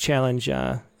Ekphrastic Challenge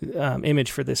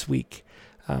image for this week.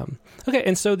 Okay,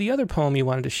 and so the other poem you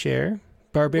wanted to share,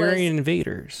 Barbarian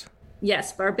Invaders.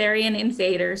 Yes, Barbarian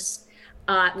Invaders,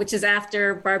 which is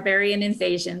after Barbarian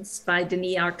Invasions by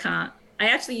Denis Arcand. I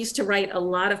actually used to write a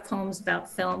lot of poems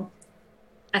about film.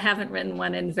 I haven't written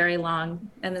one in very long.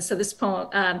 And so this poem,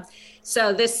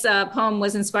 poem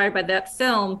was inspired by that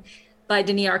film by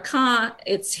Denis Arcand.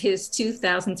 It's his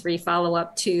 2003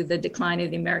 follow-up to The Decline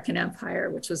of the American Empire,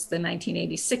 which was the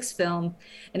 1986 film.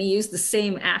 And he used the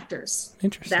same actors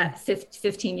that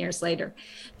 15 years later.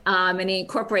 And he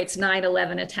incorporates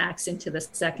 9/11 attacks into the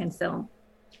second film.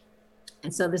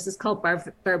 And so this is called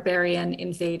Barbarian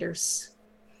Invaders.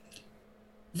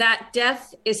 That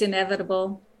death is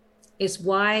inevitable is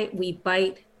why we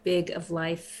bite big of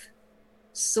life,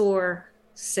 soar,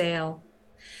 sail.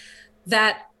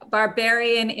 That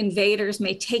barbarian invaders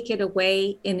may take it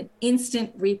away in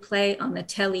instant replay on the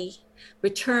telly,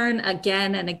 return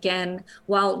again and again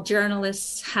while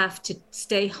journalists have to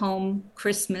stay home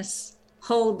Christmas,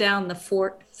 hold down the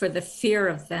fort for the fear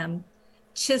of them,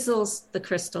 chisels the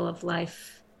crystal of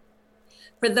life.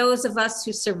 For those of us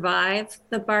who survive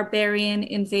the barbarian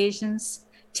invasions,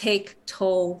 take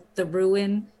toll the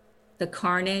ruin, the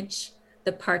carnage,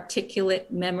 the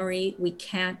particulate memory we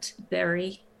can't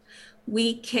bury.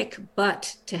 We kick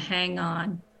butt to hang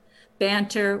on,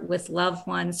 banter with loved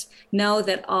ones, know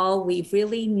that all we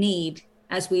really need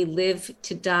as we live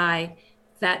to die,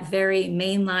 that very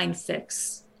mainline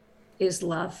fix, is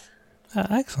love.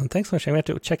 Excellent. Thanks so much. I'm going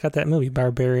to have to check out that movie,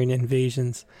 Barbarian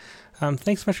Invasions.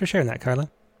 Thanks so much for sharing that, Carla.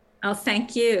 Oh,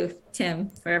 thank you, Tim,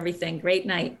 for everything. Great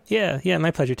night. Yeah,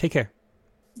 my pleasure. Take care.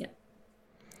 Yeah.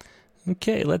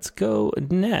 Okay, let's go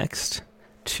next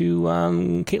to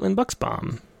Caitlin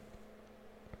Bucksbaum.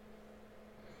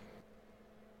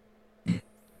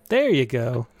 There you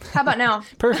go. How about now?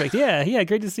 Perfect. Yeah,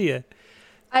 great to see you.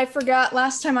 I forgot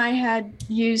last time I had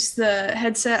used the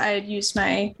headset, I had used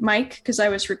my mic because I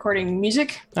was recording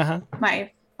music.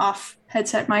 My off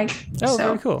headset mic. Oh,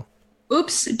 very cool.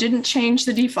 Oops, it didn't change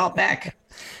the default back.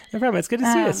 No problem. It's good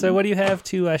to see you. So what do you have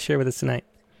to share with us tonight?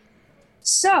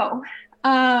 So,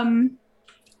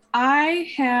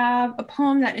 I have a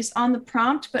poem that is on the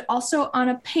prompt, but also on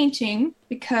a painting,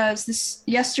 because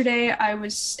yesterday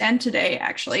and today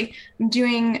actually, I'm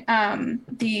doing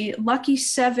the Lucky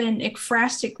 7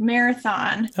 Ekphrastic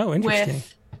Marathon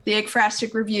with the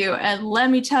Ekphrastic Review. And let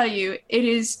me tell you, it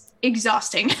is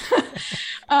exhausting.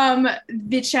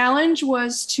 The challenge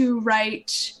was to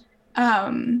write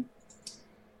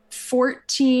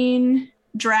 14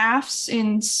 drafts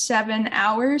in 7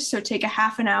 hours. So take a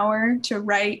half an hour to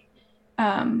write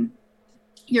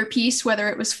your piece, whether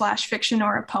it was flash fiction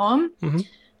or a poem. Mm-hmm.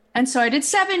 And so I did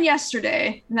 7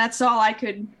 yesterday, and that's all I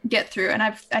could get through. And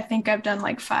I think I've done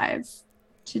like 5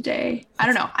 today. I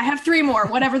don't know. I have 3 more,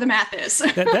 whatever the math is.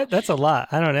 That's a lot.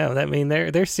 I don't know. I mean,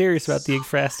 they're serious about the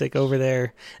Ekphrastic over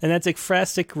there. And that's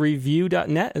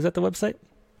ekphrasticreview.net. Is that the website?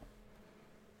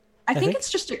 I think it's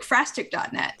just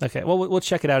ekphrastic.net. Okay, well, we'll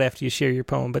check it out after you share your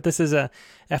poem. But this is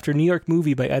after New York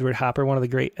Movie by Edward Hopper, one of the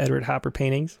great Edward Hopper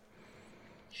paintings.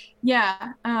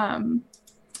 Yeah.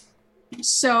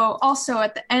 So also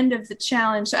at the end of the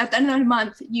challenge, so at the end of the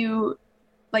month, you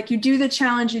do the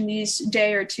challenge in these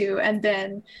day or 2, and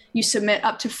then you submit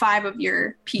up to 5 of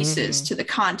your pieces to the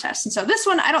contest. And so this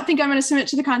one, I don't think I'm going to submit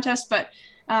to the contest, but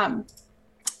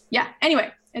yeah.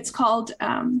 Anyway, it's called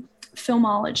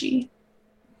Filmology.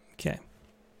 Okay.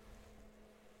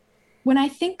 When I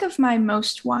think of my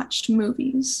most watched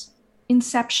movies,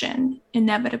 Inception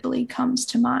inevitably comes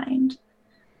to mind.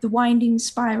 The winding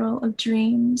spiral of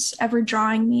dreams ever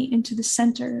drawing me into the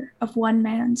center of one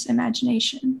man's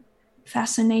imagination,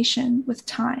 fascination with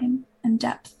time and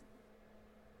depth.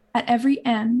 At every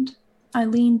end, I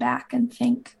lean back and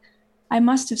think, I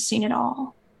must have seen it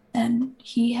all, and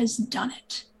he has done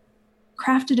it.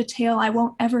 Crafted a tale I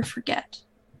won't ever forget,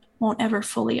 won't ever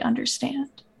fully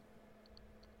understand.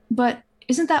 But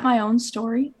isn't that my own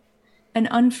story? An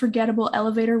unforgettable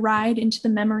elevator ride into the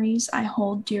memories I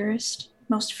hold dearest,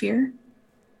 most fear?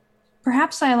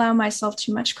 Perhaps I allow myself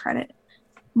too much credit,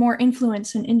 more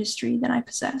influence in industry than I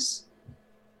possess.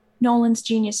 Nolan's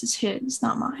genius is his,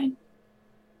 not mine.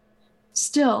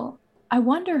 Still, I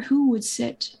wonder who would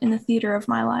sit in the theater of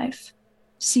my life,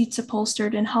 seats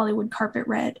upholstered in Hollywood carpet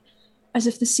red, as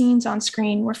if the scenes on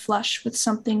screen were flush with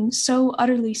something so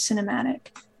utterly cinematic,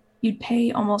 you'd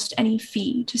pay almost any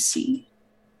fee to see.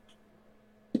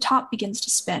 The top begins to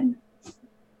spin.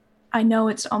 I know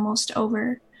it's almost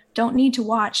over, don't need to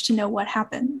watch to know what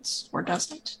happens or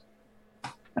doesn't.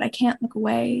 But I can't look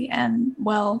away, and,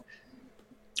 well,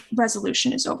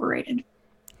 resolution is overrated.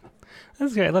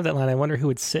 That's great. I love that line. I wonder who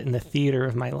would sit in the theater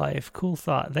of my life. Cool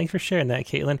thought. Thanks for sharing that,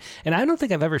 Caitlin. And I don't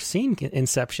think I've ever seen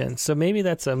Inception, so maybe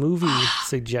that's a movie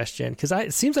suggestion, because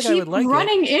it seems like I would like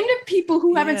running into people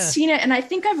who haven't seen it, and I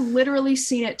think I've literally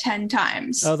seen it 10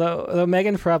 times. Although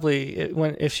Megan probably,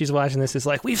 if she's watching this, is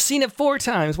like, we've seen it 4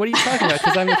 times. What are you talking about?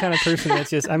 Because I'm the kind of person that's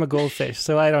just, I'm a goldfish,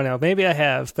 so I don't know. Maybe I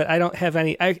have, but I don't have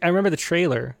any. I remember the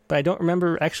trailer, but I don't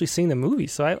remember actually seeing the movie,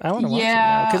 so I want to watch it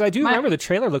now. Because I do remember the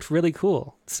trailer looked really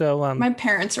cool. So my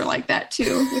parents are like that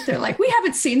too. They're like, we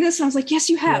haven't seen this, and I was like, yes,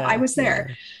 you have. I was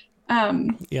there. But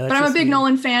I'm a big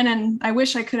Nolan fan, and I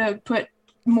wish I could have put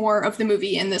more of the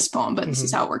movie in this poem, but this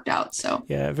is how it worked out. So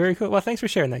yeah, very cool. Well, thanks for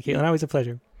sharing that, Caitlin. Always a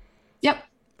pleasure. Yep.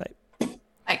 Bye.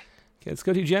 Okay, let's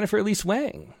go to Jennifer Elise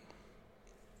Wang.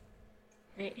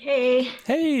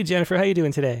 Hey, Jennifer, how you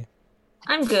doing today?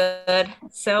 I'm good.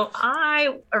 So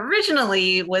I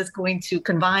originally was going to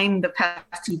combine the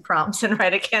past 2 prompts and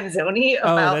write a canzone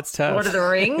about Lord of the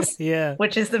Rings,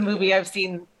 which is the movie I've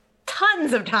seen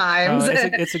tons of times.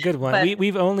 It's a good one. But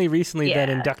we've only recently been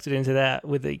inducted into that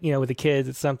with the kids.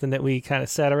 It's something that we kind of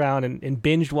sat around and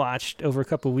binge watched over a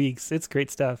couple of weeks. It's great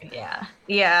stuff. Yeah.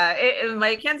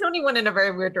 My canzone went in a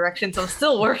very weird direction, so I'm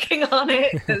still working on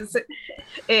it, because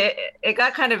it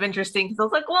got kind of interesting, because I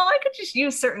was like, well, I could just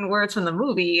use certain words from the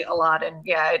movie a lot, and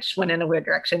it just went in a weird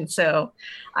direction. So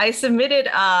I submitted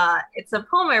it's a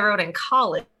poem I wrote in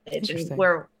college,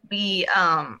 where we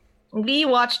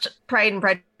watched Pride and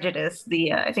Prejudice.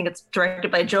 I think it's directed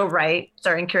by Joe Wright,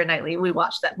 starring Keira Knightley. We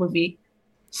watched that movie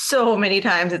so many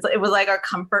times. It was like our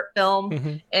comfort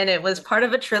film, and it was part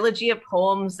of a trilogy of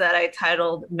poems that I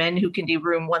titled Men Who Can Do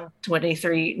Room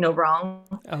 123 No Wrong,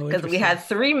 because we had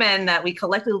 3 men that we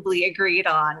collectively agreed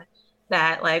on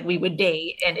that we would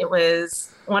date, and it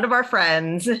was one of our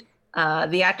friends,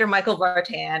 the actor Michael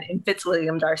Vartan, and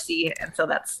Fitzwilliam Darcy, and so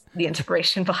that's the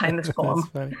inspiration behind this poem. That's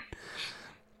funny.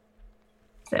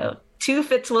 So, to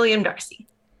Fitzwilliam Darcy.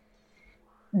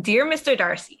 Dear Mr.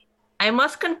 Darcy, I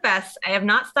must confess I have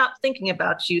not stopped thinking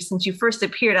about you since you first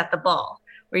appeared at the ball,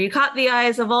 where you caught the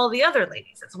eyes of all the other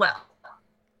ladies as well.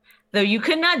 Though you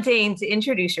could not deign to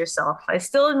introduce yourself, I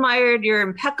still admired your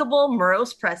impeccable,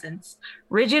 morose presence,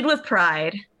 rigid with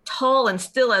pride, tall and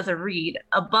still as a reed,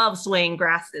 above swaying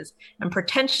grasses and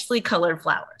pretentiously colored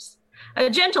flowers. A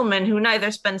gentleman who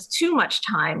neither spends too much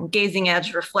time gazing at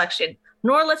his reflection,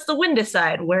 nor lets the wind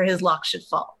decide where his locks should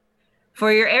fall.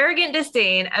 For your arrogant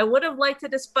disdain, I would have liked to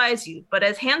despise you, but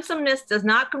as handsomeness does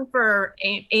not confer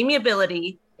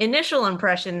amiability, initial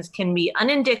impressions can be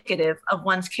unindicative of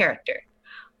one's character.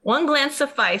 One glance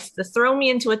sufficed to throw me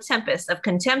into a tempest of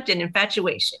contempt and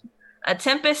infatuation, a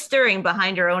tempest stirring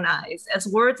behind your own eyes, as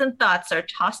words and thoughts are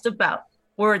tossed about,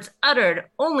 words uttered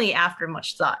only after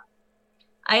much thought.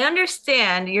 I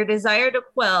understand your desire to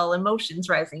quell emotions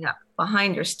rising up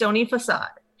behind your stony facade,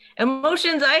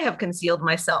 emotions I have concealed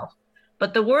myself,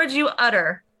 but the words you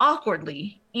utter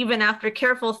awkwardly, even after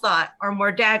careful thought, are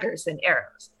more daggers than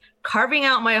arrows, carving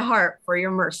out my heart for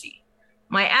your mercy.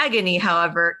 My agony,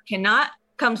 however,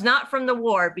 comes not from the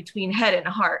war between head and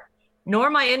heart, nor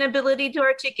my inability to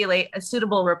articulate a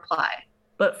suitable reply,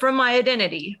 but from my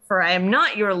identity, for I am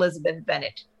not your Elizabeth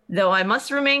Bennet, though I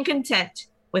must remain content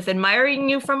with admiring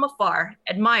you from afar.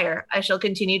 Admire I shall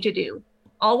continue to do.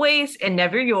 Always and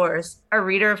never yours, a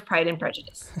reader of Pride and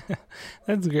Prejudice.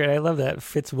 That's great. I love that.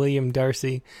 Fitzwilliam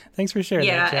Darcy. Thanks for sharing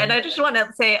that, Jen. And I just want to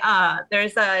say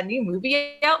there's a new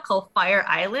movie out called Fire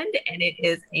Island, and it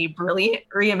is a brilliant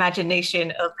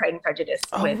reimagination of Pride and Prejudice.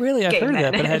 Oh, really? I've heard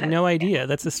that, but I had no idea.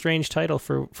 That's a strange title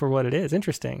for what it is.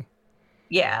 Interesting.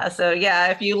 Yeah, so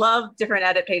if you love different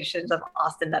adaptations of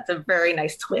Austen, that's a very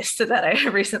nice twist that I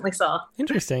recently saw.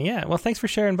 Interesting, yeah. Well, thanks for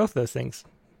sharing both of those things.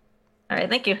 All right,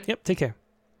 thank you. Yep, take care.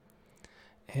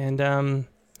 And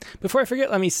before I forget,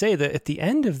 let me say that at the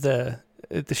end of the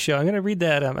show, I'm going to read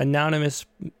that anonymous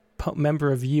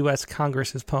member of U.S.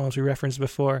 Congress's poems we referenced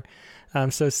before.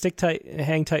 So stick tight,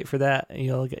 hang tight for that.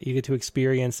 You get to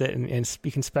experience it, and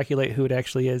you can speculate who it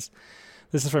actually is.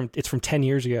 It's from 10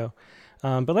 years ago.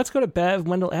 But let's go to Bev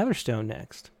Wendell Atherstone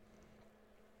next.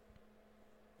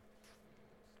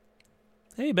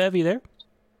 Hey, Bev, you there?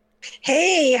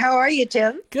 Hey, how are you,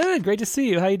 Tim? Good. Great to see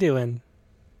you. How you doing?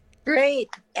 Great.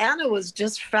 Anna was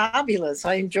just fabulous.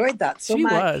 I enjoyed that so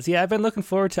much. She was. Yeah, I've been looking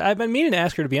forward to. I've been meaning to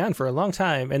ask her to be on for a long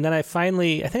time, and then I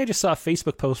think I just saw a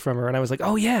Facebook post from her, and I was like,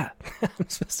 oh yeah, I'm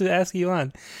supposed to ask you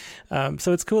on.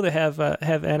 So it's cool to have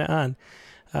Anna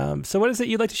on. So what is it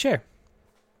you'd like to share?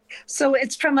 So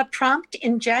it's from a prompt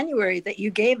in January that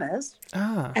you gave us,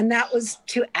 and that was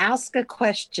to ask a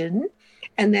question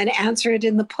and then answer it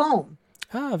in the poem.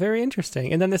 Ah, very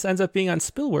interesting. And then this ends up being on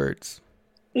Spillwords.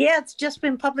 Yeah, it's just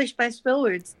been published by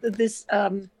Spillwords this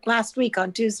last week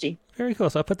on Tuesday. Very cool.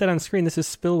 So I'll put that on screen. This is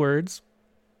Spillwords,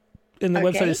 and the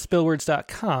website is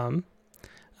spillwords.com.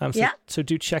 So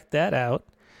do check that out.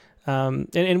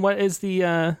 And what is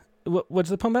the what's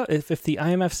the poem about? If the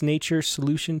IMF's nature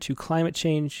solution to climate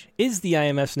change is the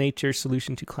IMF's nature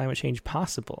solution to climate change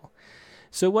possible?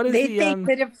 So what is they think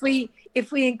that if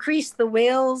we increase the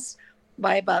whales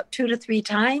by about 2 to 3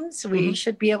 times, we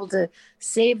should be able to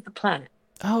save the planet.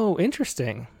 Oh,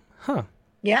 interesting. Huh.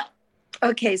 Yeah.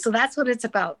 Okay, so that's what it's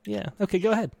about. Yeah. Okay,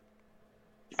 go ahead.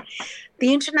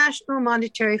 The International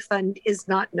Monetary Fund is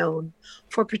not known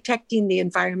for protecting the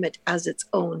environment as its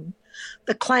own.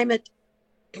 The climate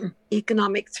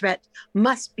economic threat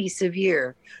must be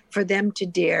severe for them to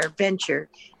dare venture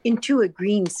into a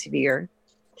green sphere.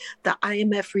 The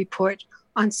IMF report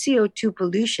on CO2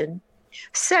 pollution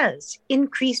says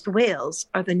increased whales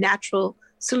are the natural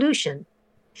solution.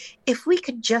 If we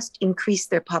could just increase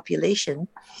their population,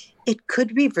 it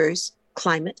could reverse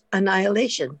climate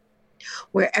annihilation.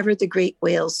 Wherever the great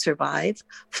whales survive,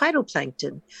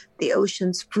 phytoplankton, the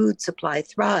ocean's food supply,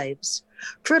 thrives,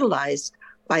 fertilized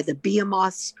by the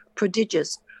behemoth's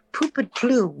prodigious pupid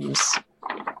plumes.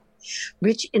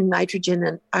 Rich in nitrogen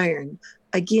and iron,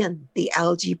 again the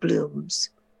algae blooms.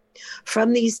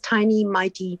 From these tiny,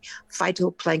 mighty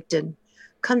phytoplankton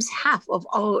comes half of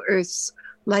all Earth's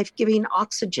life-giving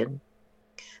oxygen.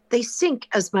 They sink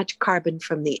as much carbon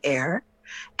from the air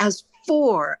as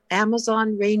 4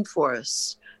 Amazon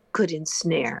rainforests could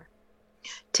ensnare.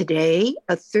 Today,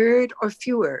 a third or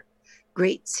fewer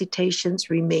great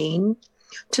cetaceans remain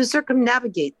to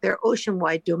circumnavigate their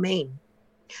ocean-wide domain,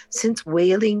 since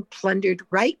whaling plundered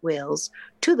right whales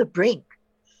to the brink,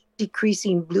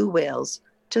 decreasing blue whales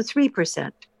to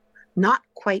 3%, not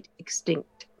quite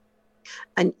extinct.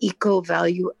 An eco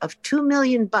value of $2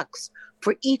 million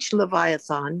for each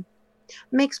Leviathan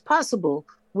makes possible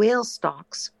whale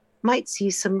stocks might see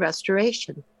some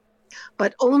restoration,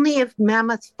 but only if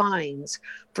mammoth fines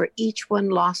for each one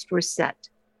lost were set,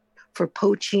 for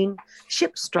poaching,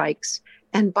 ship strikes,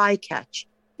 and bycatch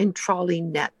in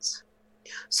trawling nets.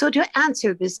 So to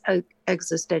answer this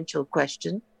existential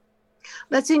question,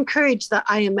 let's encourage the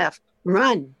IMF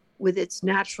run with its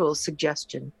natural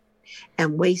suggestion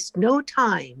and waste no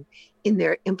time in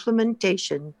their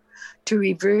implementation to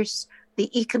reverse the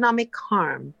economic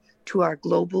harm to our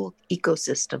global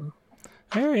ecosystem.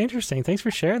 Very interesting. Thanks for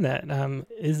sharing that.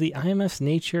 Is the IMF's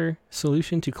nature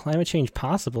solution to climate change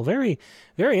possible? Very,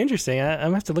 very interesting. I'm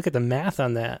going to have to look at the math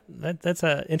on that. That's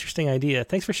an interesting idea.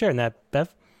 Thanks for sharing that,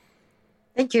 Bev.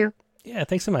 Thank you. Yeah,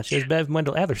 thanks so much. It was Bev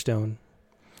Wendell Atherstone.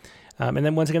 And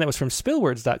then once again, that was from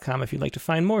spillwords.com. If you'd like to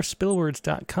find more,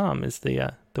 spillwords.com is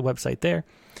the website there.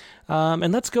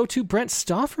 And let's go to Brent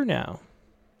Stauffer now.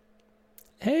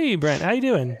 Hey, Brent, how you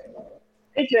doing?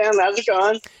 Hey, Jim, how's it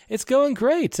going? It's going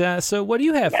great. So what do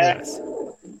you have for us?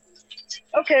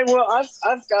 Okay, well,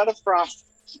 I've got a prompt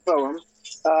poem.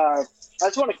 I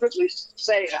just want to quickly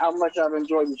say how much I've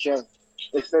enjoyed the show.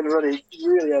 It's been really,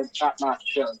 really a top-notch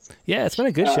show. Yeah, it's been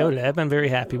a good show today. I've been very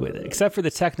happy with it, except for the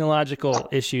technological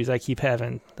issues I keep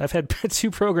having. I've had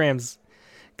 2 programs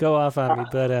go off on me,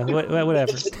 but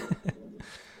whatever.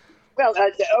 Well,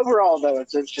 overall, though,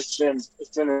 it's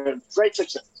been a great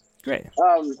success. Great.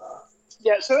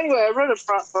 Yeah, so anyway, I wrote a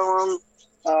prompt poem,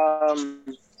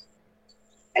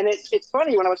 and it's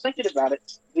funny, when I was thinking about it,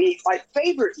 my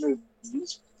favorite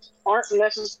movies aren't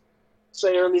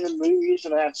necessarily the movies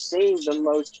that I've seen the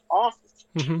most often.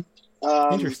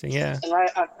 Mm-hmm. Interesting, yeah. And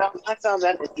I found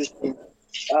that interesting.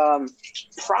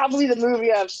 Probably the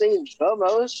movie I've seen the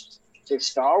most is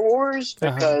Star Wars,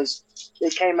 because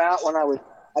it came out when I was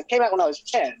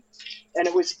 10, and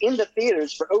it was in the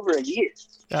theaters for over a year.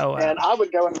 Oh, wow. And I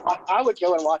would go and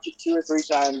watch it 2 or 3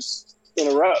 times in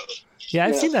a row. Yeah,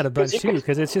 I've seen that a bunch too,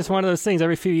 because it's just one of those things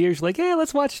every few years, like, hey,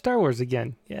 let's watch Star Wars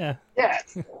again. Yeah. Yeah.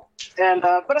 And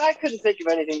but I couldn't think of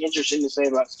anything interesting to say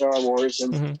about Star Wars.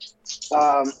 And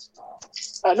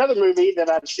another movie that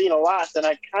I've seen a lot that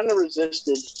I kind of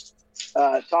resisted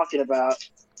talking about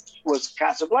was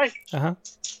Casablanca.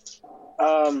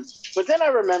 But then I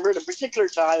remembered a particular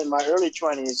time in my early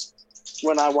 20s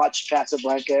when I watched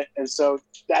Casablanca, and so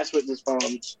that's what this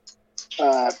poem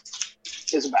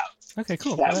is about. Okay,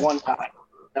 cool. That one time.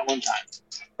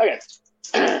 Okay.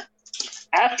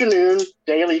 Afternoon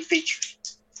daily feature.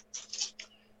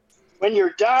 When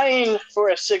you're dying for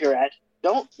a cigarette,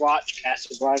 don't watch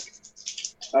Casablanca.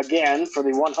 Again, for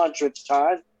the 100th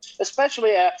time,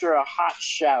 especially after a hot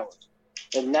shower.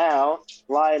 And now,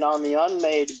 lying on the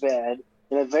unmade bed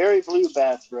in a very blue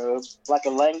bathrobe, like a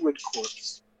languid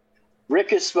corpse.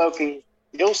 Rick is smoking,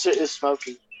 Ilsa is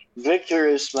smoking, Victor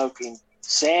is smoking,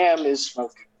 Sam is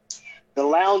smoking. The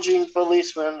lounging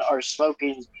policemen are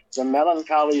smoking, the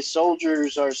melancholy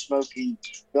soldiers are smoking,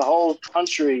 the whole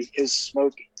country is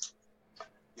smoking.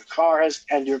 Your car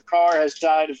has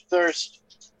died of thirst,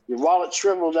 your wallet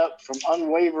shriveled up from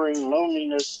unwavering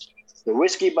loneliness, the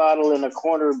whiskey bottle in a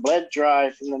corner bled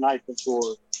dry from the night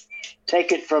before.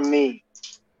 Take it from me,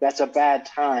 that's a bad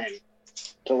time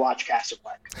to watch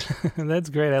Casablanca. That's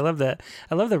great. I love that.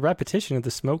 I love the repetition of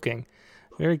the smoking.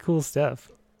 Very cool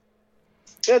stuff.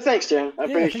 Yeah, thanks, Tim. I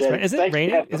appreciate it. Is it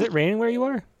raining? Is it raining where you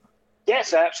are?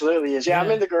 Yes, absolutely is. Yeah, I'm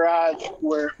in the garage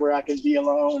where I can be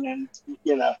alone, and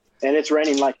and it's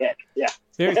raining like heck. Yeah.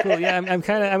 Very cool. Yeah,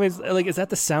 is that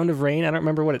the sound of rain? I don't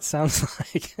remember what it sounds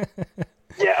like.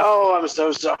 Yeah. Oh, I'm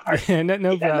so sorry. Yeah,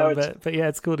 no problem. But yeah,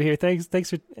 it's cool to hear. Thanks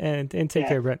for and take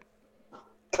care, Brett.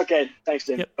 Okay. Thanks,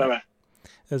 Tim. Yep. Bye-bye.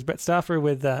 That was Brett Stauffer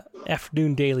with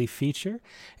Afternoon Daily Feature.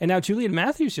 And now Julian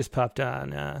Matthews just popped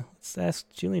on. Let's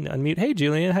ask Julian to unmute. Hey,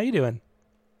 Julian, how you doing?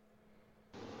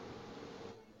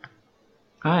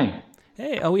 Hi.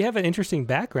 Hey, we have an interesting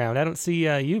background. I don't see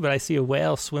you, but I see a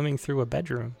whale swimming through a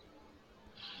bedroom.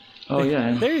 Oh,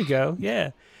 yeah. There you go.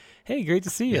 Yeah. Hey, great to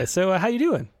see you. So how you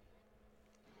doing?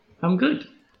 I'm good.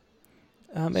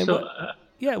 What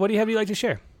do you have you'd like to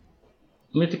share?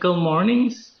 Mythical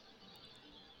Mornings.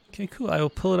 Okay, cool. I will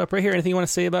pull it up right here. Anything you want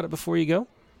to say about it before you go?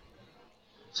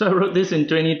 So I wrote this in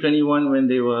 2021 when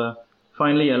they were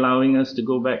finally allowing us to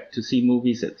go back to see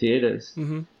movies at theaters.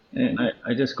 Mm-hmm. And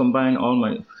I just combined all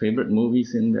my favorite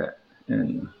movies in that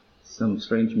and some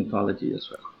strange mythology as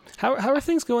well. How are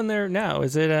things going there now?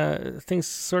 Is it things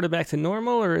sort of back to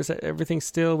normal, or is everything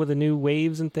still with the new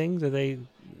waves and things?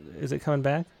 Is it coming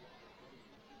back?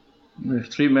 We have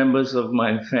 3 members of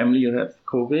my family who have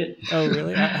COVID. Oh,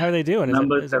 really? How are they doing?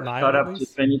 Numbers have shot up to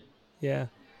 20. Yeah.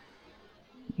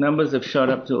 Numbers have shot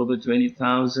up to over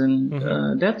 20,000.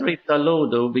 Mm-hmm. Death rates are low,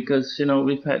 though, because,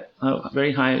 we've had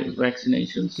very high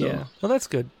vaccinations. So. Yeah. Well, that's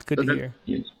good. Good to hear.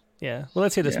 Yeah. Well,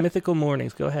 let's hear this. Yeah. Mythical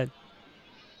Mornings. Go ahead.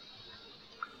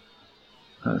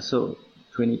 So,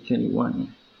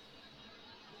 2021.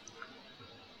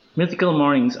 Mythical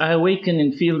mornings, I awaken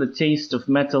and feel the taste of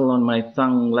metal on my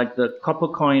tongue like the copper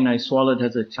coin I swallowed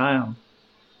as a child.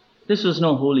 This was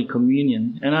no Holy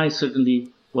Communion, and I certainly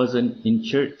wasn't in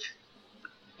church.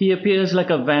 He appears like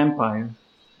a vampire,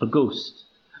 a ghost,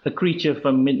 a creature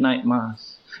from midnight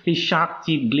mass, his shark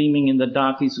teeth gleaming in the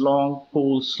dark, his long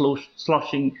poles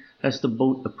sloshing as the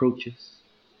boat approaches.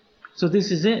 So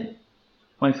this is it,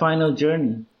 my final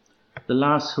journey, the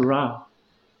last hurrah.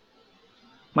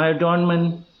 My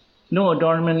adornment, no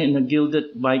adornment in a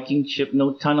gilded Viking ship,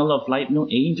 no tunnel of light, no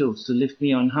angels to lift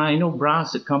me on high, no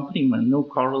brass accompaniment, no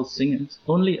choral singers,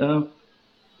 only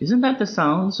isn't that the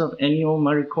sounds of Ennio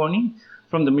Morricone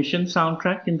from the Mission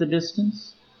soundtrack in the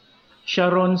distance?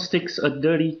 Charon sticks a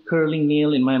dirty curling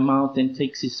nail in my mouth and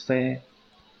takes his fare.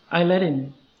 I let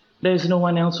him. There is no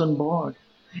one else on board.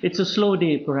 It's a slow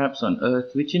day perhaps on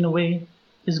Earth, which in a way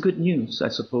is good news, I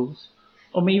suppose.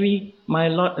 Or maybe my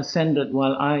lot ascended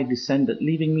while I descended,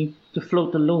 leaving me to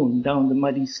float alone down the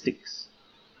muddy Styx.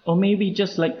 Or maybe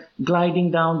just like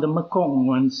gliding down the Mekong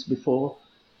once before,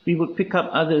 we would pick up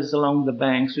others along the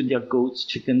banks with their goats,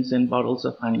 chickens, and bottles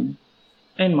of honey.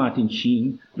 And Martin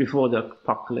Sheen before the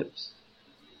apocalypse.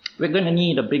 We're going to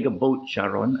need a bigger boat,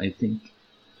 Sharon, I think.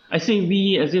 I say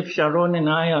we as if Sharon and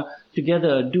I are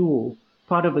together a duo,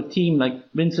 part of a team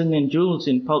like Vincent and Jules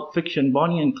in Pulp Fiction,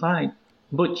 Bonnie and Clyde,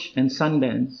 Butch and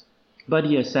Sundance,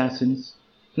 buddy assassins,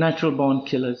 natural-born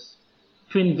killers,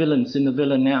 twin villains in the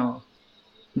villanelle.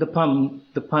 The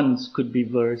puns could be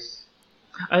verse.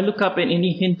 I look up at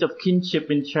any hint of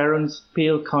kinship in Sharon's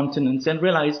pale countenance and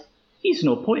realize he's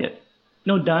no poet,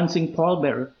 no dancing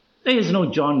pallbearer. There is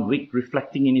no John Wick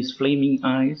reflecting in his flaming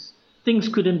eyes. Things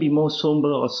couldn't be more somber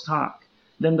or stark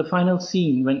than the final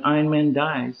scene when Iron Man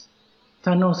dies.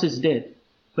 Thanos is dead,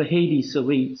 but Hades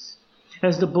awaits.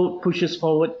 As the boat pushes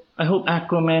forward, I hope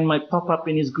Aquaman might pop up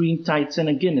in his green tights and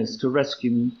a Guinness to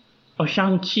rescue me. Or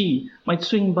Shang-Chi might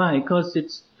swing by because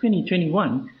it's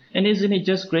 2021, and isn't it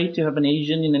just great to have an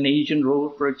Asian in an Asian role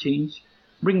for a change?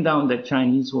 Bring down that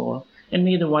Chinese wall, and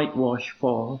may the whitewash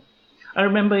fall. I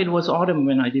remember it was autumn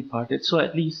when I departed, so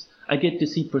at least I get to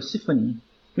see Persephone.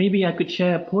 Maybe I could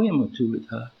share a poem or two with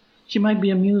her. She might be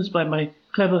amused by my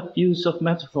clever use of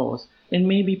metaphors, and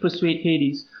maybe persuade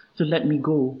Hades to let me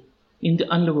go. In the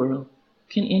underworld,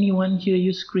 can anyone hear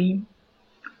you scream?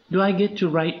 Do I get to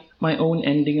write my own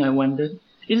ending, I wondered?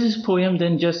 Is this poem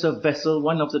then just a vessel,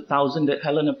 one of the 1,000 that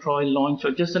Helena Troy launched,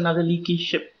 or just another leaky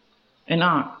ship? An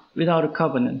ark without a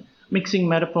covenant, mixing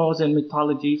metaphors and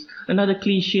mythologies, another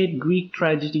cliched Greek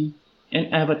tragedy, an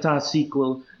Avatar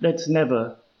sequel that's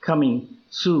never coming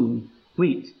soon.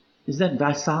 Wait, is that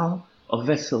vassal or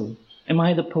vessel? Am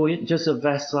I the poet, just a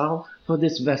vassal for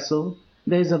this vessel?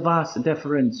 There's a vast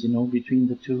difference, between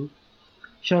the two.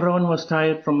 Sharon was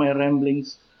tired from my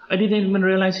ramblings. I didn't even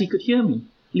realize he could hear me.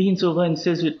 Leans over and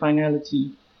says with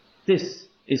finality, "This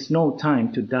is no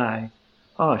time to die."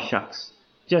 Oh, shucks.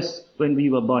 Just when we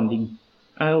were bonding.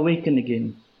 I awaken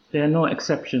again. There are no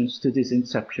exceptions to this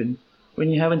inception.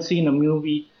 When you haven't seen a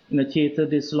movie in a theater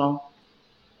this long,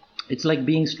 it's like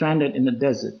being stranded in a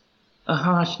desert. A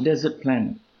harsh desert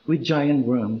planet with giant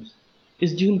worms.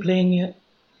 Is June playing yet?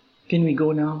 Can we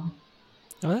go now?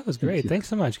 Oh, that was great. Thanks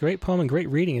so much. Great poem and great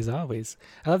reading as always.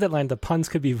 I love that line, the puns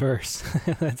could be verse.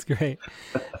 That's great.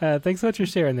 Thanks so much for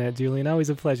sharing that, Julian. Always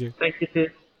a pleasure. Thank you,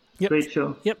 Sid. Yep. Great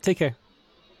show. Yep, take care.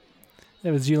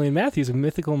 That was Julian Matthews of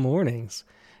Mythical Mornings.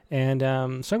 And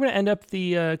so I'm going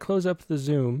to close up the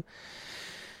Zoom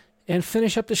and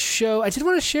finish up the show. I did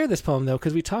want to share this poem, though,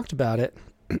 because we talked about it.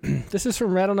 This is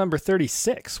from Rattle number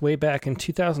 36, way back in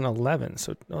 2011.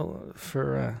 So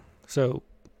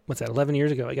what's that, 11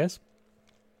 years ago, I guess?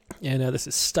 And this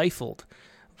is Stifled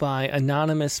by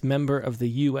anonymous member of the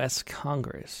U.S.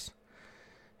 Congress.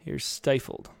 Here's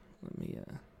Stifled.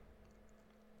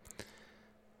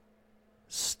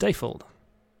 Stifled.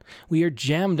 We are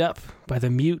jammed up by the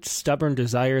mute, stubborn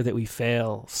desire that we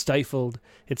fail. Stifled,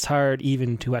 it's hard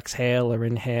even to exhale or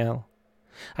inhale.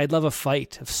 I'd love a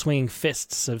fight of swinging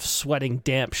fists, of sweating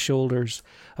damp shoulders,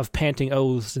 of panting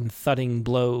oaths and thudding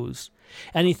blows.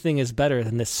 Anything is better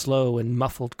than this slow and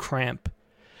muffled cramp.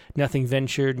 Nothing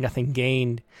ventured, nothing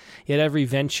gained, yet every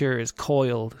venture is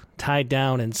coiled, tied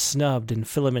down and snubbed in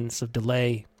filaments of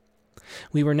delay.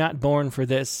 We were not born for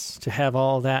this, to have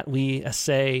all that we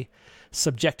essay,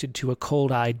 subjected to a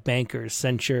cold-eyed banker's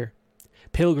censure.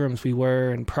 Pilgrims we were,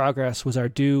 and progress was our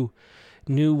due,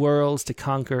 new worlds to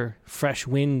conquer, fresh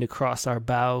wind across our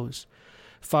bows,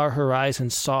 far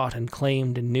horizons sought and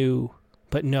claimed and knew,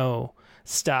 but no,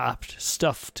 stopped,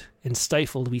 stuffed, and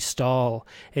stifled we stall,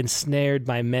 ensnared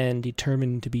by men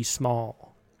determined to be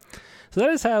small. So that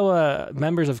is how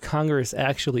members of Congress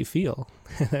actually feel.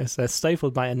 That's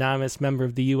stifled by an anonymous member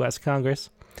of the U.S. Congress.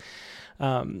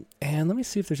 And let me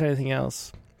see if there's anything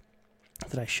else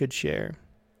that I should share.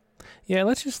 Yeah,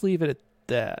 let's just leave it at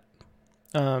that,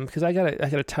 because I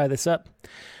gotta tie this up.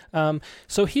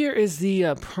 So here is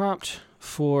the prompt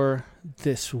for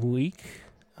this week.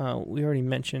 We already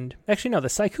mentioned, actually no, the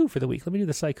Saiku for the week. Let me do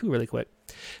the Saiku really quick.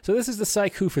 So this is the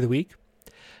Saiku for the week.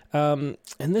 And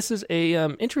this is a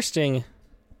interesting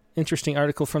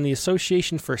article from the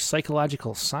Association for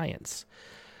Psychological Science.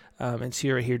 It's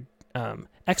here right here.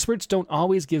 Experts don't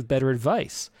always give better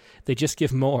advice. They just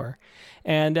give more.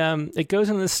 And it goes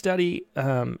into this study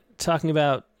talking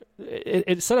about,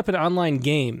 it set up an online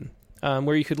game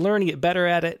where you could learn and get better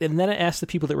at it. And then it asked the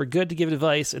people that were good to give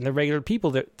advice and the regular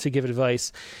people to give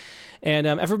advice. And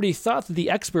everybody thought that the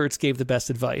experts gave the best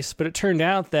advice, but it turned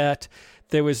out that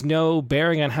there was no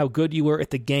bearing on how good you were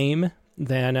at the game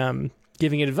than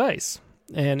giving advice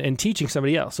and teaching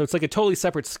somebody else. So it's like a totally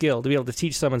separate skill to be able to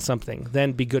teach someone something,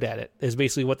 then be good at it, is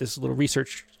basically what this little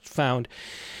research found.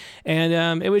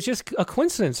 And it was just a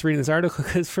coincidence reading this article,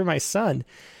 because for my son,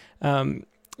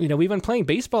 we've been playing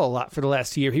baseball a lot for the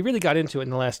last year. He really got into it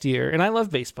in the last year, and I love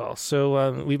baseball.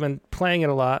 So we've been playing it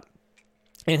a lot.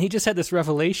 And he just had this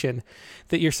revelation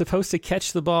that you're supposed to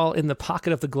catch the ball in the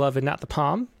pocket of the glove and not the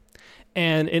palm.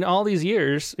 And in all these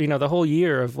years, the whole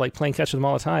year of like playing catch with him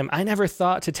all the time, I never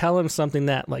thought to tell him something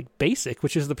that like basic,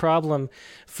 which is the problem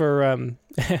for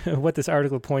what this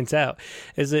article points out,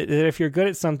 is that if you're good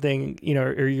at something,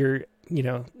 or you're,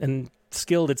 and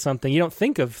skilled at something, you don't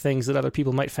think of things that other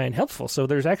people might find helpful. So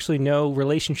there's actually no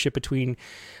relationship between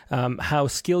how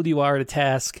skilled you are at a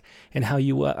task and how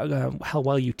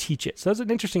well you teach it. So that's an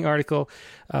interesting article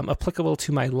applicable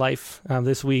to my life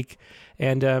this week.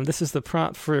 And this is the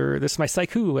prompt for this, my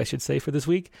Saiku, I should say, for this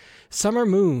week. Summer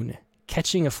moon,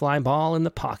 catching a fly ball in the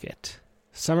pocket.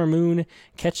 Summer moon,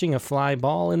 catching a fly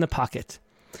ball in the pocket.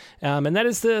 And that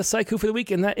is the Saiku for the week,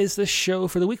 and that is the show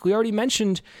for the week. We already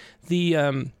mentioned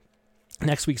the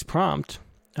next week's prompt.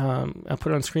 I'll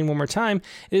put it on screen one more time.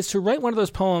 It is to write one of those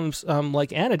poems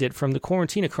like Anna did from the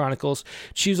Quarantina Chronicles.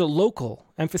 Choose a local,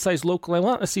 emphasize local. I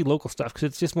want to see local stuff because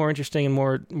it's just more interesting and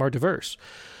more diverse.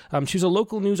 Choose a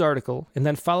local news article and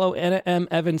then follow Anna M.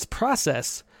 Evans'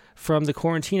 process from the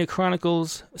Quarantina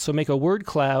Chronicles. So make a word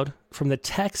cloud from the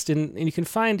text, and you can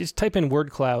find, just type in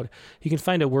word cloud. You can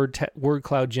find a word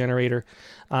cloud generator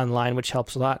online, which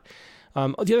helps a lot.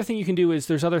 The other thing you can do is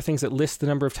there's other things that list the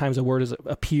number of times a word has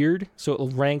appeared, so it will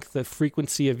rank the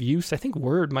frequency of use. I think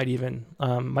Word might even,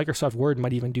 Microsoft Word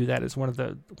might even do that as one of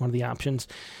the options.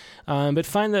 But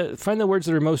find the words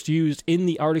that are most used in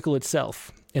the article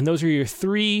itself, and those are your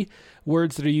 3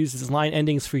 words that are used as line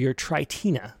endings for your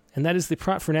tritina. And that is the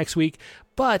prompt for next week,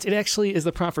 but it actually is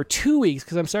the prompt for 2 weeks,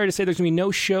 because I'm sorry to say there's going to be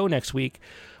no show next week.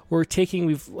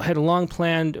 We've had a long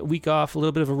planned week off, a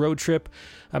little bit of a road trip.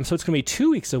 So it's going to be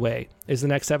 2 weeks away is the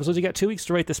next episode. You got 2 weeks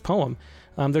to write this poem.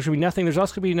 There's going to be nothing. There's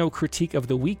also going to be no critique of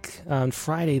the week on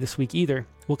Friday this week either.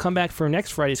 We'll come back for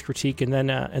next Friday's critique, and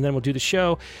then we'll do the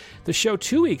show. The show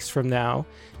 2 weeks from now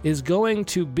is going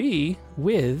to be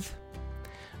with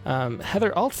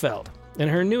Heather Altfeld and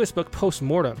her newest book,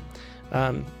 Postmortem.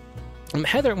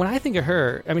 Heather, when I think of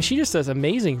her, she just does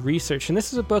amazing research. And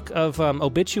this is a book of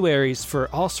obituaries for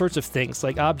all sorts of things,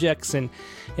 like objects and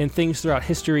things throughout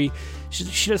history.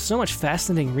 She does so much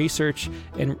fascinating research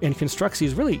and constructs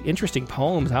these really interesting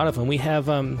poems out of them. We have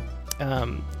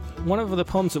one of the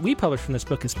poems that we published from this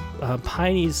book is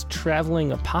Piney's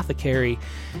Traveling Apothecary.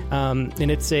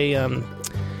 And it's a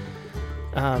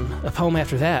poem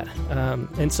after that.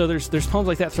 And so there's poems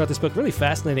like that throughout this book. Really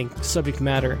fascinating subject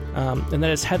matter. And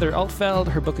that is Heather Altfeld.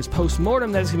 Her book is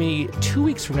Postmortem. That is going to be 2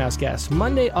 weeks from now's guest,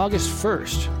 Monday, August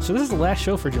 1st. So this is the last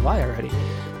show for July already.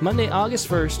 Monday, August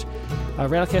 1st,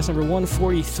 Rattlecast number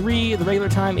 143, the regular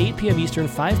time, 8 p.m. Eastern,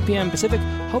 5 p.m. Pacific.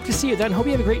 Hope to see you then. Hope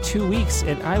you have a great 2 weeks,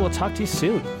 and I will talk to you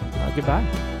soon. Goodbye.